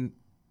didn't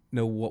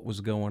know what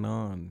was going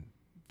on.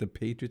 The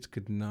Patriots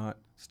could not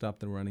stop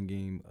the running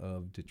game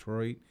of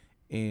Detroit,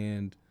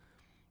 and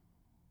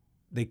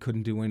they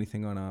couldn't do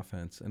anything on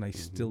offense. And I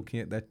still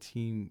can't. That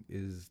team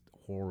is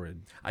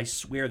horrid. I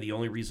swear the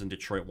only reason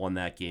Detroit won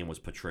that game was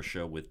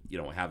Patricia with,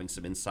 having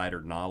some insider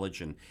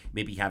knowledge and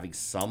maybe having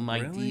some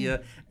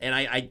idea. And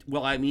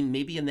I mean,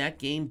 maybe in that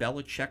game,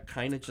 Belichick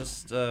kind of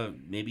just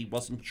maybe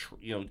wasn't,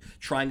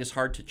 trying as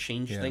hard to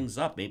change things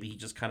up. Maybe he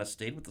just kind of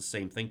stayed with the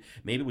same thing.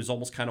 Maybe it was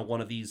almost kind of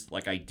one of these,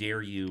 like, I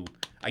dare you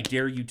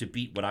to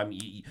beat what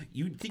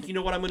you think you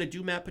know what I'm going to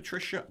do, Matt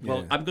Patricia?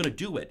 Well, I'm going to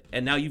do it.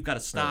 And now you've got to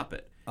stop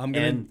it. And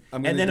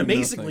then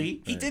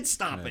amazingly he did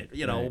stop it,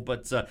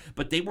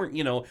 but they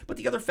weren't, but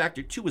the other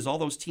factor too is all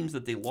those teams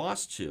that they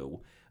lost to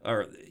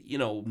are,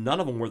 none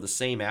of them were the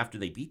same after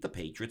they beat the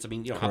Patriots. I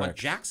mean, how about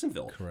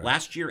Jacksonville? Correct.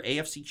 Last year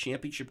AFC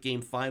Championship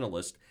game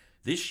finalist,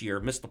 this year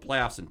missed the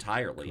playoffs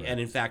entirely. Correct. And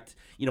in fact,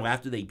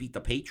 after they beat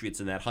the Patriots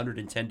in that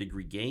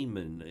 110-degree game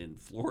in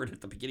Florida at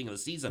the beginning of the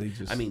season,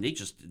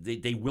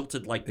 they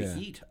wilted like the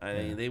Heat. I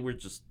mean, they were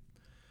just...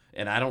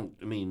 And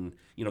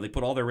they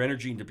put all their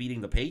energy into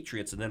beating the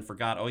Patriots and then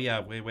forgot, wait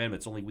a minute,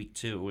 it's only week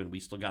 2 and we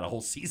still got a whole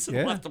season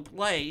left to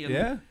play.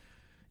 And,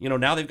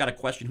 Now they've got to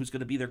question who's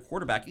going to be their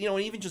quarterback. And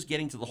even just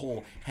getting to the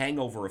whole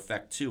hangover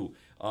effect, too.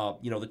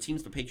 The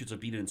teams the Patriots have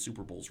beaten in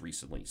Super Bowls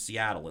recently,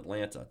 Seattle,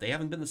 Atlanta, they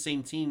haven't been the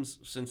same teams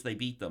since they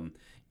beat them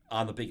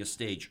on the biggest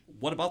stage.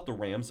 What about the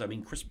Rams? I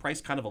mean, Chris Price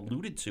kind of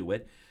alluded to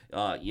it.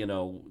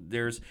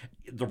 The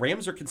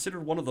Rams are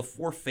considered one of the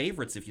 4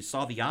 favorites if you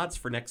saw the odds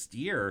for next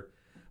year.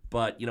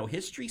 But,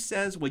 history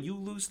says when you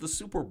lose the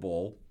Super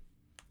Bowl,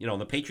 and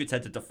the Patriots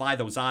had to defy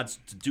those odds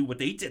to do what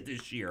they did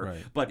this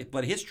year. Right.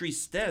 But history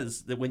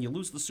says that when you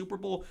lose the Super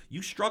Bowl,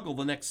 you struggle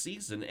the next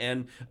season.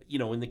 And,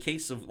 in the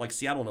case of like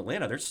Seattle and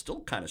Atlanta, they're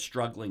still kind of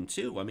struggling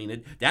too. I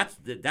mean,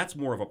 that's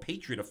more of a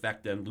Patriot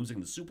effect than losing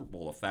the Super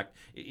Bowl effect,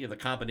 the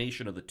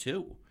combination of the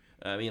two.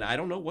 I mean, I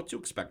don't know what to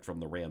expect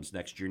from the Rams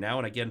next year now.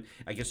 And again,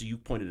 I guess you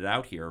pointed it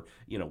out here.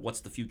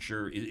 What's the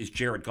future? Is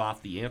Jared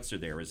Goff the answer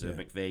there? Is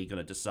McVay going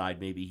to decide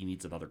maybe he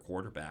needs another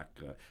quarterback,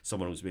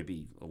 someone who's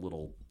maybe a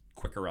little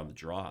quicker on the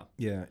draw?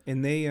 Yeah,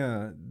 and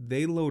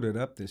they loaded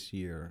up this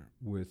year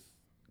with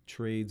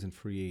trades and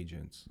free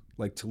agents.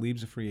 Like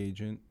Talib's a free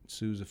agent,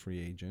 Sue's a free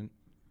agent.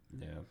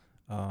 Yeah.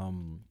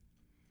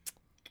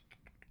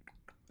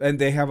 And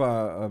they have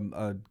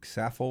a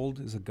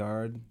Saffold is a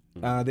guard.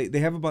 They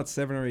have about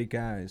 7 or 8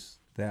 guys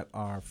that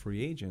are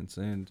free agents,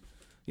 and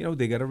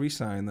they got to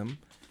re-sign them.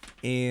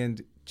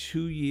 And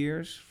 2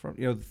 years from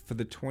for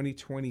the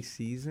 2020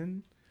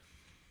 season,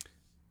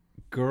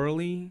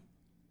 Gurley.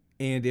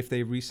 And if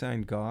they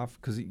re-sign Goff,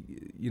 because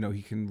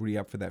he can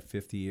re-up for that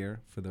 5th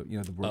year for the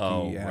the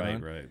rookie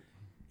add-on. Right.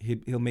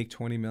 He'll make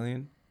 $20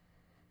 million.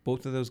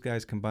 Both of those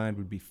guys combined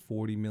would be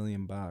 $40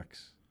 million.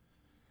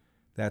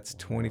 That's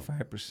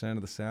 25%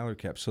 of the salary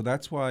cap. So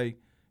that's why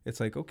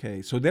it's like,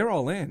 okay, so they're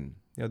all in.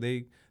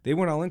 They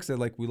went all in because they're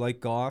like, we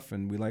like Goff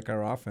and we like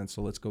our offense,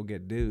 so let's go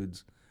get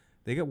dudes.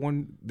 They got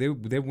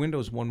their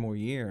window's 1 more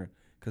year,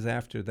 because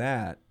after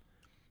that,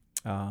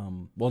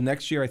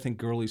 next year I think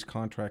Gurley's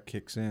contract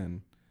kicks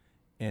in.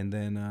 And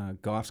then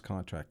Goff's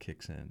contract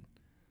kicks in,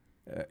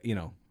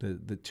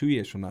 the 2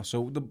 years from now.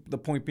 So the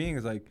point being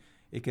is, like,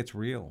 it gets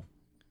real.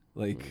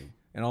 Like,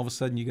 and all of a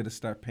sudden you got to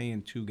start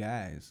paying 2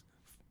 guys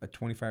at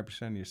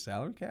 25% of your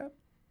salary cap.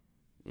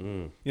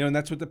 And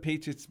that's what the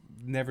Patriots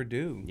never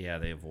do. Yeah,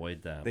 they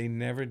avoid that. They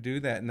never do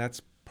that. And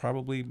that's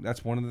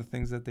one of the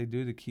things that they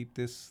do to keep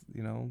this,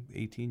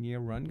 18-year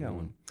run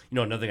going.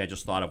 Another thing I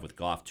just thought of with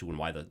Goff, too, and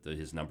why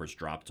his numbers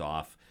dropped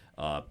off,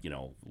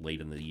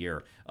 late in the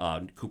year,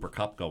 Cooper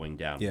Kupp going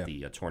down with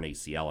the torn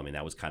ACL. I mean,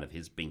 that was kind of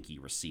his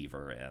binky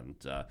receiver. And,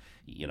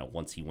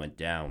 once he went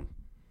down,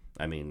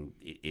 I mean,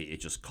 it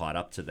just caught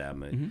up to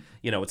them. And,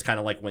 it's kind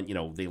of like when,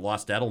 they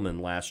lost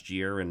Edelman last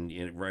year, and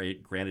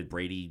granted,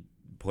 Brady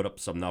put up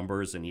some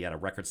numbers and he had a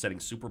record-setting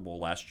Super Bowl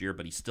last year,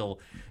 but he still,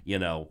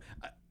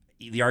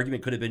 the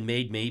argument could have been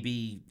made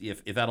maybe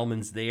if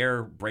Edelman's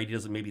there, Brady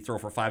doesn't maybe throw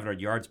for 500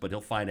 yards, but he'll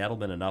find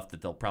Edelman enough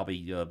that they'll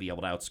probably be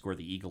able to outscore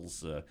the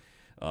Eagles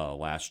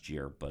last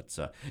year. But,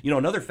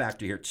 another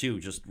factor here,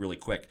 too, just really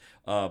quick,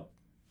 the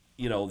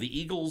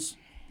Eagles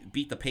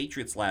beat the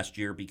Patriots last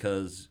year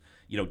because,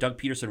 Doug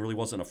Peterson really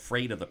wasn't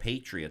afraid of the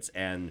Patriots,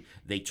 and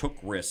they took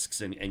risks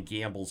and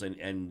gambles.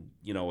 And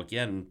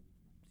again,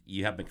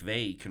 you have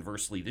McVay,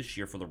 conversely, this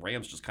year for the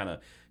Rams, just kind of,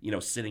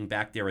 sitting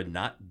back there and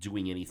not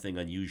doing anything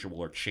unusual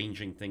or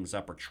changing things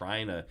up or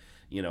trying to,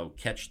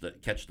 catch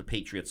the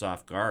Patriots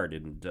off guard.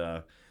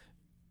 And,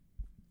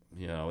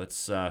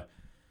 it's,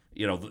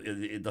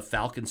 the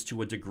Falcons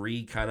to a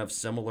degree kind of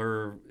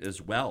similar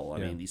as well. I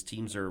mean, these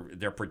teams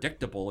they're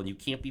predictable, and you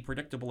can't be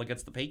predictable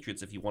against the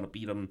Patriots if you want to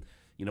beat them.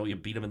 You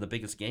beat them in the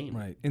biggest game.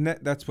 Right, and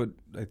that's what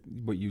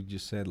you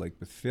just said, like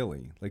with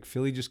Philly. Like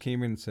Philly just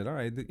came in and said, all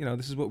right,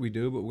 this is what we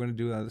do, but we're going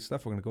to do other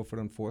stuff. We're going to go for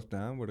it on 4th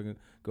down. We're going to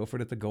go for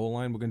it at the goal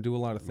line. We're going to do a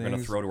lot of things. We're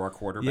going to throw to our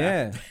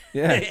quarterback.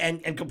 Yeah.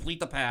 and complete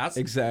the pass.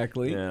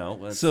 Exactly.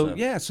 So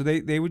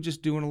they were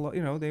just doing a lot.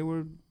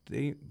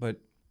 But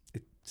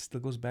it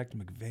still goes back to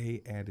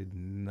McVay added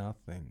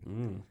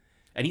nothing.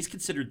 And he's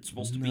considered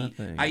supposed to be.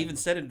 I even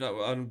said it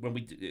when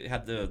we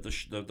had the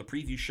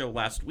preview show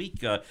last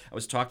week. I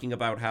was talking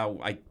about how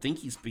I think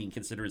he's being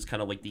considered as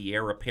kind of like the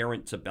heir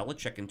apparent to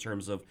Belichick in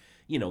terms of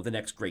the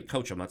next great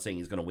coach. I'm not saying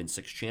he's going to win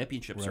 6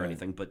 championships or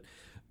anything, but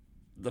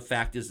the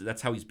fact is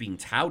that's how he's being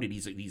touted.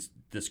 He's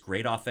this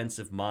great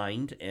offensive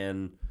mind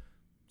and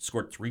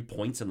scored 3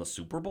 points in the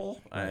Super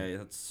Bowl.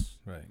 That's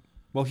right.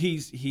 Well,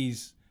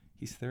 he's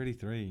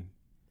 33.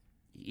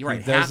 You're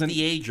right, half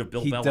the age of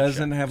Bill Belichick. He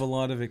doesn't have a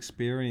lot of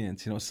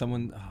experience. I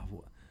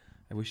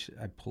wish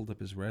I pulled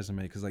up his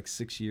resume, because like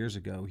 6 years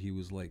ago he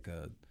was like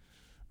a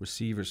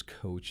receivers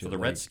coach for the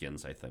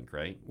Redskins, I think,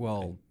 right?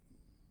 Well,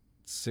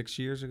 6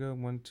 years ago,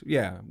 1, 2,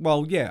 yeah.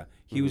 Well, yeah,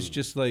 he was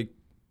just like,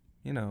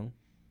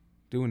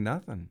 doing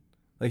nothing.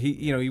 Like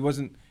he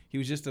wasn't. He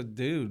was just a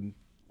dude,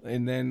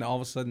 and then all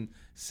of a sudden,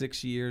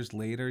 6 years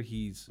later,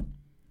 he's,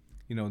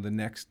 the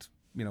next,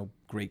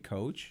 great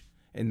coach.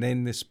 And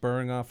then they're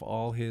spurring off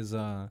all his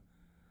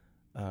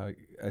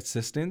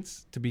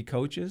assistants to be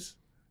coaches.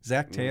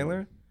 Zach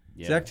Taylor.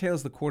 Yeah. Zach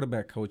Taylor's the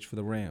quarterback coach for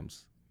the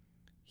Rams.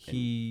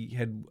 he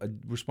had a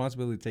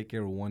responsibility to take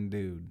care of one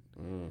dude,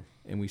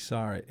 and we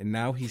saw it. And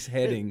now he's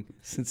heading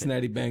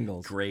Cincinnati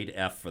Bengals. Grade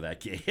F for that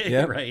game,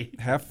 Yep. right?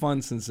 Have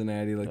fun,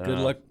 Cincinnati. Like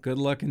good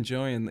luck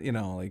enjoying.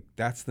 Like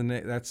that's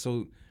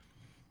so.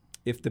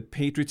 If the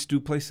Patriots do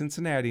play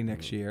Cincinnati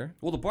next year,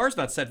 Well, the bar's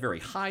not set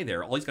very high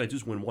there. All he's got to do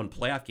is win one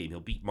playoff game.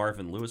 He'll beat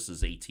Marvin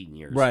Lewis's 18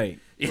 years.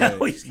 right? You know,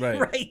 right, he's right,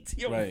 right.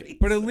 You know, right.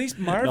 But at least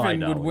Marvin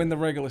know. would win the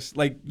regular.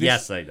 Like this,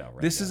 Yes, I know.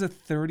 Right, this yeah. is a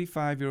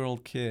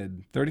 35-year-old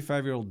kid,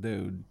 35-year-old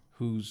dude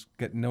who's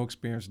got no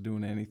experience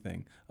doing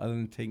anything other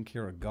than taking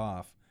care of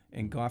Goff,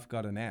 and Goff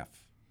got an F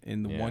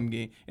in the one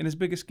game, in his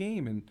biggest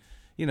game, and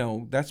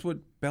that's what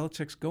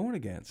Belichick's going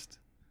against.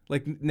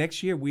 Like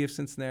next year, we have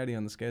Cincinnati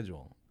on the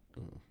schedule.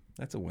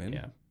 That's a win.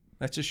 Yeah.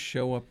 Let's just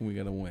show up and we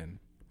got to win.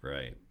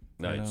 Right.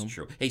 No, it's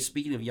true. Hey,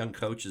 speaking of young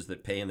coaches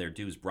that pay in their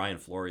dues, Brian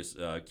Flores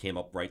came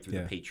up right through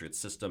the Patriots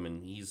system,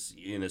 and he's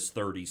in his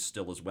 30s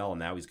still as well, and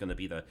now he's going to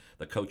be the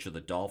coach of the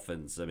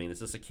Dolphins. I mean, is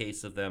this a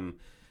case of them,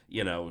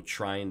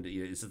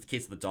 is it the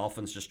case of the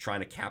Dolphins just trying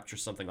to capture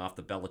something off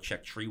the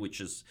Belichick tree,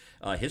 which is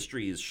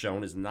history has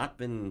shown has not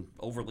been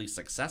overly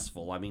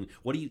successful? I mean,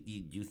 what do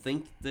you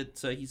think that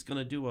he's going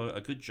to do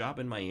a good job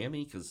in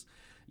Miami? Because,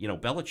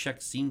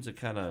 Belichick seems to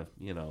kind of,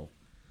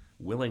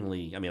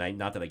 willingly. I mean,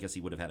 not that I guess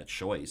he would have had a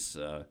choice,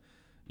 but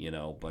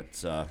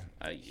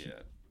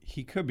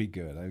he could be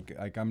good.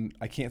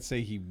 I can't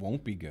say he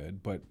won't be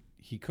good, but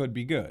he could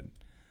be good.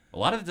 A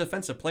lot of the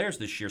defensive players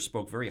this year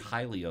spoke very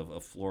highly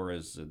of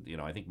Flores.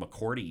 I think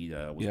McCourty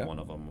was one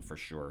of them for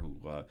sure,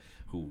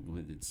 who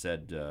had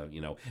said,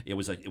 it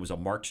was a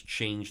marked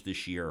change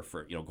this year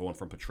for going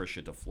from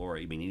Patricia to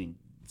Flores. I mean, he didn't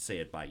say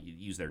it by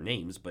use their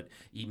names, but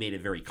he made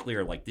it very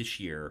clear. Like this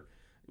year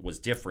was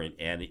different,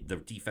 and the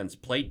defense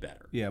played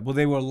better. Yeah, well,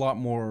 they were a lot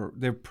more.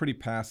 They're pretty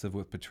passive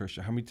with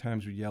Patricia. How many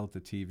times we yell at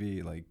the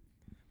TV? Like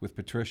with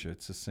Patricia,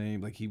 it's the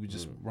same. Like he would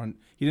just run.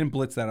 He didn't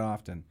blitz that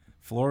often.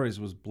 Flores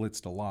was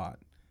blitzed a lot.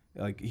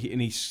 Like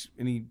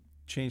he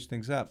changed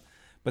things up,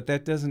 but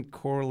that doesn't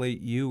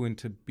correlate you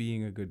into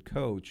being a good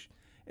coach.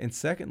 And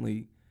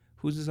secondly,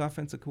 who's his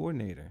offensive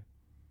coordinator?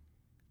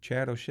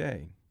 Chad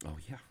O'Shea. Oh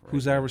yeah, right.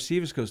 Who's our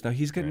receivers coach? Now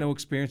he's got no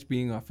experience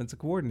being offensive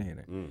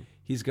coordinator.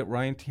 He's got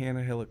Ryan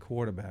Tannehill at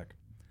quarterback.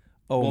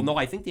 Oh, well, no,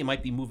 I think they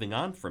might be moving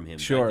on from him.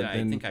 Sure,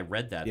 I think I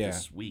read that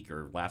this week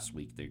or last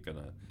week. They're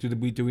gonna.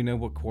 Do we know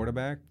what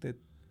quarterback that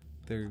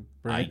they're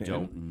bringing I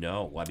don't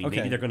know. I mean,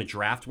 maybe they're going to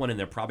draft one, and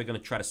they're probably going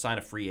to try to sign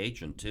a free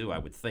agent too. I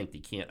would think they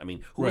can't. I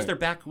mean, who was their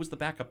back? Who was the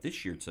backup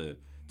this year to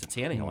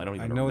Tannehill? I don't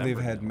even. I know remember they've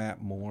had now.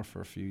 Matt Moore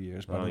for a few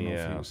years, but I don't know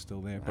if he was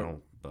still there.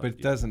 But it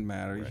yeah. doesn't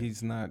matter. Right.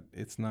 He's not.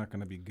 It's not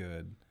going to be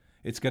good.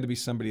 It's going to be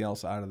somebody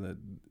else out of the.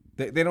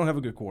 They don't have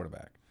a good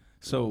quarterback.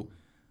 So,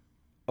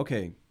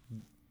 okay.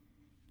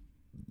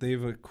 They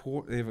have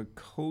a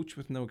coach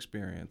with no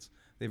experience.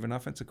 They have an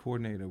offensive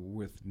coordinator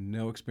with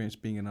no experience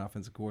being an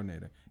offensive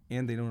coordinator,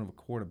 and they don't have a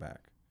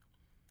quarterback.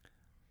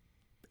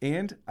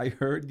 And I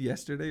heard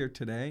yesterday or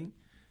today,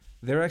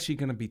 they're actually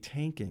going to be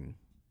tanking.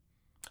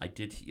 I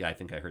did. Yeah, I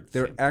think I heard.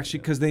 They're actually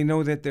because they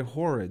know that they're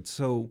horrid.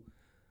 So,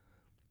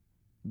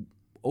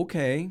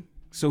 okay,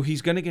 so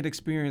he's going to get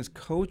experience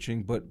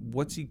coaching, but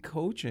what's he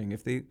coaching?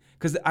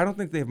 Because I don't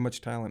think they have much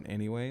talent,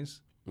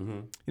 anyways.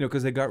 Mm-hmm.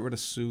 Because they got rid of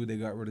Sue, they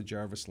got rid of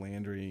Jarvis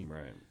Landry,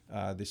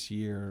 right. This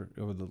year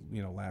or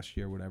last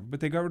year, or whatever.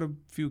 But they got rid of a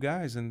few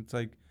guys, and it's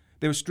like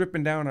they were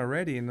stripping down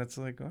already, and that's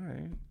like, all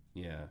right.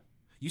 Yeah.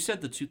 You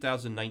said the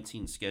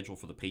 2019 schedule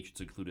for the Patriots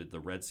included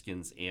the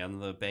Redskins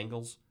and the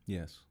Bengals?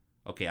 Yes.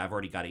 Okay, I've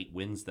already got 8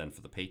 wins then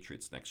for the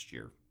Patriots next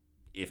year.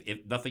 If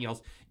nothing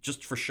else,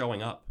 just for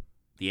showing up.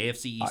 The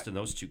AFC East in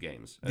those 2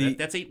 games.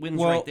 That's 8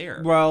 wins right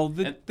there. Well,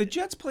 the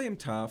Jets play him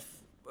tough.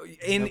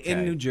 In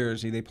New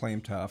Jersey, they play him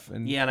tough.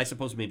 And yeah, and I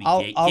suppose maybe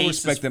I'll Gase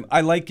respect them.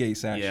 I like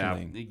Gase,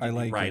 actually. Yeah, I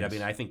like right. Gase. I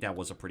mean, I think that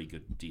was a pretty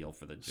good deal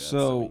for the Jets.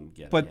 So,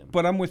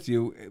 but I'm with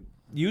you.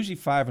 Usually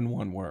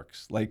 5-1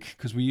 works,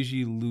 because we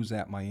usually lose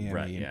at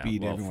Miami and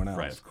beat everyone else.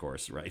 Right, of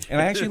course, right. And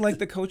I actually like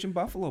the coach in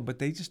Buffalo, but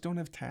they just don't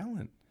have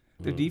talent.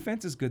 Their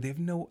defense is good. They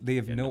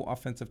have no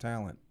offensive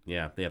talent.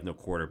 Yeah, they have no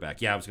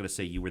quarterback. Yeah, I was going to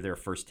say you were there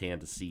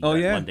firsthand to see that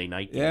Monday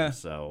night game. Yeah.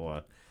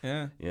 So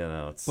yeah,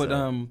 it's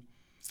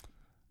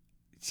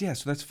yeah.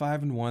 So that's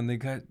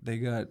 5-1. They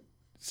got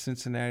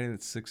Cincinnati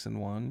that's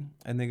 6-1,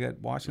 and they got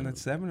Washington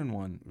that's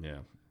 7-1. Yeah.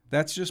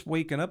 That's just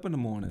waking up in the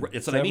morning.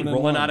 It's what I mean.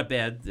 Rolling out of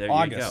bed. There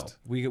August.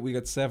 you go. We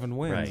got 7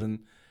 wins, right. and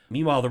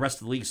meanwhile the rest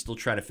of the league's still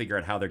trying to figure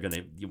out how they're going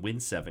to win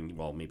 7.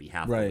 Well, maybe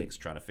half the league's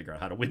trying to figure out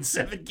how to win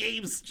 7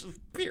 games.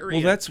 Just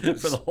period. Well,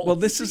 for the whole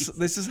season.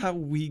 This is how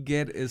we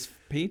get as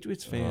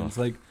Patriots fans.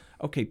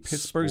 Okay,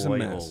 Pittsburgh's a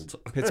mess.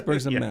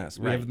 Pittsburgh's a mess.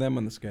 We have them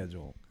on the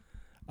schedule.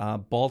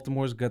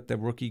 Baltimore's got the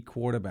rookie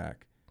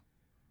quarterback.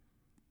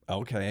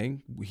 Okay,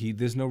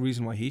 there's no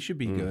reason why he should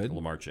be good.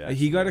 Lamar Jackson.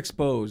 He got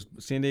exposed.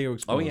 San Diego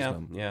exposed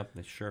him. Yeah,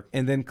 sure.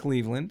 And then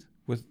Cleveland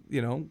with,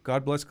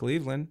 God bless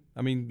Cleveland.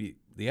 I mean,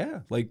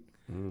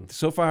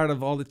 so far out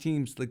of all the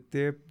teams,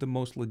 they're the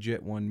most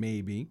legit one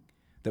maybe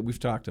that we've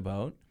talked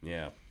about.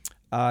 Yeah.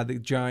 The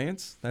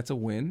Giants, that's a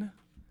win.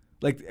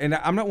 like, and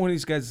I'm not one of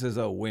these guys that says,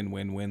 "Oh, win,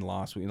 win, win,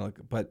 loss,"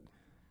 but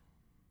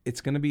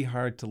it's going to be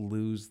hard to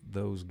lose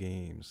those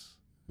games.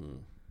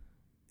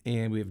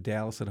 And we have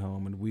Dallas at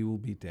home, and we will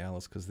beat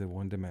Dallas because they're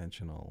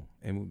one-dimensional,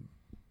 and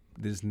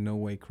there's no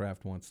way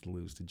Kraft wants to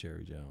lose to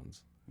Jerry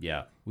Jones.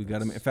 Yeah, we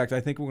got him. In fact,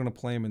 I think we're going to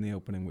play him in the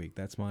opening week.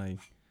 That's my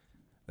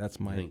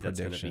I think prediction. that's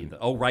going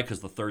to be because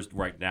the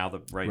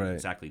Thursday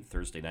exactly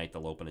Thursday night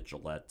they'll open at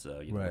Gillette.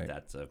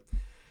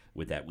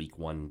 With that week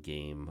 1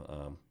 game.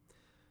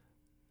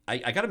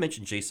 I got to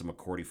mention Jason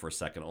McCourty for a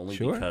second, only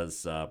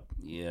because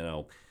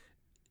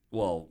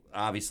well,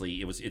 obviously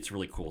it's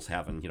really cool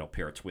having a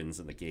pair of twins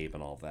in the game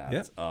and all that.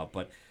 Yeah.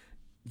 But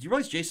do you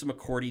realize Jason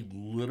McCourty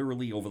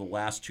literally over the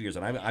last 2 years,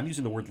 and I'm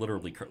using the word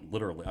literally,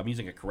 I'm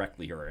using it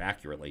correctly here or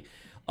accurately.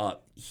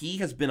 He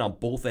has been on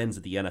both ends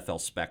of the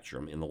NFL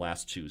spectrum in the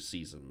last 2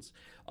 seasons.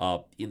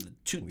 In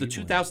the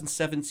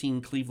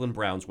 2017 Cleveland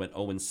Browns went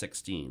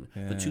 0-16.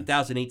 Yeah. The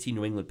 2018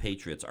 New England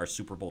Patriots are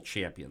Super Bowl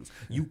champions.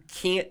 You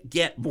can't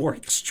get more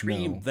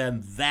extreme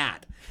than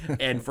that.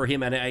 And for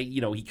him, and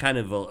he kind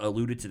of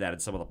alluded to that in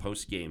some of the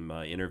post game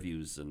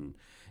interviews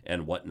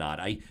and whatnot.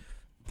 I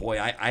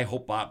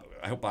hope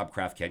Bob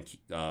Kraft can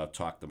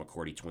talk the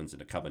McCourty twins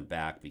into coming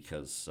back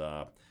because.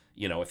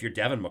 If you're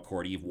Devin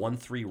McCourty, you've won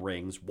 3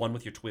 rings, one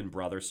with your twin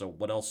brother. So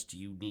what else do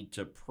you need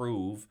to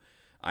prove?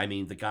 I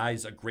mean, the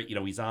guy's a great.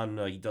 He's on.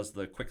 He does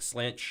the Quick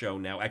Slant show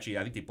now. Actually,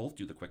 I think they both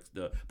do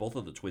both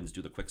of the twins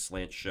do the Quick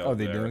Slant show. Oh,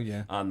 they do,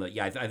 yeah.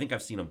 I think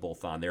I've seen them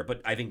both on there.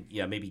 But I think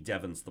maybe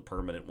Devin's the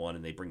permanent one,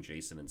 and they bring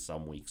Jason in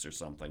some weeks or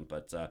something.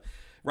 But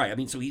right, I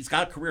mean, so he's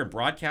got a career in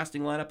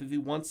broadcasting lineup if he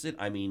wants it.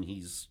 I mean,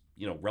 he's.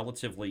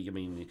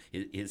 Relatively,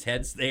 his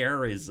head's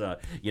there.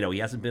 He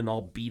hasn't been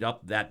all beat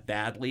up that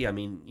badly. I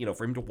mean,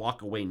 for him to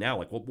walk away now,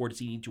 like, what more does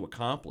he need to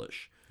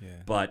accomplish?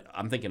 Yeah. But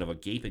I'm thinking of a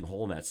gaping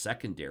hole in that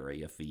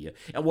secondary if he.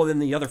 And then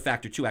the other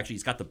factor too. Actually,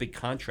 he's got the big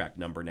contract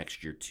number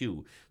next year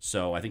too.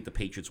 So I think the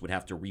Patriots would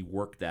have to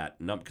rework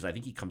that number because I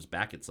think he comes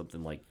back at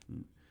something like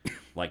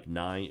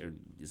 9, or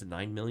is it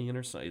 9 million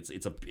or so?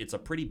 It's a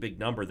pretty big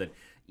number that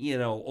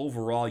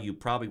overall you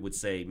probably would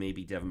say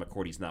maybe Devin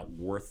McCourty's not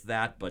worth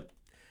that, but.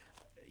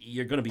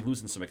 You're going to be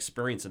losing some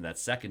experience in that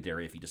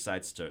secondary if he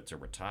decides to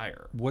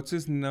retire. What's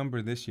his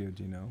number this year?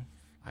 Do you know?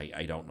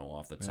 I don't know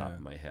off the top of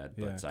my head,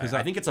 but Yeah.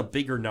 I think it's a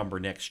bigger number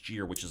next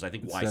year, which is I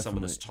think why some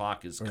of this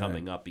talk is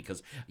coming up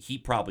because he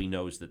probably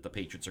knows that the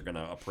Patriots are going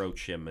to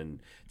approach him and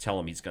tell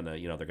him he's going to,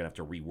 they're going to have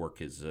to rework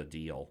his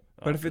deal.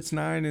 But if it's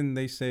 9 and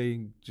they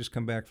say just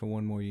come back for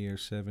 1 more year,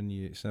 7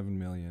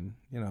 million,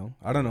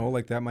 I don't know,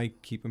 like that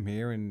might keep him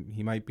here, and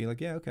he might be like,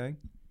 yeah, okay,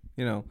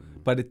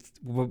 But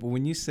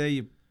when you say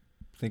you're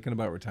thinking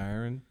about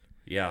retiring,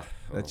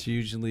 that's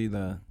usually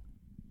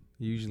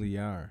you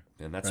are.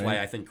 And that's why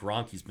I think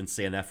Gronky's been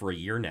saying that for a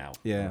year now.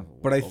 Yeah,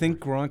 but I think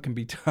Gronk can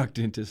be talked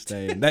into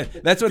staying.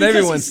 That's what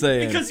everyone's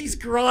saying. Because he's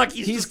Gronk.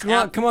 He's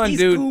Gronk. Come on, he's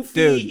dude.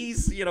 Goofy.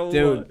 He's,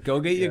 dude, go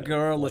get your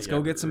girl. Let's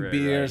go get some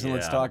beers and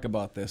let's talk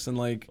about this. And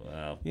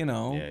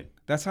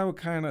that's how it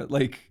kind of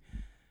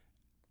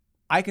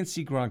I can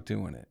see Gronk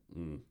doing it.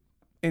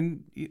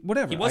 And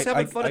whatever. He was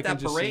having fun at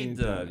that parade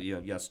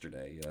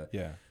yesterday.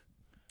 Yeah.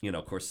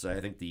 Of course,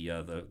 I think the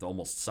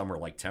almost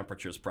summer-like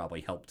temperatures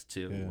probably helped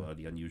too.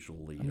 The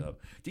unusually.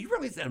 Do you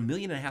realize that 1.5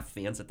 million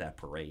fans at that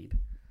parade?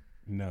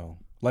 No.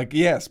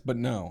 Yes, but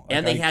no.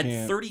 And they had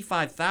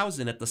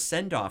 35,000 at the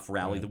send-off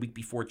rally the week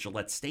before at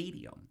Gillette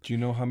Stadium. Do you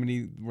know how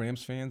many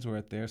Rams fans were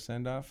at their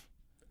send-off?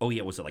 Oh,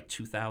 yeah, was it like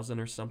 2,000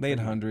 or something? They had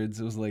hundreds.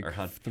 It was like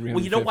 350,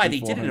 well, you know why? They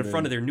did it in 400.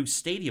 front of their new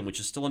stadium, which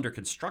is still under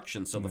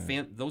construction, so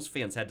those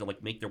fans had to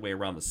make their way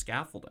around the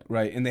scaffolding.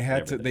 Right, and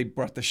they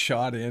brought the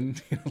shot in.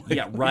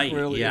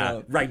 Really,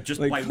 right,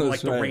 just like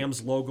the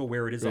Rams logo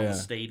where it is on the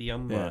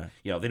stadium. Yeah.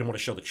 They didn't want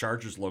to show the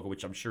Chargers logo,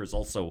 which I'm sure is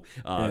also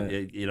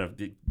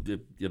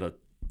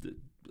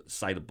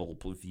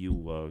citable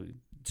view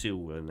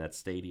too in that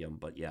stadium.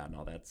 But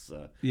that's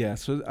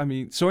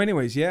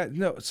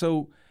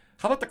so.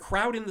 How about the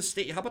crowd in the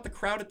state? How about the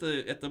crowd at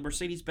the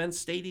Mercedes-Benz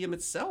Stadium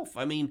itself?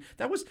 I mean,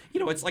 that was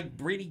it's like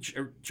Brady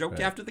joked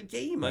after the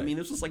game. I mean,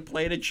 this was like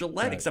playing at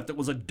Gillette, except it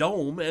was a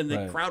dome, and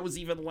the crowd was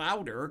even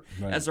louder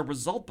as a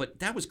result. But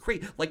that was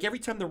great. Like every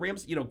time the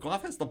Rams,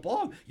 Goff has the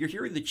ball, you're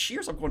hearing the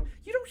cheers. I'm going,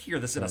 you don't hear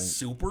this in a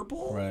Super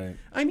Bowl. Right.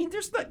 I mean,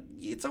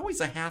 it's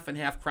always a half and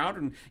half crowd,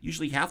 and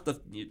usually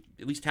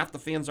at least half the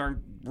fans aren't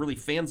really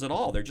fans at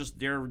all. They're just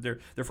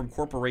they're from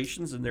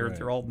corporations, and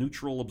they're all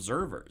neutral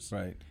observers.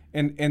 Right.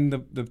 And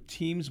the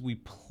teams we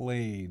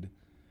played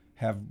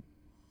have,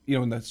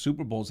 in the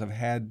Super Bowls have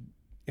had,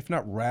 if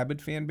not rabid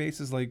fan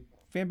bases, like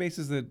fan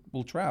bases that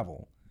will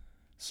travel.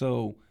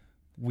 So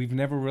we've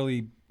never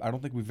really, I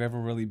don't think we've ever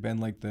really been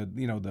like the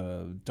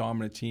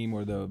dominant team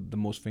or the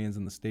most fans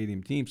in the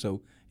stadium team.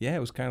 So it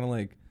was kind of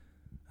like,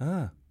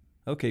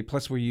 okay.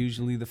 Plus we're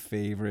usually the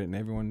favorite, and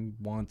everyone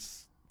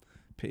wants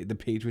the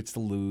Patriots to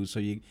lose,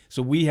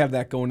 so we have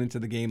that going into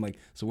the game,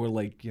 so we're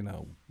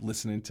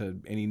listening to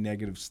any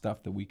negative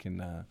stuff that we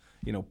can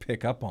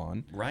pick up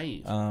on,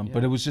 right?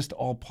 But it was just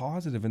all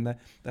positive, and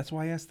that's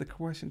why I asked the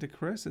question to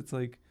Chris. It's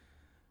like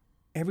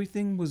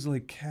everything was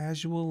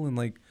casual, and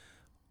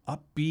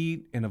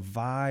upbeat and a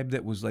vibe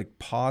that was like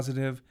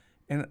positive.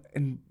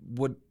 And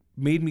what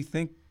made me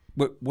think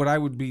what I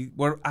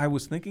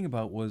was thinking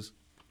about was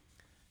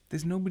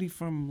there's nobody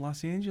from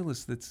Los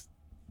Angeles that's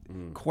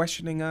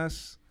questioning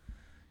us,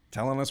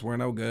 telling us we're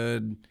no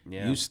good.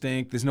 Yeah. You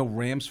stink. There's no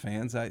Rams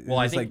fans. I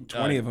there's think, like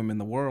 20 of them in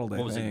the world.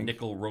 What was think. it?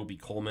 Nickel Roby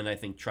Coleman, I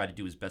think, tried to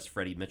do his best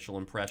Freddie Mitchell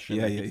impression.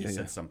 Yeah, I think yeah, he yeah, said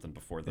yeah. something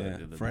before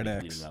the Fred week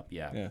X. leading up.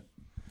 Yeah. Yeah.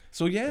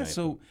 So yeah, Right.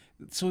 so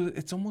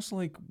it's almost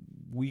like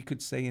we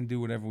could say and do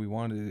whatever we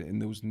wanted, and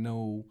there was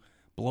no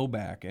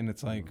blowback. And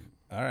it's like,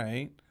 all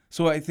right.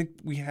 So I think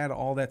we had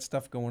all that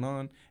stuff going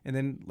on, and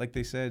then like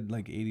they said,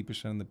 like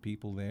 80% of the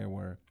people there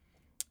were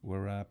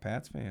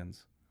Pats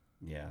fans.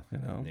 Yeah, You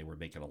know? and they were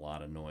making a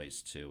lot of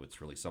noise too. It's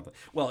really something.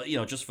 Well,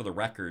 just for the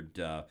record,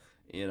 I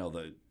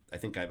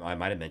think I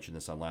might have mentioned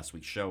this on last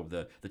week's show.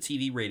 The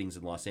TV ratings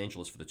in Los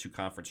Angeles for the two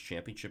conference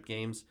championship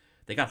games,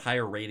 they got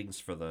higher ratings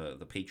for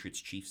the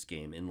Patriots Chiefs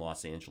game in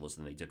Los Angeles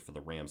than they did for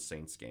the Rams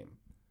Saints game.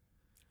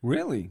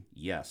 Really?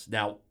 Yes.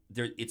 Now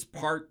it's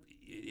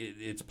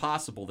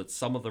possible that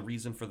some of the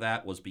reason for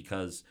that was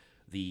because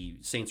the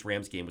Saints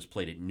Rams game was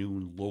played at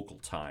noon local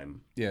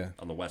time. Yeah.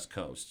 On the West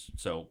Coast,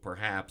 so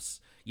perhaps,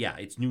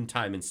 it's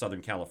noontime in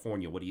Southern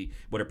California.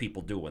 What are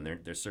people doing?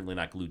 They're certainly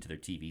not glued to their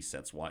TV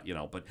sets.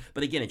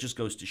 But again, it just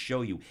goes to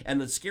show you. And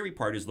the scary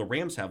part is the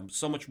Rams have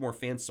so much more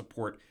fan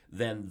support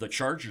than the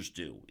Chargers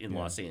do in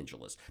Los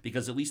Angeles,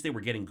 because at least they were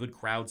getting good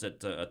crowds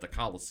at the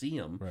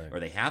Coliseum, Right. or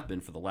they have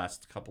been for the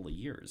last couple of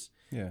years.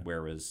 Yeah.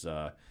 Whereas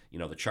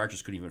the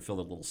Chargers couldn't even fill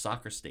their little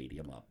soccer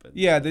stadium up. And,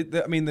 Yeah,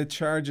 the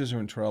Chargers are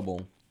in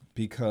trouble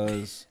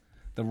because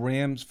the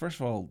Rams, first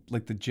of all,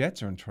 like the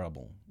Jets are in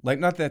trouble. Like,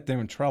 not that they're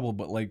in trouble,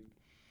 but like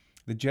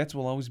the Jets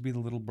will always be the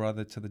little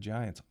brother to the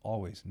Giants,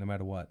 always, no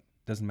matter what.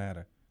 Doesn't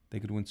matter. They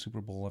could win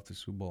Super Bowl after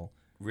Super Bowl.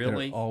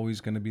 Really? They're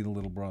always going to be the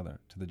little brother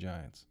to the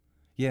Giants.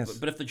 Yes.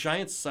 But if the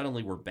Giants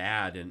suddenly were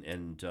bad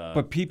and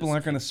But people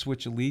aren't going to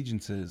switch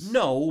allegiances.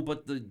 No,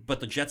 but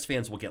the Jets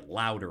fans will get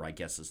louder, I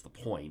guess, is the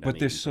point. But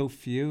there's so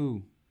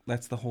few.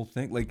 That's the whole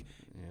thing. Like,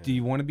 do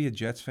you want to be a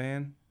Jets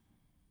fan?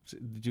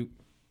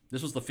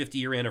 This was the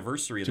 50-year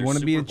anniversary of Do you their want to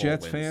Super be a Bowl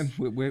Jets wins.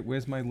 fan?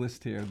 Where's my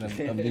list here of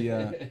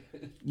the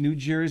New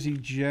Jersey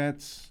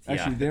Jets?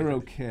 Actually, Yeah. they're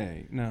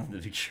okay. No. The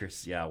New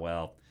Jersey,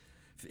 well,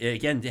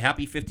 again,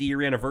 happy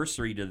 50-year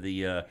anniversary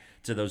to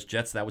to those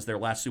Jets. That was their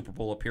last Super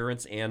Bowl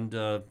appearance and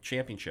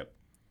championship.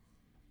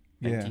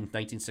 Yeah.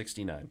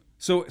 1969.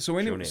 So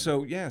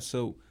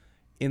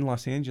in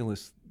Los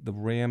Angeles, the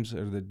Rams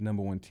are the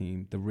number 1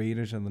 team. The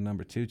Raiders are the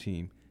number 2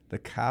 team. The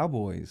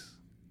Cowboys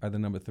are the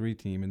number 3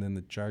 team, and then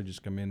the Chargers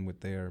come in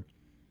with their,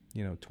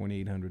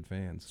 2,800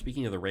 fans.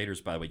 Speaking of the Raiders,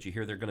 by the way, did you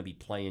hear they're going to be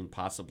playing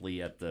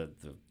possibly at the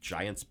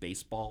Giants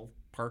baseball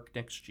park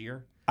next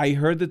year? I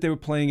heard that they were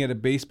playing at a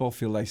baseball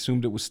field. I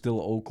assumed it was still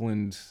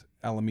Oakland,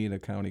 Alameda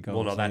County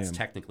Coliseum. Well, no, that's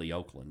technically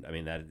Oakland. I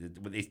mean,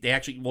 they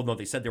actually. Well, no,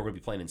 they said they were going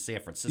to be playing in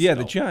San Francisco. Yeah,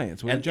 the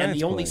Giants. Where And the Giants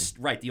the only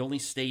play. the only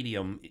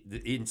stadium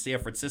in San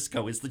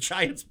Francisco is the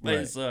Giants. Right.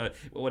 Is,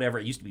 whatever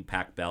it used to be,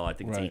 Pac Bell. I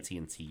think Right. it's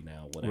AT&T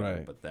now. Whatever.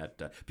 Right. But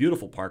that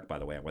beautiful park, by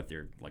the way, I went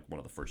there like one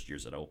of the first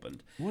years it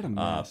opened. What a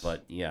mess.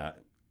 But yeah.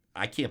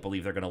 I can't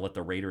believe they're going to let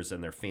the Raiders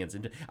and their fans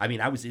into. I mean,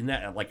 I was in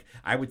that. Like,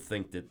 I would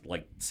think that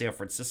like San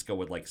Francisco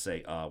would like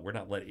say, "We're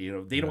not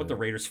letting they know what the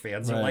Raiders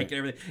fans are Right. like and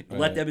everything. Let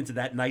Right. them into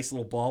that nice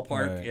little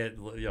ballpark." Right.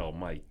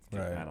 And, Right.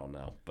 I don't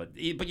know, but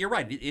you're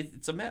right.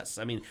 It's a mess.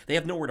 I mean, they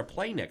have nowhere to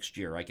play next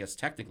year. I guess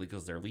technically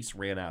because their lease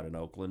ran out in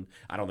Oakland.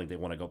 I don't think they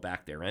want to go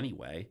back there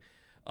anyway.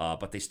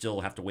 But they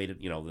still have to wait.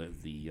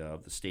 The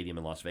stadium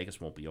in Las Vegas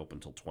won't be open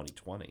until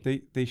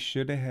 2020. They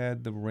should have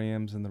had the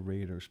Rams and the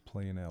Raiders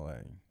play in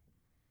L.A.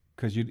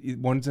 Because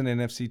one's an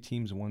NFC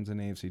team, one's an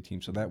AFC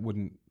team, so that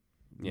wouldn't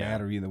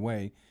matter either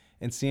way.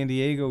 And San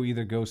Diego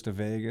either goes to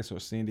Vegas or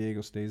San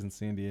Diego stays in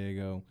San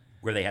Diego.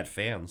 Where they had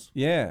fans.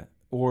 Yeah,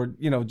 or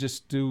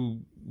just do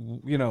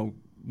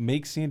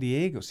make San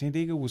Diego. San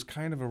Diego was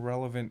kind of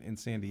irrelevant in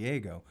San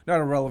Diego, not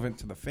irrelevant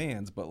to the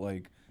fans, but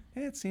like,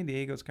 it's San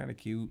Diego. It's kind of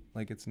cute.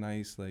 Like, it's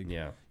nice. Like,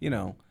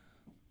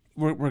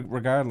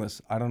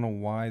 regardless, I don't know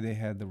why they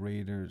had the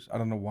Raiders. I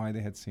don't know why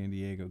they had San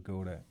Diego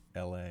go to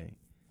L.A.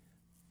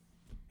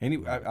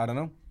 Anyway, I don't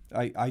know.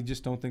 I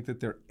just don't think that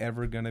they're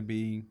ever going to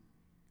be.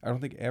 I don't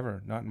think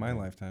ever. Not in my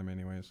lifetime,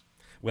 anyways.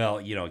 Well,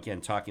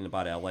 again, talking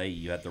about L.A.,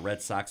 you had the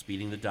Red Sox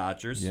beating the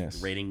Dodgers, Yes.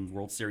 the reigning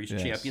World Series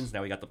Yes. champions.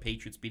 Now we got the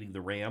Patriots beating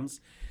the Rams,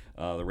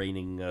 the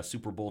reigning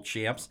Super Bowl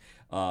champs.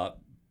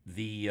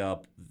 The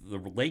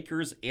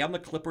Lakers and the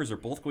Clippers are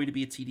both going to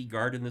be at TD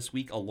Garden this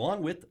week,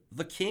 along with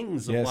the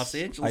Kings of Los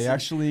Angeles. I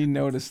actually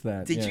noticed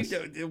that. Did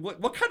you know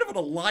what kind of an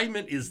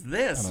alignment is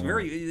this?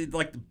 Very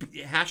like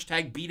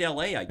hashtag beat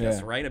LA, I guess,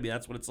 Yeah. right? I mean,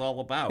 that's what it's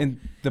all about. And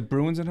the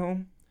Bruins at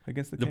home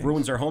against the The Kings?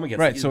 Bruins are home against.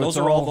 Right, so those it's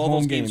are all home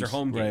those games are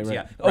home games. Right.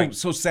 Yeah. Oh, right.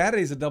 so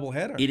Saturday's a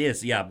doubleheader. It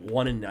is, yeah.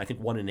 1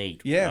 and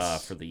 8.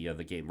 Yes. For the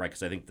game, right?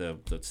 Because I think the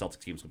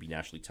Celtics games will be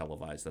nationally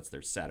televised. That's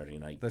their Saturday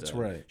night. That's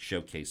right.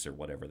 Showcase or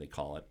whatever they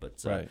call it.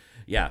 But Right.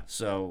 yeah.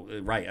 So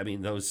right. I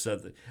mean, those.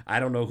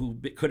 I don't know who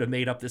could have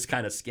made up this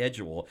kind of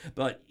schedule,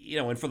 but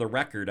and for the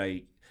record,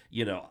 I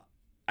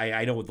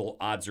I know the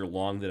odds are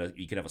long that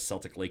you could have a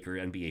Celtic-Laker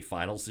NBA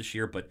Finals this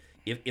year, but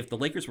if the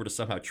Lakers were to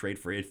somehow trade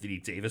for Anthony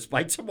Davis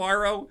by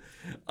tomorrow,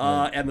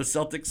 and the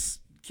Celtics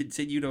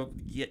continue to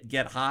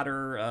get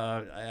hotter,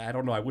 I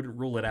don't know. I wouldn't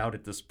rule it out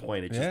at this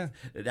point.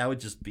 That would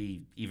just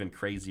be even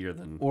crazier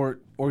than...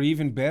 Or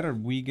even better,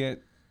 we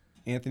get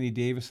Anthony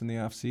Davis in the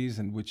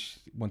offseason, which,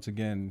 once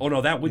again... Oh,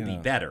 no, that would be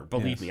better.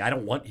 Believe me, I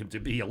don't want him to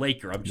be a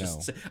Laker.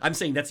 I'm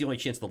saying that's the only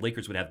chance the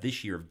Lakers would have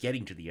this year of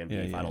getting to the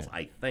NBA Finals,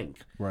 I think.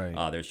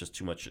 Right. There's just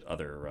too much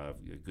other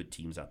good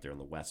teams out there in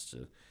the West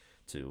to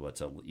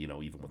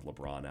even with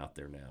LeBron out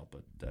there now.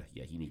 But,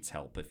 he needs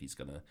help if he's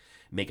going to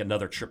make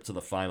another trip to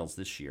the finals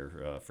this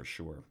year, for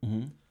sure.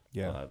 Mm-hmm.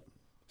 Yeah.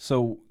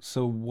 So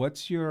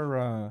what's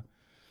your...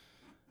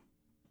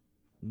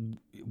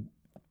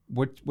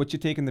 What you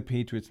taking the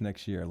Patriots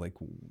next year? Like,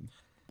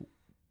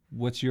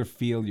 what's your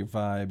feel, your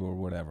vibe, or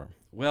whatever?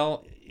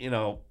 Well,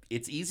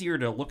 it's easier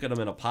to look at them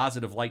in a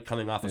positive light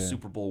coming off a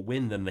Super Bowl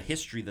win than the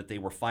history that they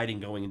were fighting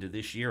going into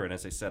this year. And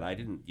as I said, I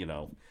didn't,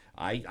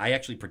 I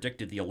actually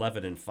predicted the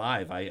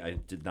 11-5. I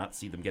did not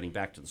see them getting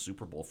back to the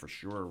Super Bowl for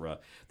sure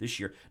this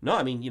year. No,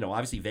 I mean,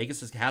 obviously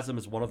Vegas has them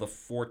as one of the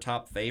 4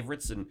 top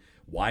favorites, and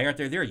why aren't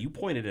they there? You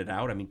pointed it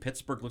out. I mean,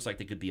 Pittsburgh looks like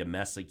they could be a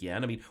mess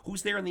again. I mean,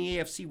 who's there in the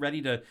AFC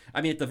ready to?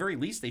 I mean, at the very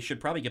least, they should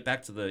probably get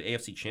back to the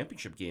AFC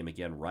Championship game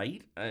again,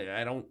 right?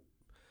 I don't.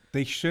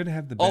 They should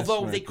have the best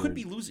Although record. they could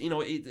be losing,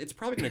 it's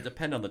probably going to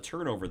depend on the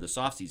turnover this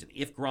offseason.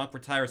 If Gronk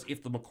retires,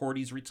 if the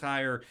McCourties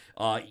retire,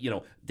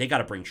 they got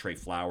to bring Trey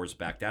Flowers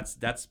back.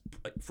 That's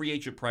free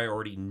agent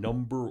priority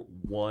number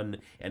 1.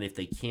 And if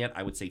they can't,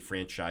 I would say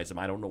franchise him.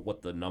 I don't know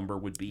what the number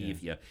would be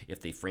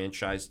if they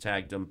franchise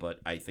tagged him, but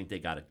I think they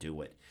got to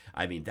do it.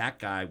 I mean, that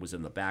guy was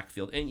in the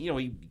backfield, and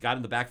he got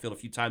in the backfield a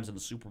few times in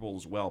the Super Bowl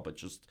as well, but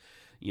just.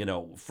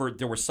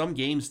 There were some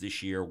games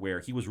this year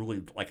where he was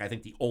really, I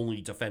think the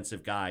only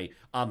defensive guy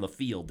on the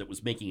field that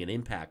was making an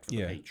impact for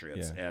the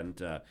Patriots. Yeah.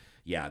 And,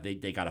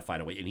 they got to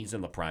find a way. And he's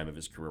in the prime of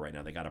his career right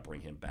now. They got to bring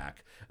him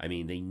back. I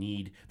mean, they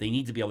need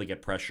to be able to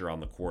get pressure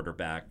on the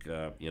quarterback,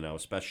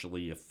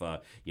 especially if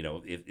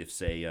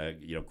say,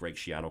 Greg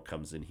Schiano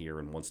comes in here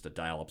and wants to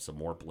dial up some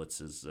more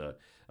blitzes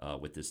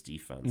with this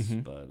defense. Mm-hmm.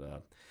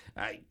 But,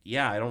 I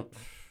don't...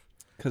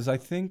 Because I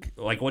think,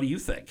 what do you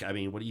think? I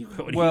mean,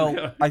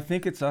 I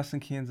think it's us in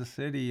Kansas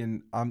City,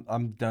 and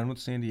I'm done with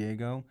San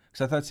Diego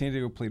because I thought San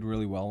Diego played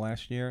really well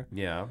last year.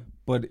 Yeah,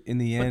 but in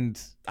the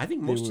end, I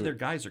think most of their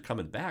guys are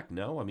coming back.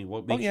 No, I mean,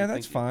 what makes you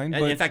that's think? fine.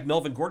 And but, in fact,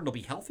 Melvin Gordon will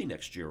be healthy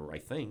next year, I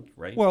think.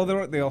 Right? Well,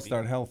 they all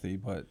start healthy,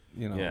 but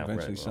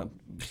eventually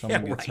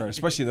someone gets hurt.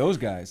 Especially those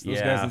guys. Those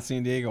guys in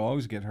San Diego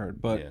always get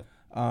hurt. But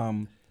I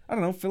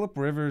don't know. Phillip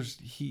Rivers,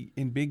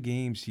 in big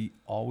games, he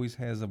always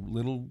has a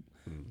little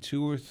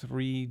 2 or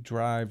 3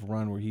 drive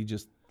run where he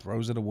just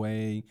throws it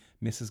away,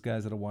 misses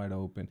guys that are wide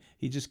open.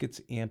 He just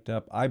gets amped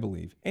up, I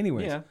believe.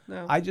 Anyways,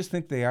 I just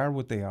think they are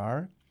what they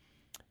are.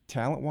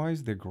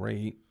 Talent-wise, they're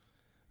great.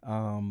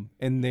 And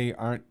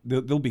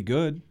they'll be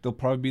good. They'll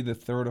probably be the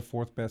 3rd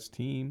or 4th best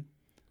team.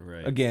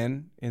 Right.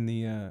 Again in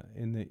the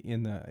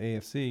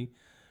AFC.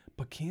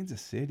 But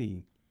Kansas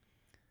City,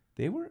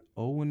 they were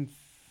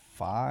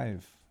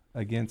 0-5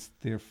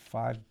 against their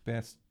 5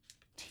 best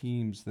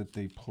teams that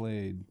they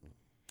played.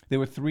 They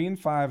were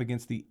 3-5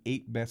 against the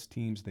 8 best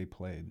teams they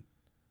played.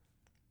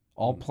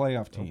 All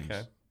playoff teams.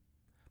 Okay.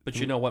 But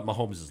you know what?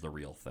 Mahomes is the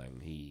real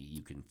thing.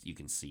 You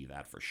can see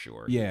that for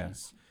sure. Yeah.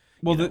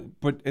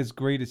 But as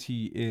great as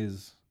he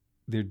is,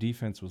 their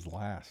defense was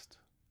last.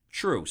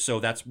 True. So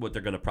that's what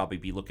they're going to probably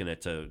be looking at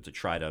to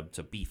try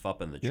to beef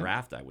up in the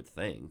draft, I would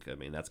think. I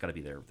mean, that's got to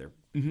be their they're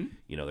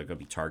going to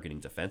be targeting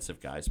defensive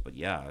guys. But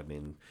I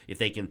mean, if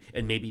they can,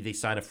 and maybe they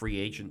sign a free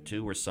agent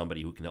too, or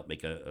somebody who can help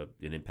make an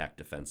impact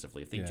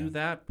defensively. If they do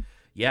that,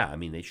 I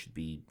mean, they should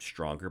be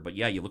stronger. But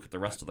you look at the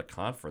rest of the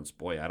conference,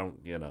 boy, I don't,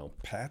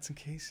 Pats and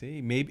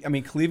KC, maybe. I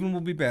mean, Cleveland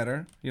will be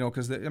better,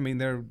 because they'll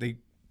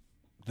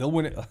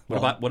win it.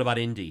 What about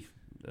Indy?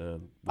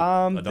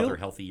 Another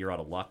healthy year out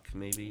of luck,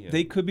 maybe.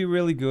 They could be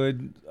really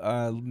good.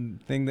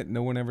 Thing that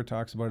no one ever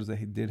talks about is they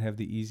did have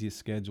the easiest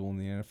schedule in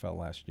the NFL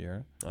last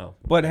year. Oh, okay.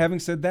 But having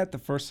said that, the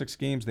first 6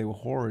 games they were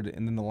horrid,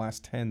 and then the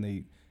last 10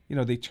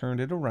 they turned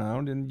it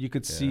around, and you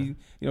could see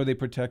they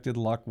protected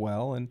Luck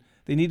well, and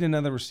they need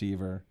another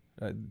receiver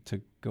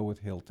to go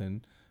with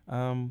Hilton.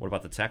 What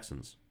about the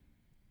Texans?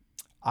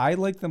 I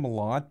like them a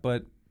lot,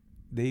 but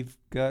they've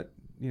got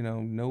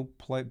no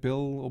play.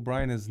 Bill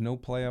O'Brien has no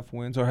playoff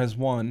wins, or has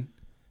one.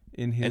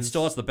 And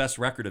still has the best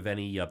record of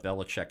any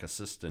Belichick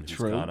assistant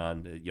who's gone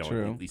on,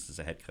 at least as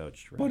a head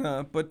coach.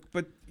 Right? But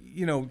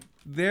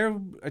they're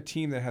a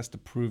team that has to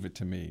prove it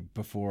to me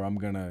before I'm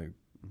gonna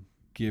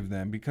give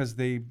them, because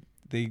they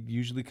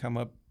usually come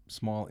up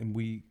small, and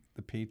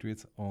the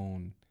Patriots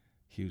own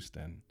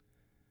Houston.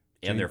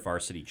 And their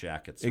varsity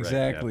jackets.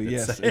 Exactly. Right?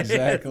 Yes.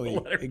 Exactly.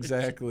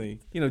 Exactly.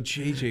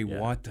 J.J.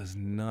 Watt does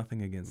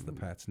nothing against the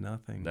Pats.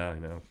 Nothing. No, I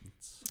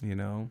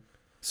know.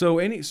 So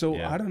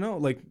I don't know.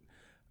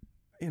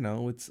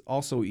 It's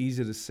also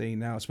easy to say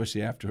now,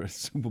 especially after a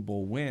Super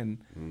Bowl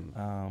win.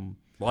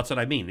 Well, that's what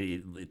I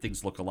mean.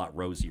 Things look a lot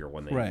rosier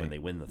when they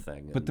win the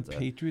thing. But the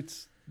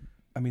Patriots,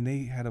 I mean,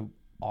 they had an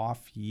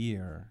off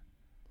year,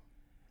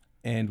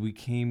 and we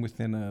came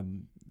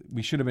within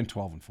we should have been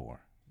 12-4.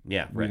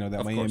 Yeah, right. You know,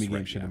 that of Miami course, game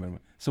right, should have been.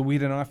 So we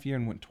had an off year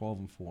and went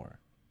 12-4.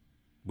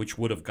 Which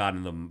would have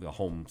gotten them the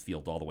home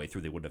field all the way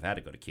through. They wouldn't have had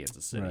to go to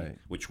Kansas City, Right.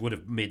 which would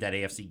have made that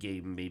AFC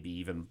game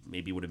maybe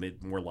would have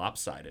made more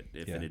lopsided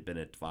if it had been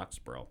at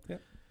Foxborough.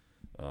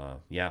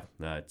 Yeah.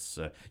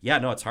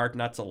 It's hard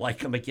not to like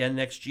them again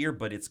next year,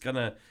 but it's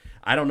gonna.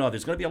 I don't know.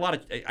 There's gonna be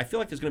I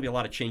feel like there's gonna be a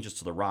lot of changes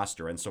to the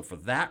roster, and so for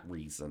that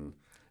reason,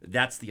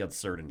 that's the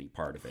uncertainty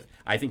part of it.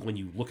 I think when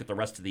you look at the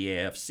rest of the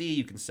AFC,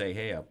 you can say,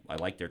 hey, I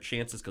like their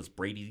chances because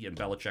Brady and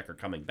Belichick are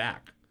coming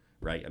back.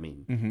 Right, I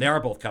mean, they are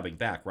both coming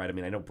back, right? I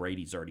mean, I know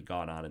Brady's already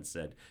gone on and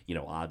said,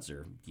 odds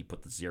are, he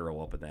put the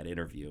 0 up in that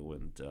interview,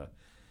 and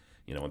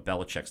and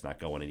Belichick's not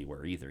going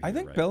anywhere either. I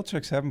think right?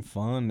 Belichick's having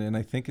fun, and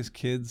I think his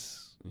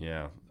kids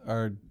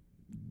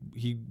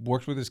he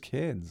works with his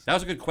kids. That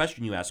was a good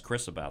question you asked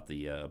Chris about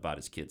about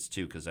his kids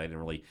too, because I didn't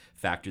really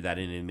factor that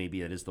in, and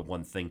maybe that is the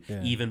one thing.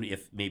 Yeah. Even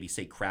if maybe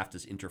say Kraft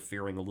is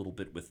interfering a little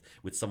bit with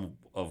some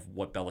of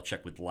what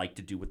Belichick would like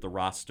to do with the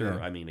roster.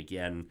 Yeah. I mean,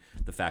 again,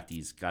 the fact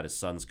he's got his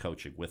sons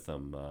coaching with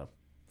him.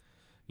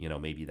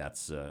 Maybe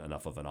that's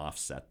enough of an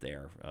offset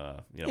there.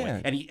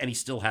 And he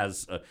still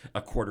has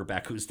a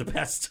quarterback who's the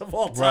best of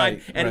all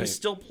time, and who's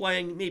still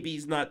playing. Maybe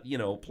he's not,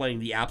 playing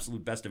the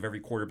absolute best of every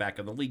quarterback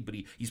in the league, but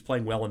he's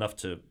playing well enough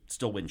to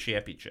still win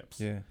championships.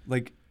 Yeah,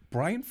 like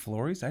Brian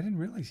Flores, I didn't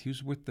realize he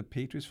was with the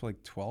Patriots for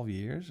like 12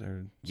 years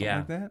or something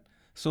like that.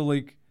 So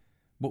like,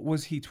 what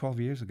was he 12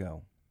 years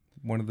ago?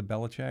 One of the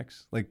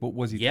Belichicks? Like, what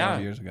was he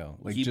 12 years ago?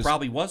 Like, he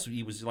probably was.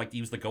 He was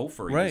the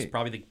gopher. He was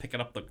probably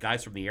picking up the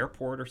guys from the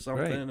airport or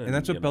something. Right. And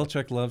that's what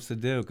Belichick loves to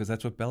do, because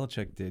that's what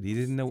Belichick did. He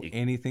didn't know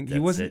anything. He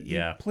wasn't.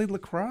 He played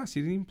lacrosse. He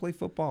didn't even play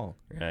football.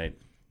 Right.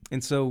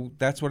 And so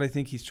that's what I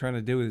think he's trying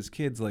to do with his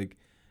kids. Like,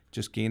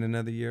 just gain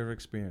another year of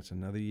experience,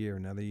 another year.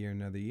 And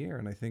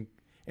I think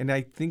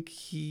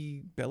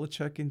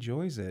Belichick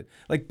enjoys it.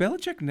 Like,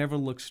 Belichick never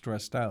looks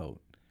stressed out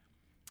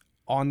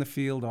on the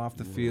field, off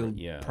the field,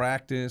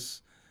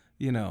 practice.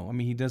 I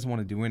mean, he doesn't want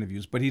to do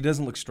interviews, but he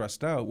doesn't look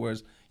stressed out.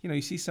 Whereas,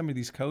 you see some of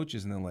these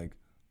coaches and they're like,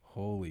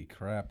 holy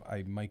crap,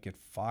 I might get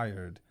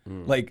fired.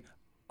 Like,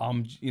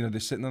 they're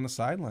sitting on the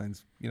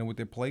sidelines, with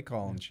their play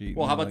calling sheet.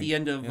 Well, how about the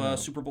end of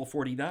Super Bowl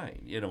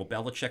 49?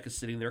 Belichick is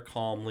sitting there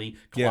calmly,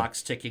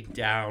 clock's ticking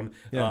down.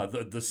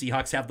 The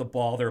Seahawks have the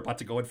ball. They're about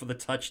to go in for the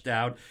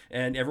touchdown.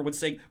 And everyone's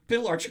saying,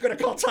 Bill, aren't you going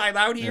to call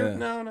timeout here? Yeah.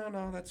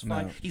 No, that's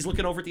fine. No. He's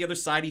looking over at the other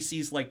side. He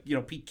sees,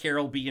 Pete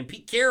Carroll being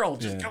Pete Carroll,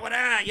 just going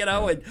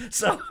and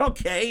so,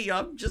 okay,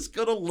 I'm just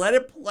going to let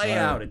it play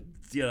out. And,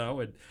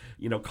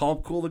 calm,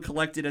 cool, and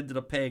collected ended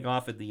up paying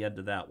off at the end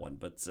of that one.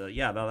 But,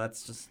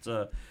 that's just...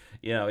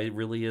 it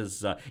really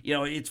is.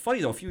 It's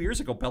funny, though. A few years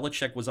ago,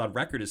 Belichick was on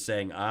record as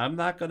saying, I'm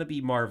not going to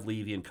be Marv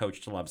Levy and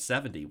coach till I'm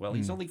 70. Well,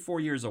 he's only 4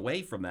 years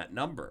away from that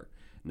number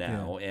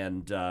now. Yeah.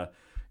 And,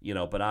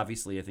 but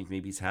obviously I think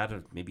maybe he's had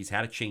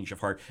a change of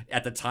heart.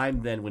 At the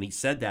time then when he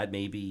said that,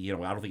 maybe, I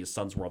don't think his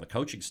sons were on the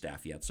coaching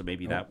staff yet. So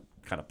maybe that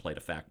kind of played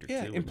a factor, too.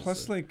 Yeah, and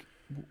plus,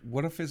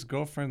 what if his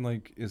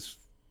girlfriend, is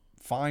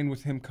fine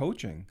with him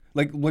coaching?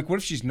 Like, what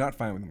if she's not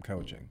fine with him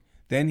coaching?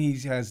 Then he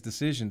has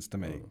decisions to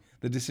make.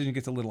 The decision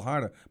gets a little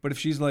harder. But if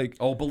she's like,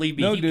 oh, believe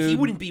me, no, he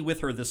wouldn't be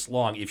with her this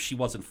long if she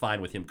wasn't fine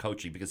with him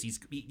coaching, because he's,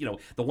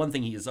 the one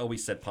thing he has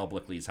always said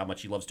publicly is how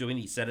much he loves doing.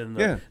 He said it in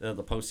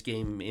the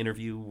post-game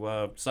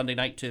interview Sunday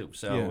night too.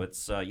 So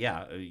it's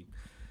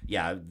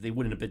they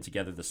wouldn't have been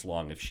together this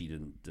long if she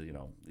didn't,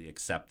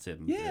 accept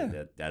him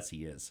as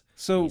he is.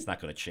 So he's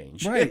not going to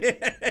change. Right,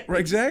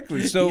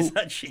 exactly. So he's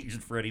not changing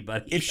for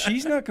anybody. If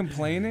she's not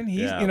complaining,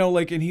 he's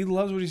and he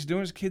loves what he's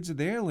doing. His kids are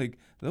there. Like,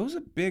 those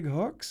are big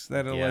hooks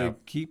that are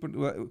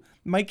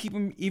might keep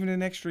him even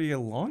an extra year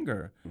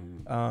longer,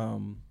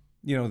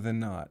 than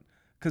not.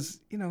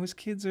 Because his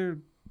kids are,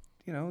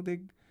 they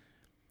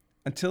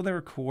until they're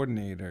a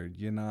coordinator,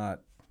 you're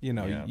not,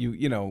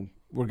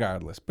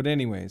 regardless. But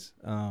anyways,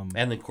 and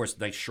then of course,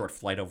 nice short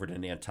flight over to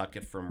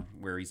Nantucket from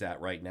where he's at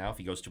right now. If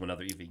he goes to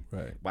if he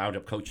wound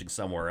up coaching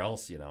somewhere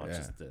else, it's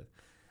just.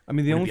 I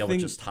mean, the only be able thing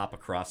to just hop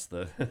across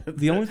the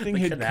only thing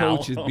he'd canal.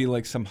 coach would be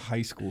like some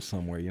high school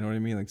somewhere. You know what I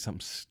mean? Like something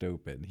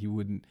stupid.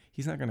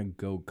 He's not gonna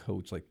go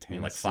coach like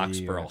Tennessee, like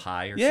Foxborough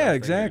High or something. Yeah,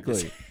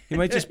 exactly. He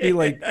might just be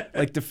like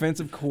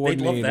defensive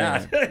coordinator. They'd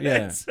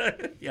love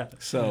that. Yeah.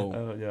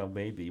 So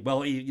maybe.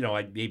 Well,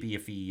 maybe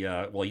if he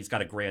he's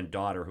got a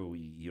granddaughter who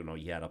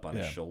he had up on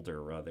his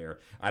shoulder there.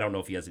 I don't know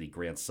if he has any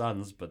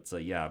grandsons, but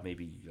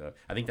maybe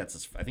I think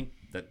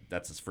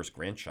that's his first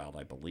grandchild,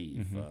 I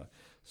believe. Mm-hmm.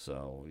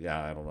 So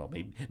I don't know.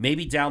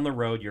 Maybe down the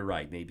road, you're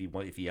right. Maybe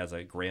if he has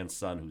a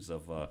grandson who's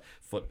of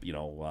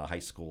high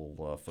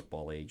school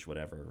football age,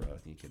 whatever,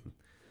 he can.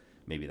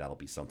 Maybe that'll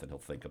be something he'll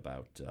think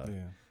about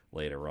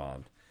later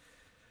on.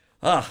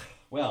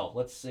 Well,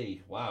 let's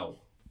see. Wow,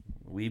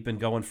 we've been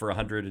going for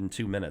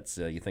 102 minutes.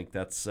 You think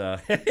that's?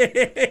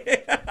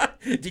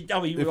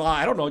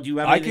 I don't know. Do you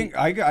have I anything?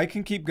 I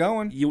can keep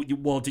going.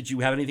 Well, did you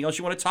have anything else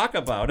you want to talk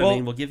about? Well, I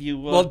mean, we'll give you.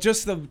 Well,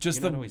 just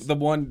the always-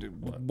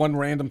 one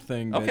random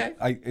thing. That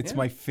Okay. It's Yeah.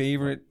 my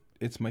favorite.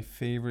 It's my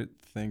favorite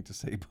thing to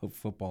say about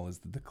football is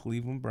that the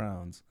Cleveland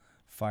Browns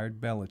fired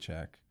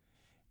Belichick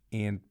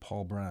and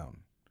Paul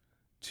Brown,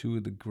 two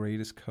of the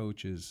greatest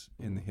coaches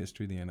in the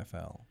history of the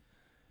NFL,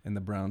 and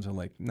the Browns are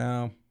like,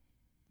 no,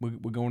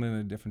 we're going in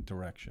a different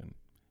direction,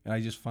 and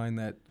I just find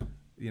that,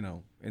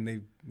 and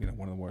they,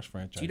 one of the worst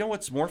franchises. Do you know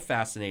what's more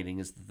fascinating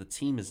is that the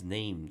team is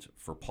named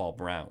for Paul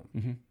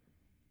Brown,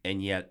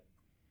 and yet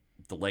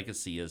the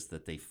legacy is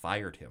that they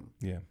fired him.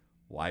 Yeah.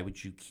 Why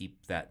would you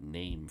keep that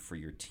name for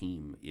your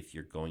team if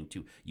you're going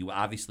to? You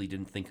obviously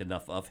didn't think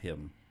enough of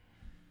him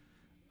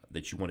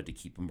that you wanted to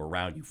keep him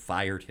around. You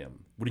fired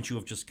him. Wouldn't you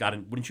have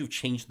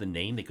changed the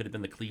name? They could have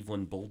been the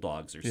Cleveland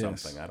Bulldogs or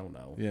something. I don't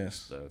know.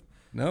 Yes.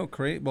 No,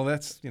 great. Well,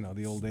 that's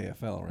the old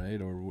AFL,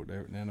 right, or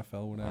whatever,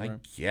 NFL, whatever. I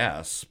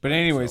guess. But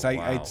anyways,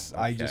 wow.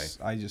 I just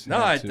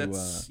No, had to,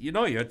 that's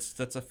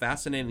that's a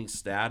fascinating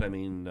stat. I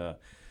mean,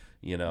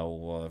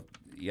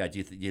 yeah.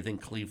 Do you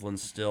think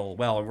Cleveland's still?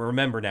 Well,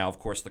 remember now, of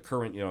course, the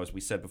current, as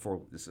we said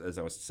before, as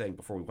I was saying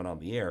before we went on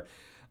the air,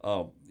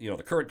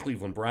 the current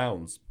Cleveland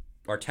Browns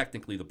are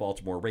technically the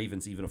Baltimore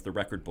Ravens, even if the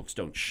record books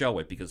don't show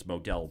it, because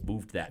Modell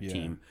moved that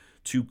team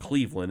to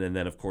Cleveland, and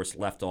then of course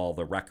left all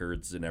the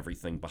records and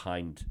everything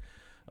behind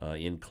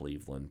in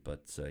Cleveland.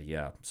 But so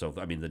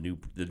I mean the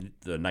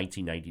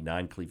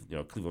 1999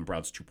 Cleveland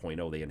Browns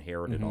 2.0, they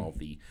inherited all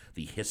the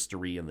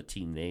history and the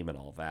team name and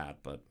all that.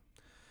 But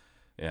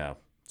yeah,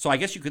 so I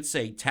guess you could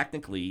say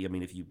technically, I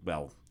mean,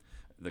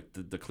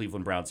 the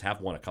Cleveland Browns have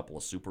won a couple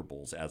of Super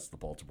Bowls as the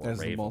Baltimore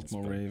Ravens.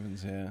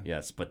 Ravens, yeah.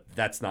 Yes, but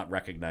that's not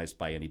recognized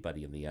by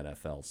anybody in the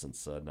NFL,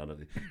 since none of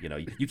the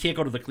you can't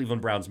go to the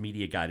Cleveland Browns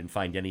media guide and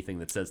find anything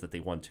that says that they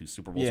won 2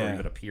 Super Bowls or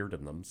even appeared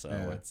in them. So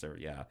it's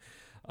I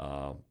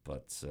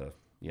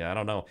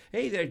don't know.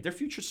 Hey, their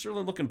future's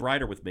certainly looking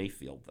brighter with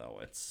Mayfield,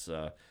 though. It's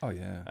I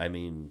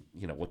mean,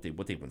 what they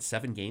won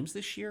 7 games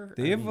this year.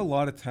 They have a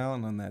lot of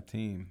talent on that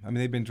team. I mean,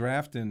 they've been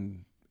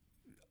drafting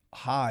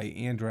high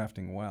and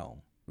drafting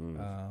well.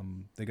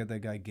 They got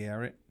that guy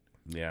Garrett.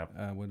 Yeah.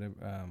 Whatever.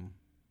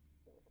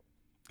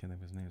 Can't think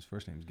of his name. His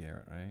first name's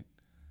Garrett, right?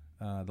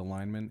 The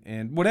lineman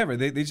and whatever.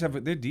 They just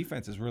have their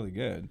defense is really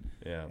good.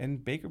 Yeah.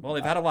 And Baker. Well,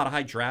 they've had a lot of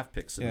high draft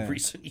picks in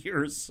recent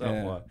years.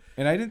 So,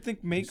 and I didn't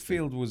think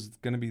Mayfield was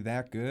going to be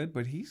that good,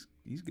 but he's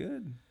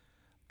good.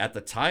 At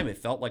the time, it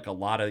felt like a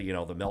lot of,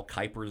 the Mel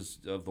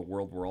Kipers of the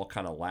world were all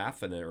kind of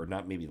laughing, or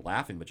not maybe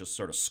laughing, but just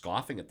sort of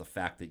scoffing at the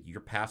fact that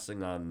you're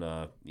passing on,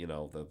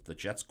 the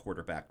Jets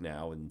quarterback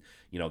now, and,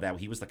 that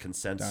he was the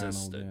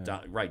consensus.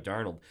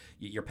 Darnold.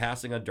 You're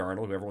passing on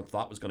Darnold, who everyone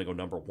thought was going to go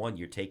number 1.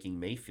 You're taking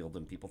Mayfield,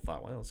 and people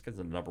thought, well, this guy's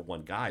the number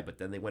 1 guy, but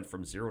then they went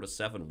from 0 to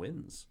 7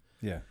 wins.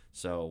 Yeah.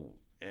 So,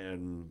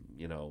 and,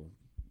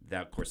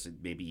 that, of course, it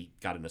maybe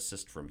got an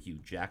assist from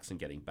Hugh Jackson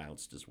getting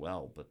bounced as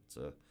well, but...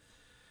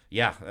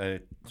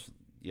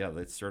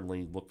 that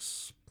certainly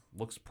looks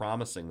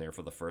promising there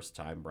for the first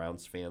time.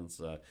 Browns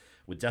fans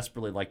would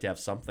desperately like to have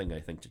something, I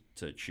think,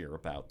 to cheer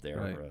about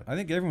there. Right. I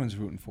think everyone's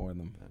rooting for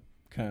them,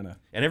 kind of.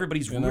 And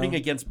everybody's rooting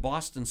against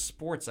Boston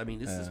sports. I mean,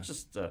 this is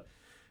just.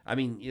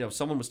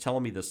 Someone was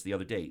telling me this the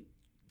other day.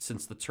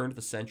 Since the turn of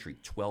the century,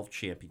 12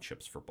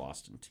 championships for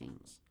Boston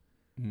teams.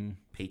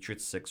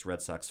 Patriots 6,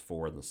 Red Sox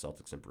 4, and the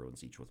Celtics and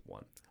Bruins each with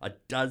 1.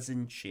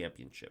 12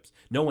 championships.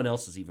 No one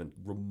else is even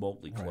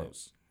remotely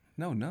close.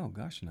 No,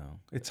 gosh, no.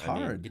 It's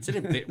hard.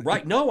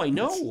 Right. No, I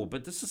know,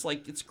 but this is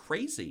it's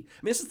crazy. I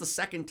mean, this is the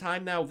second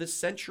time now this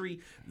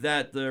century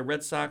that the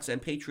Red Sox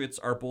and Patriots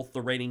are both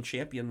the reigning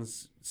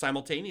champions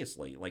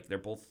simultaneously. Like they're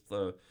both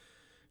the,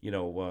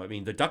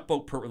 the duck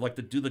boat,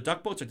 do the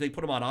duck boats, or they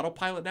put them on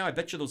autopilot now? I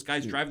bet you those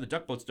guys driving the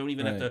duck boats don't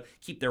even have to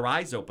keep their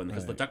eyes open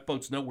because the duck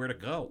boats know where to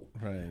go.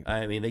 Right.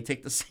 I mean, they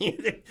take the same.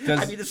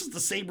 This is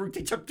the same route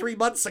they took 3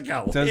 months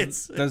ago.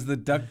 Does the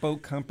duck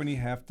boat company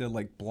have to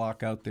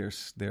block out their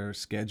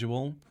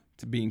schedule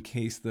to be in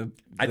case the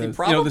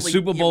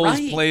Super Bowl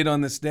is played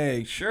on this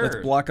day? Sure. Let's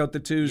block out the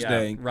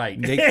Tuesday. Yeah,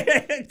 right.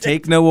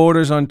 Take no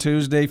orders on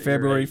Tuesday,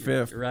 February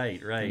 5th. Right.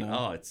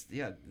 Oh, it's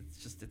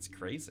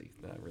crazy.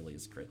 That really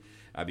is crazy.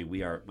 I mean,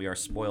 we are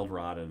spoiled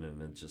rotten,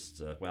 and it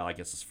just I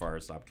guess as far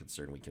as I'm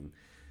concerned,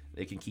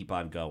 it can keep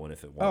on going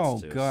if it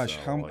wants to. Oh gosh,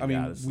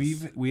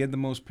 we had the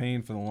most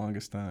pain for the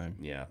longest time.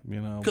 Yeah,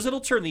 because it'll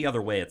turn the other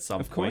way at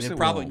some point,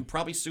 and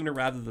probably sooner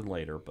rather than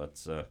later.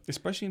 But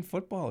especially in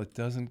football, it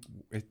doesn't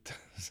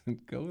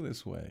go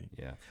this way.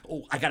 Yeah.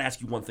 Oh, I got to ask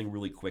you one thing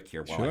really quick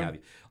here while I have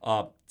you.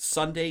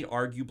 Sunday,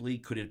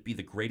 arguably, could it be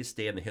the greatest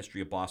day in the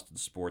history of Boston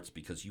sports?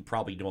 Because you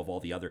probably know of all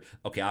the other.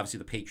 Okay, obviously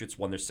the Patriots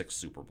won their 6th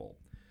Super Bowl.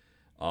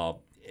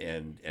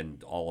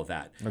 And all of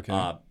that.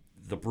 Okay.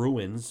 The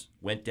Bruins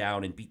went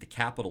down and beat the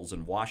Capitals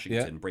in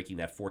Washington, breaking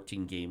that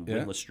 14-game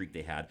winless streak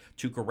they had.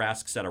 Tuukka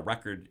Rask set a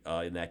record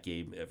in that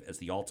game as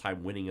the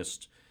all-time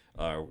winningest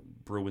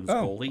Bruins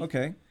goalie.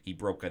 Okay. He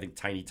broke, I think,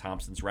 Tiny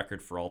Thompson's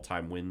record for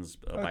all-time wins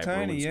by a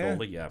Tiny, Bruins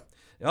goalie. Yeah.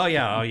 Oh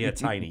yeah,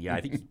 Tiny. Yeah,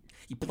 I think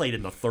He played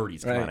in the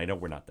 30s. Come Right. on, I know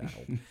we're not that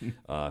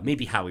old.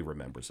 Maybe Howie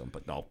remembers him,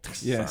 but no.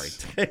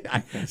 Yes.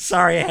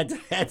 Sorry, I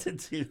had to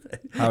do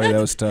that. Howie, that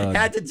was tough.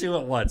 Had to do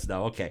it once.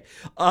 No, okay.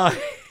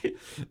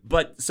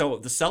 But so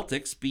the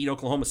Celtics beat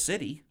Oklahoma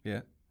City.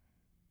 Yeah.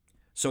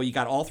 So you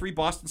got all three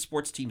Boston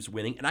sports teams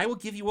winning, and I will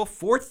give you a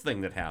fourth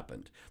thing that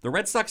happened. The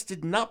Red Sox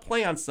did not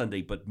play on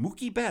Sunday, but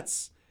Mookie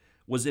Betts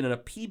was in a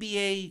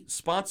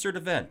PBA-sponsored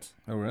event,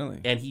 Oh,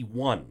 really? and he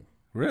won.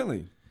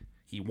 Really?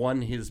 He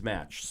won his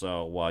match.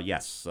 So,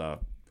 yes,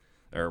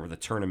 or the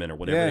tournament or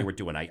whatever Yeah. they were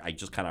doing. I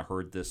just kind of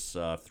heard this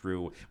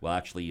through,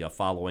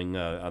 following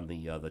on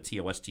the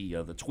TOST,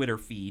 the Twitter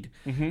feed,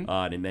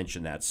 and it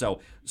mentioned that.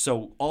 So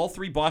all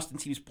three Boston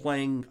teams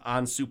playing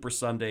on Super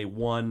Sunday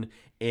won,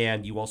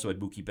 and you also had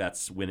Mookie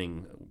Betts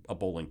winning a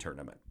bowling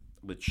tournament.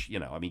 Which,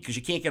 because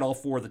you can't get all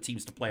four of the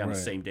teams to play on the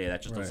Right. same day.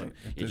 That just Right. doesn't.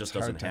 It It's just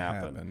hard doesn't to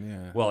happen.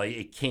 yeah. Well,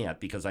 it can't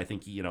because I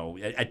think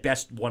at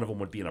best one of them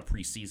would be in a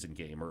preseason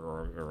game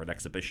or an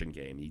exhibition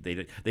game.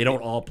 They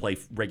don't all play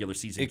regular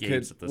season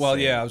games at the well,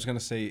 same. yeah, I was gonna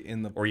say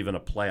in the Or even a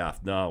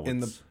playoff. No.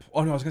 I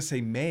was gonna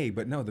say May,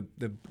 but no,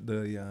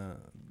 the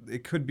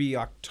it could be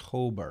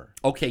October.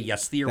 Okay,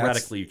 yes,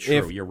 theoretically That's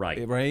true. You're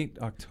right. Right,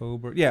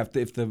 October. Yeah,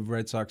 if the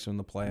Red Sox are in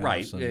the playoffs.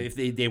 Right. and- If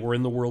they were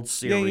in the World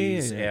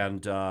Series yeah.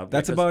 and That's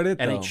because about it,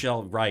 though.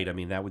 NHL, right? I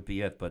mean, that would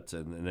be it. But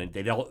and then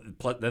they'd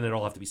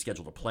all have to be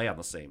scheduled to play on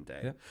the same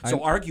day. Yeah. So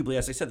arguably,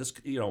 as I said, this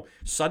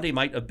Sunday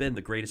might have been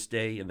the greatest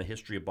day in the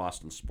history of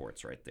Boston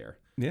sports, right there.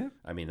 yeah.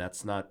 I mean,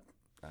 that's not.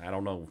 I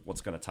don't know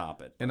what's going to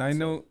top it. And but,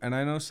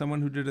 I know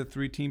someone who did a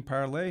 3-team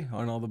parlay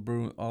on all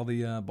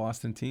the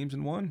Boston teams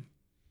and won.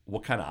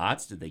 what kind of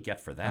odds did they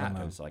get for that? don't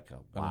know. It was like, I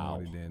don't know wow,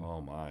 what he did.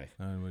 oh my. I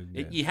don't know what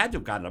he did. You had to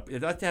have gotten up.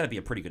 It had to be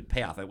a pretty good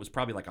payoff. It was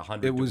probably like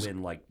 100 It was- to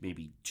win, like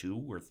maybe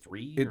 2 or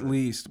 3. At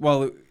least.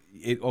 Well,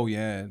 oh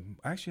yeah.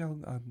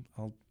 Actually,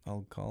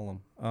 I'll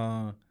call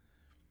him.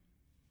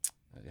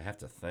 I have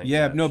to think.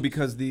 Yeah, no, Jeez.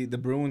 because the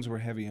Bruins were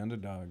heavy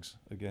underdogs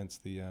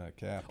against the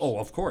Caps. Oh,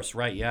 of course,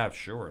 right? Yeah,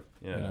 sure.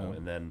 know.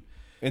 And then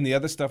And the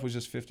other stuff was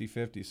just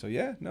 50-50. So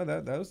yeah, no,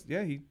 that was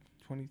he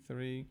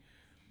 23,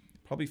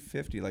 probably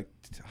 50, like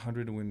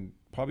 100 to win,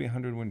 probably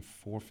 100 to win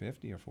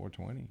 450 or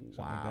 420. Something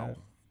Wow. Like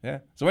that. Yeah.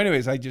 So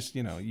anyways, I just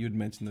you'd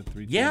mentioned the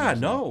 3 yeah,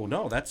 teams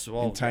no, that's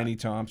all. and Tiny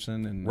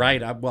Thompson and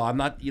Right. I'm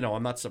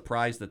not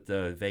surprised that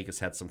Vegas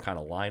had some kind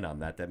of line on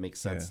that. That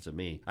makes sense to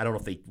me. I don't know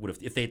if they would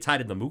have if they had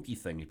tied in the Mookie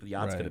thing. The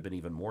odds Right. could have been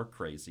even more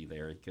crazy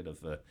there. It could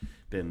have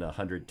been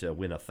 100 to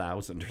win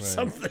 1,000 or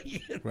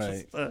something.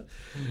 Right.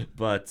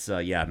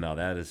 Yeah, no,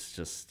 that is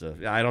just.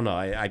 I don't know.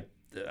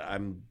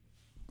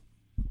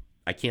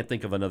 I can't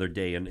think of another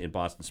day in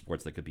Boston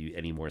sports that could be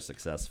any more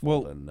successful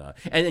Well- than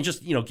and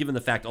just given the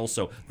fact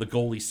also the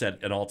goalie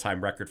set an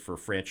all-time record for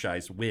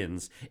franchise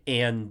wins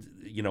and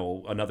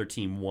another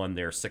team won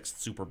their 6th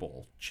Super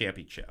Bowl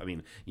championship. I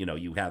mean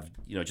you have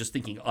just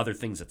thinking other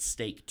things at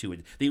stake to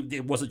it.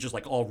 It wasn't just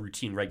like all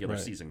routine regular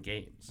Right. season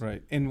games.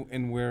 Right.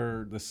 And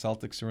where the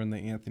Celtics are in the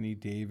Anthony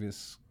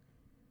Davis,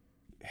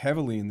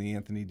 heavily in the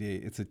Anthony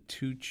Davis, it's a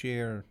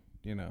 2-chair,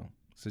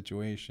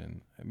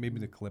 situation. Maybe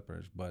the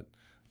Clippers, but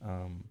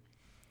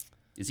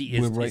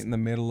we're right in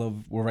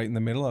the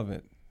middle of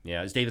it.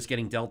 Yeah, is Davis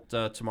getting dealt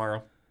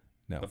tomorrow?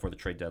 No. Before the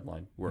trade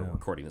deadline. We're No.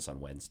 recording this on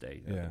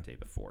Wednesday, Yeah. the day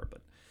before,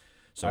 but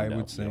so I no,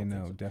 would say don't no,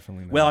 think so.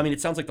 definitely not. Well, I mean,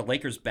 it sounds like the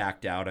Lakers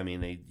backed out. I mean,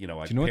 they, do you know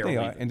what they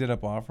ended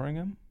up offering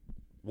him?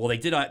 Well, they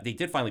did. They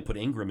did finally put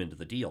Ingram into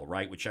the deal,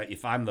 right? Which,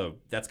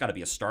 that's got to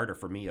be a starter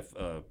for me if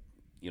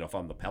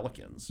I'm the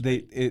Pelicans. They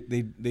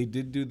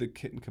did do the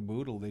kit and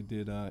caboodle. They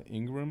did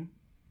Ingram,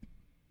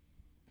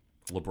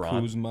 LeBron.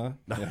 Kuzma,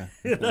 yeah.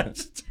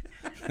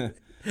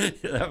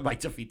 That might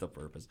defeat the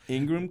purpose.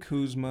 Ingram,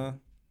 Kuzma,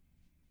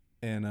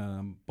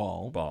 and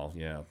Ball. Ball,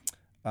 yeah.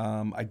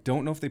 I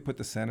don't know if they put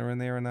the center in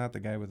there or not. The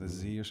guy with a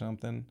Z or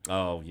something.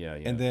 Oh, yeah.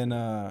 And then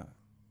a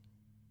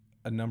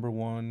number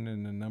 1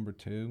 and a number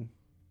 2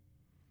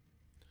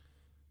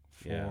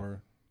 for Yeah.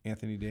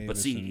 Anthony Davis. But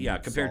see, and yeah,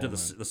 compared to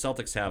Solomon. the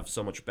Celtics have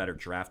so much better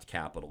draft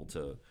capital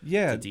to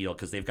Yeah. deal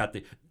because they've got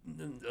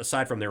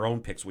aside from their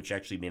own picks, which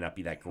actually may not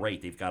be that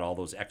great, they've got all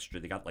those extra.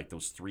 They got like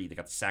those 3. They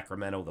got the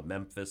Sacramento, the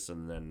Memphis,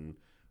 and then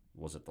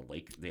was it the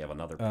Lake? They have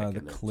another pick the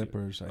in there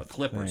Clippers. too. I The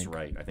Clippers, think.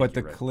 right? I think But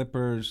the you're right.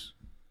 Clippers,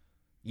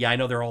 Yeah, I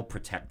know they're all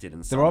protected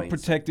in some they're all ways.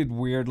 protected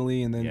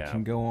weirdly, and then Yeah.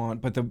 can go on.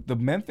 But the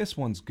Memphis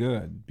one's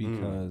good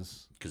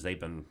because because they've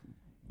been.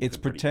 it's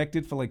looking pretty-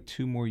 protected for like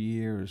 2 more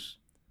years,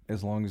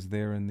 as long as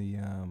they're in the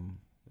Yeah.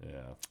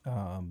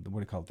 what do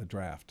you call it, the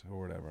draft or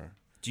whatever.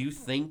 Do you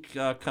think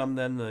come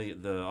then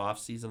the off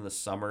season, the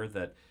summer,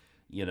 that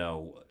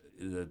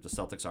the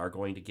Celtics are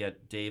going to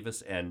get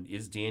Davis, and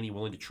is Danny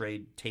willing to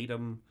trade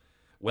Tatum?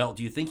 Well,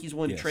 do you think he's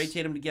willing Yes. to trade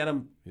Tatum to get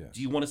him? Yes.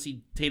 Do you want to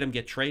see Tatum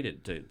get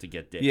traded to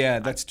get Davis? Yeah,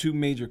 that's 2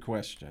 major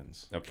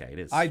questions. Okay, it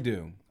is. I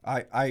do.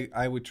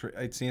 I would.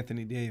 It's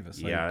Anthony Davis.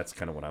 Like, Yeah, that's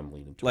kind of what I'm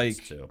leaning towards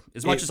like, too.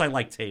 As much as I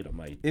like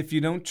Tatum, if you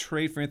don't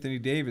trade for Anthony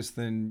Davis,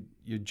 then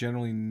you're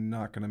generally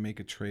not going to make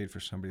a trade for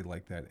somebody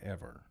like that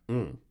ever.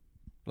 Mm.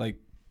 Like,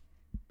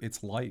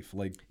 it's life.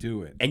 Like,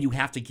 do it. And you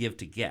have to give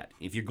to get.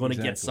 If you're going to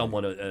get Exactly.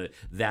 someone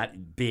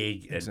that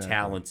big and Exactly.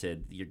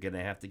 talented, you're going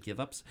to have to give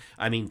up.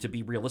 I mean, to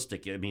be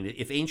realistic, I mean,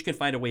 if Ainge can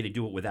find a way to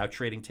do it without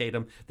trading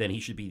Tatum, then he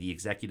should be the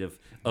executive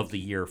of the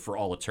year for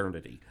all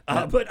eternity.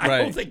 But I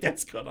don't Right. think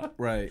that's gonna.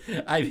 Right.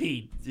 I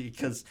mean,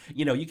 because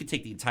you could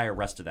take the entire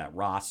rest of that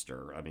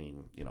roster. I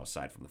mean,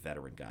 aside from the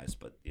veteran guys,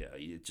 but yeah,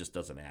 it just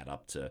doesn't add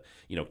up to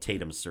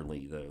Tatum's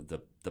certainly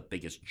the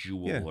biggest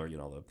jewel, Yeah. or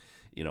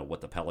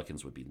what the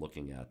Pelicans would be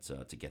looking at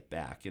to get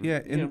back. And,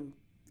 Yeah, and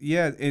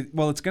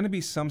it's going to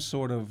be some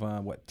sort of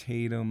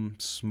Tatum,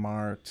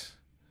 Smart,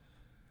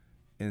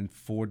 and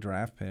 4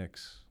 draft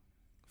picks,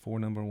 4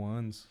 number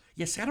ones.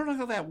 yes, I don't know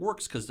how that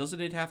works, because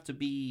doesn't it have to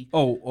be?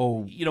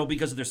 Oh,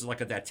 Because there's like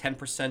that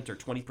 10% or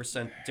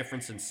 20%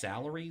 difference in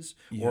salaries,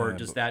 yeah, or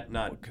does but that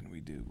not? What can we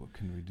do? What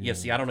can we do? Yeah,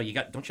 see, I don't know.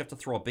 Don't you have to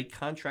throw a big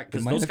contract?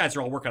 Because might those have- guys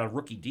are all working on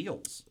rookie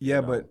deals.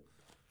 Yeah,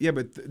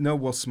 no.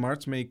 Well,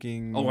 Smart's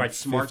making. Oh, right,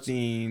 Smart's-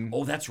 15.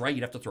 Oh, that's right.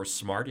 You'd have to throw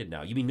Smart in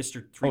now. You mean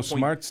Mr. 3-point?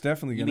 Smart's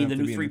definitely You going mean to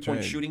the have to new be in the 3-point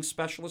trade. shooting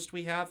specialist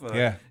we have?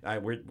 Yeah. I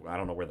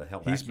don't know where the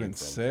hell He's that came been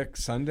from. sick.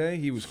 Sunday,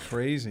 he was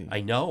crazy.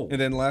 I know.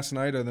 And then last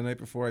night or the night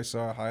before, I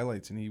saw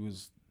highlights, and he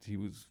was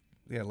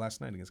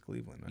last night against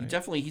Cleveland.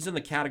 Right? He's in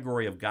the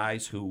category of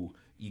guys who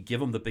you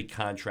give him the big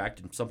contract,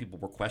 and some people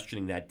were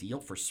questioning that deal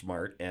for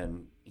Smart,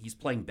 and he's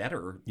playing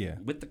better. Yeah.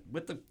 With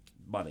the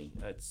money.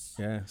 It's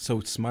Yeah. So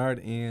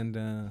Smart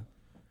and.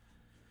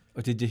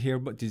 Did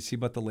you see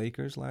about the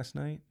Lakers last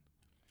night?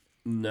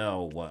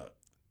 no what?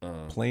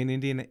 Playing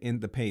Indiana in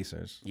the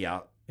Pacers.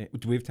 Yeah.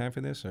 Do we have time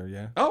for this or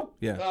yeah? Oh,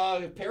 Yeah.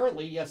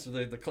 apparently, yes.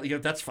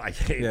 That's fine.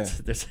 Yeah.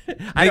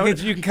 I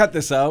don't. You can cut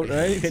this out,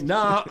 right?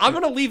 No, I'm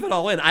going to leave it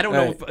all in. I don't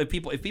Right. know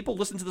if people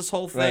listen to this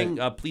whole thing.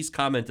 Please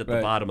comment at the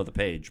Right. bottom of the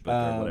page,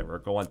 but or whatever.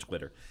 Go on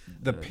Twitter.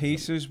 The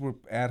Pacers were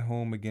at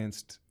home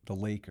against the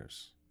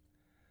Lakers.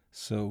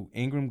 So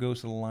Ingram goes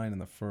to the line in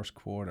the first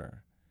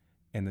quarter,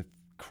 and the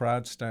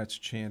crowd starts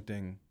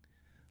chanting,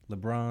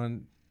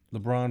 LeBron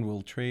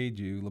will trade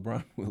you.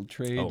 LeBron will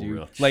trade Oh, you.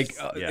 really? Like,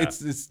 Yeah.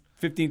 it's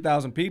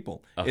 15,000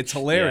 people. Oh, It's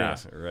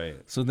hilarious. Yeah, right.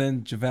 So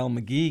then JaVale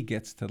McGee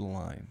gets to the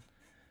line,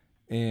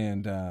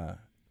 and the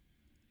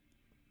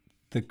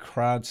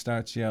crowd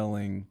starts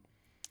yelling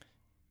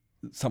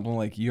something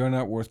like, "You're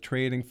not worth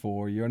trading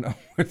for. You're not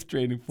worth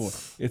trading for."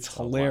 It's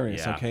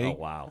hilarious, Yeah. okay? Oh,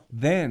 wow.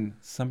 Then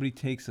somebody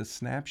takes a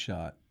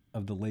snapshot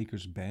of the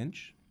Lakers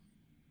bench.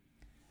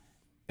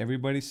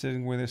 Everybody's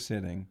sitting where they're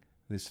sitting.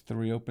 There's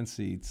 3 open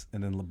seats,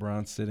 and then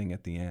LeBron's sitting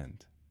at the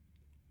end.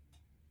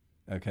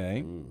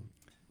 Okay?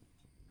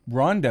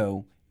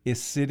 Rondo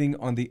is sitting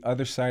on the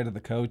other side of the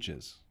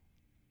coaches.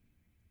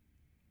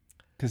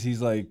 Because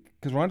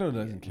Rondo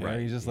doesn't care. Right,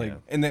 He's just yeah.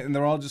 and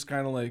they're all just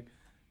kind of like,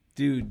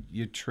 dude,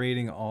 you're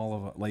trading all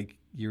of it. Like,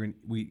 we're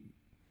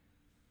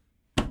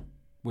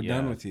Yeah.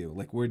 done with you.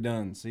 Like, we're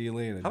done. See you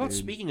later. How about dude.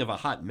 speaking of a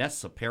hot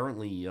mess?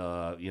 Apparently,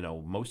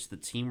 most of the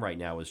team right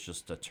now is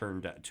just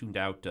tuned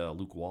out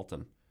Luke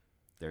Walton.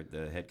 They're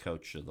the head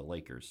coach of the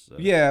Lakers.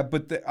 Yeah,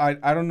 but I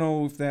don't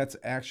know if that's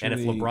actually.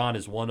 And if LeBron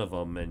is one of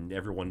them, and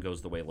everyone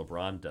goes the way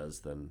LeBron does,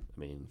 then I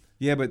mean,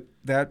 Yeah, but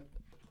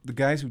the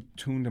guys who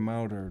tuned him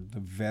out are the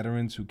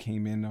veterans who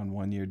came in on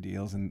 1-year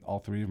deals, and all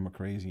 3 of them are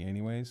crazy,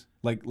 anyways.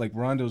 Like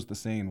Rondo's the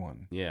sane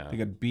one. Yeah. They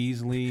got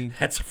Beasley,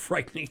 that's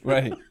frightening.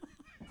 right?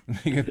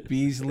 They got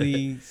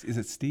Beasley. Is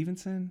it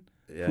Stevenson?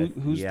 Yeah,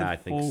 Who's yeah, the I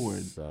think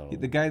forward? so,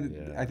 The guy that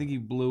yeah. I think he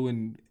blew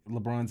in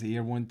LeBron's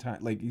ear one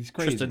time. Like, he's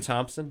crazy. Tristan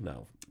Thompson?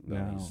 No.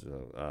 No. He's,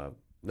 no,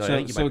 I So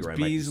think you might it's be right. It might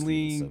be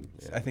Beasley, Stevenson.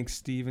 Yeah. I think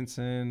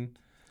Stevenson,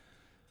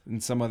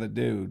 and some other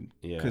dude.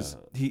 Yeah. Because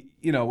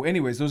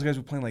anyways, those guys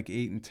were playing like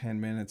 8 and 10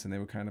 minutes, and they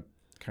were kind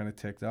of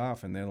ticked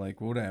off, and they're like,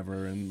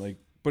 whatever, and like,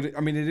 but it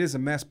is a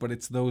mess. But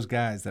it's those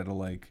guys that are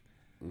like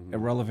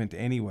irrelevant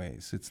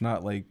anyways. It's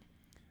not like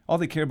all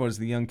they care about is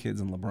the young kids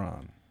and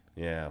LeBron.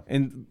 Yeah.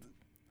 And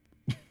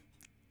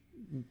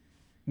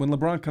when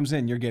LeBron comes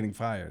in, you're getting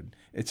fired.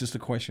 It's just a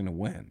question of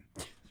when.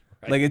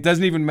 Right. Like, it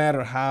doesn't even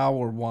matter how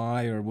or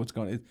why or what's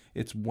going on.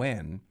 It's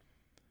when.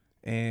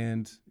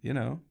 And,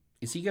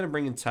 Is he going to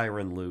bring in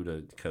Tyronn Lue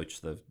to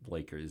coach the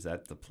Lakers? Is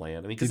that the plan?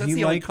 I mean, because did that's he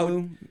the only like coach.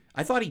 Lue?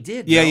 I thought he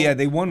did. Yeah, no? yeah,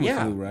 they won with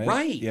Yeah, Lue, right?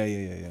 right. Yeah.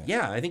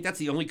 Yeah, I think that's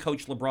the only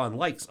coach LeBron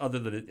likes, other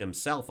than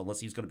himself, unless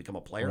he's going to become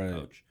a player Right.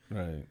 coach,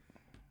 Right.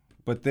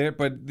 But which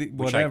I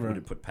whatever.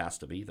 wouldn't put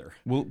past him either.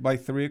 By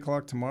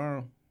 3:00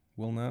 tomorrow,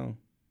 we'll know.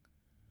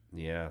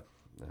 Yeah,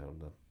 I don't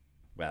know.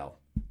 Well,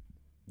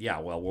 yeah,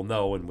 we'll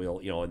know, and we'll,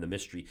 in the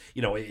mystery,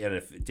 and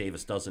if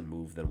Davis doesn't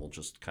move, then we'll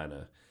just kind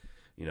of,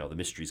 the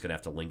mystery's going to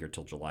have to linger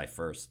till July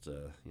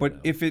 1st. But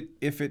if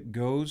it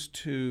goes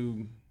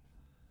to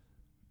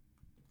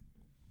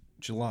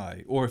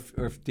July, or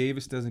if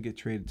Davis doesn't get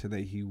traded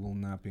today, he will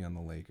not be on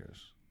the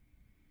Lakers.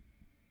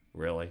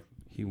 Really?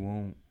 He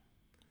won't,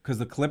 because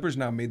the Clippers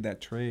now made that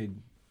trade.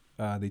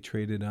 They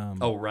traded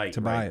Oh, right,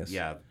 Tobias. right.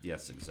 Yeah,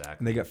 yes, exactly.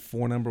 And they got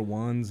 4 number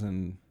 1s,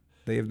 and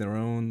they have their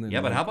own. And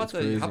Yeah, but how it's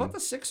about crazy. the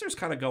Sixers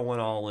kind of going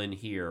all in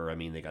here? I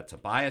mean, they got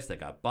Tobias, they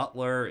got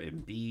Butler,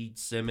 Embiid,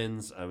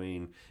 Simmons. I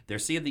mean, they're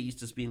seeing the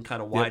East as being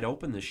kind of wide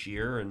open this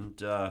year,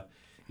 and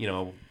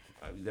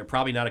they're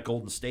probably not at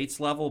Golden State's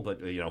level,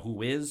 but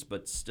who is?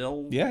 But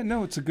still, Yeah,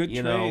 no, it's a good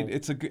you trade. know-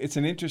 It's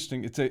an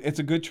interesting. It's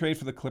a good trade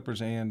for the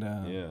Clippers and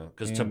yeah,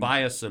 because and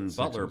Tobias and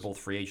Butler are Sixers. both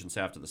free agents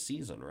after the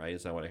season, right?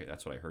 Is that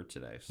that's what I heard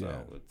today? So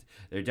Yeah.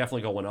 they're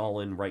definitely going all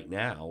in right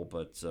now,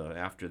 but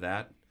after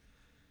that,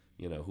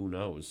 who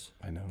knows?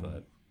 I know.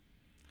 But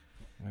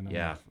I know.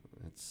 yeah,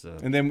 it's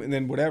And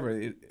then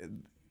whatever.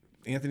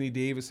 Anthony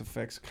Davis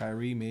affects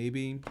Kyrie,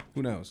 maybe.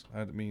 Who knows?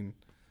 I mean,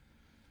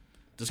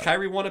 does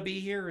Kyrie want to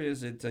be here?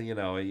 Is it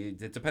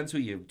it depends who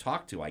you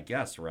talk to, I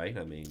guess, right?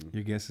 I mean,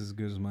 your guess is as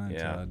good as mine,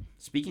 yeah. Todd.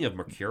 Speaking of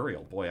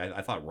mercurial, boy,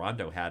 I thought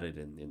Rondo had it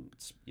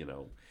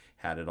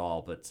had it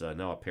all, but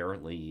no,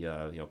 apparently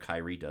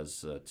Kyrie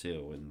does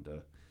too.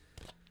 And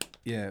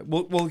Yeah.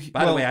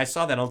 by the way, I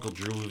saw that Uncle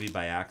Drew movie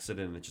by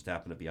accident, and it just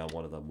happened to be on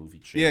one of the movie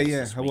channels. Yeah.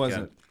 this How was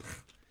weekend. it?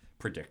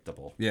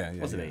 Predictable. Yeah.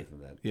 Wasn't anything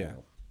that. Yeah.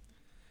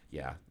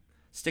 Yeah.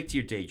 Stick to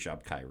your day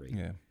job, Kyrie.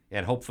 Yeah.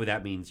 And hopefully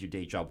that means your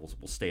day job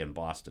will stay in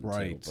Boston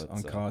Right too. But,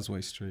 on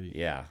Causeway Street.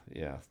 Yeah.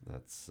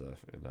 That's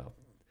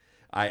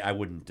I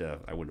wouldn't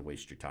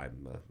waste your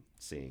time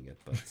seeing it,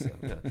 but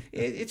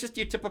it's just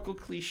your typical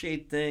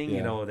cliched thing.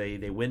 Yeah.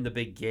 They win the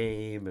big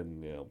game,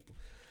 and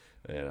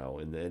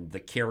and then the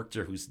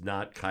character who's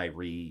not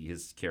Kyrie,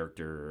 his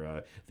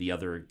character, the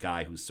other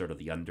guy who's sort of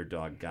the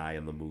underdog guy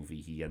in the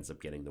movie, he ends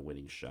up getting the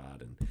winning shot.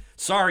 And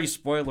sorry,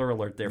 spoiler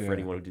alert there for Yeah.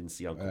 anyone who didn't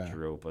see Uncle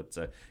Drew, but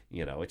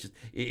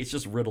it's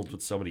just riddled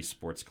with so many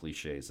sports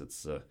cliches.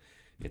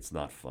 It's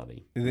not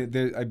funny.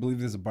 I believe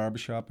there's a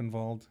barbershop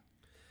involved.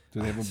 Do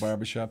they have a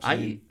barbershop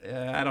scene?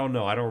 I don't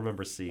know. I don't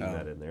remember seeing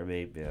that in there.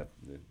 Maybe. Yeah.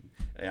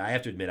 I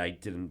have to admit, I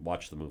didn't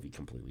watch the movie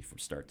completely from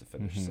start to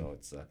finish, so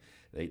it's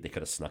they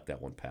could have snuck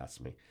that one past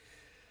me.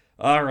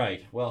 All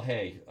right. Well,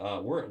 hey,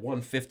 we're at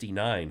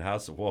 1:59.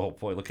 Whoa,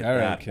 boy, look at All right,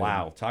 that! kid.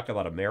 Wow, talk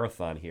about a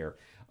marathon here.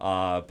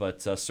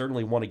 But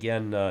certainly, once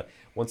again, I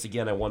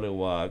want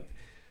to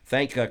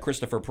thank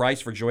Christopher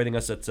Price for joining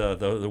us at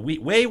the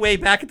way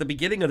back at the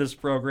beginning of this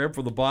program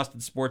from the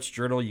Boston Sports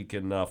Journal. You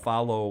can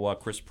follow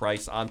Chris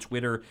Price on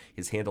Twitter.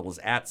 His handle is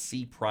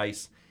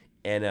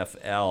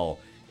 @CPriceNFL.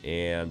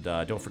 And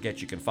don't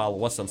forget, you can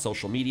follow us on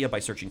social media by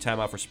searching Time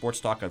Out for Sports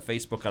Talk on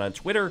Facebook and on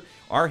Twitter.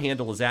 Our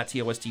handle is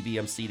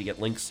 @TOSTBMC to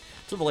get links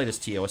to the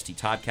latest TOST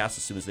podcasts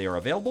as soon as they are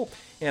available.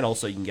 And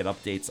also, you can get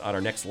updates on our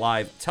next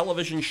live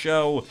television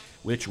show,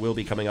 which will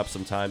be coming up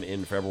sometime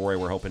in February.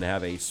 We're hoping to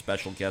have a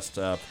special guest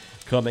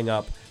coming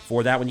up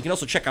for that one. You can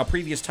also check out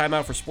previous Time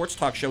Out for Sports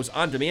Talk shows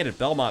on demand at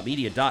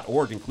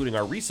BelmontMedia.org, including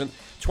our recent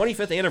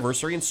 25th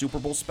anniversary and Super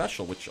Bowl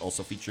special, which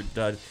also featured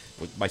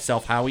with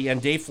myself, Howie, and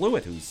Dave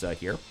Flewitt, who's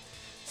here.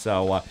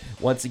 So,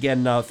 once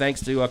again, thanks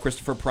to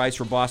Christopher Price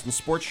from Boston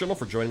Sports Journal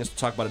for joining us to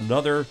talk about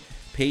another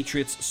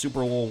Patriots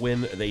Super Bowl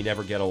win. They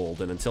never get old.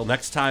 And until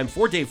next time,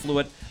 for Dave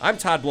Flewitt, I'm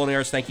Todd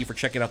Blonaris. Thank you for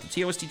checking out the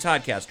TOST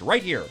Podcast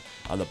right here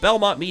on the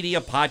Belmont Media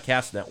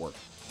Podcast Network.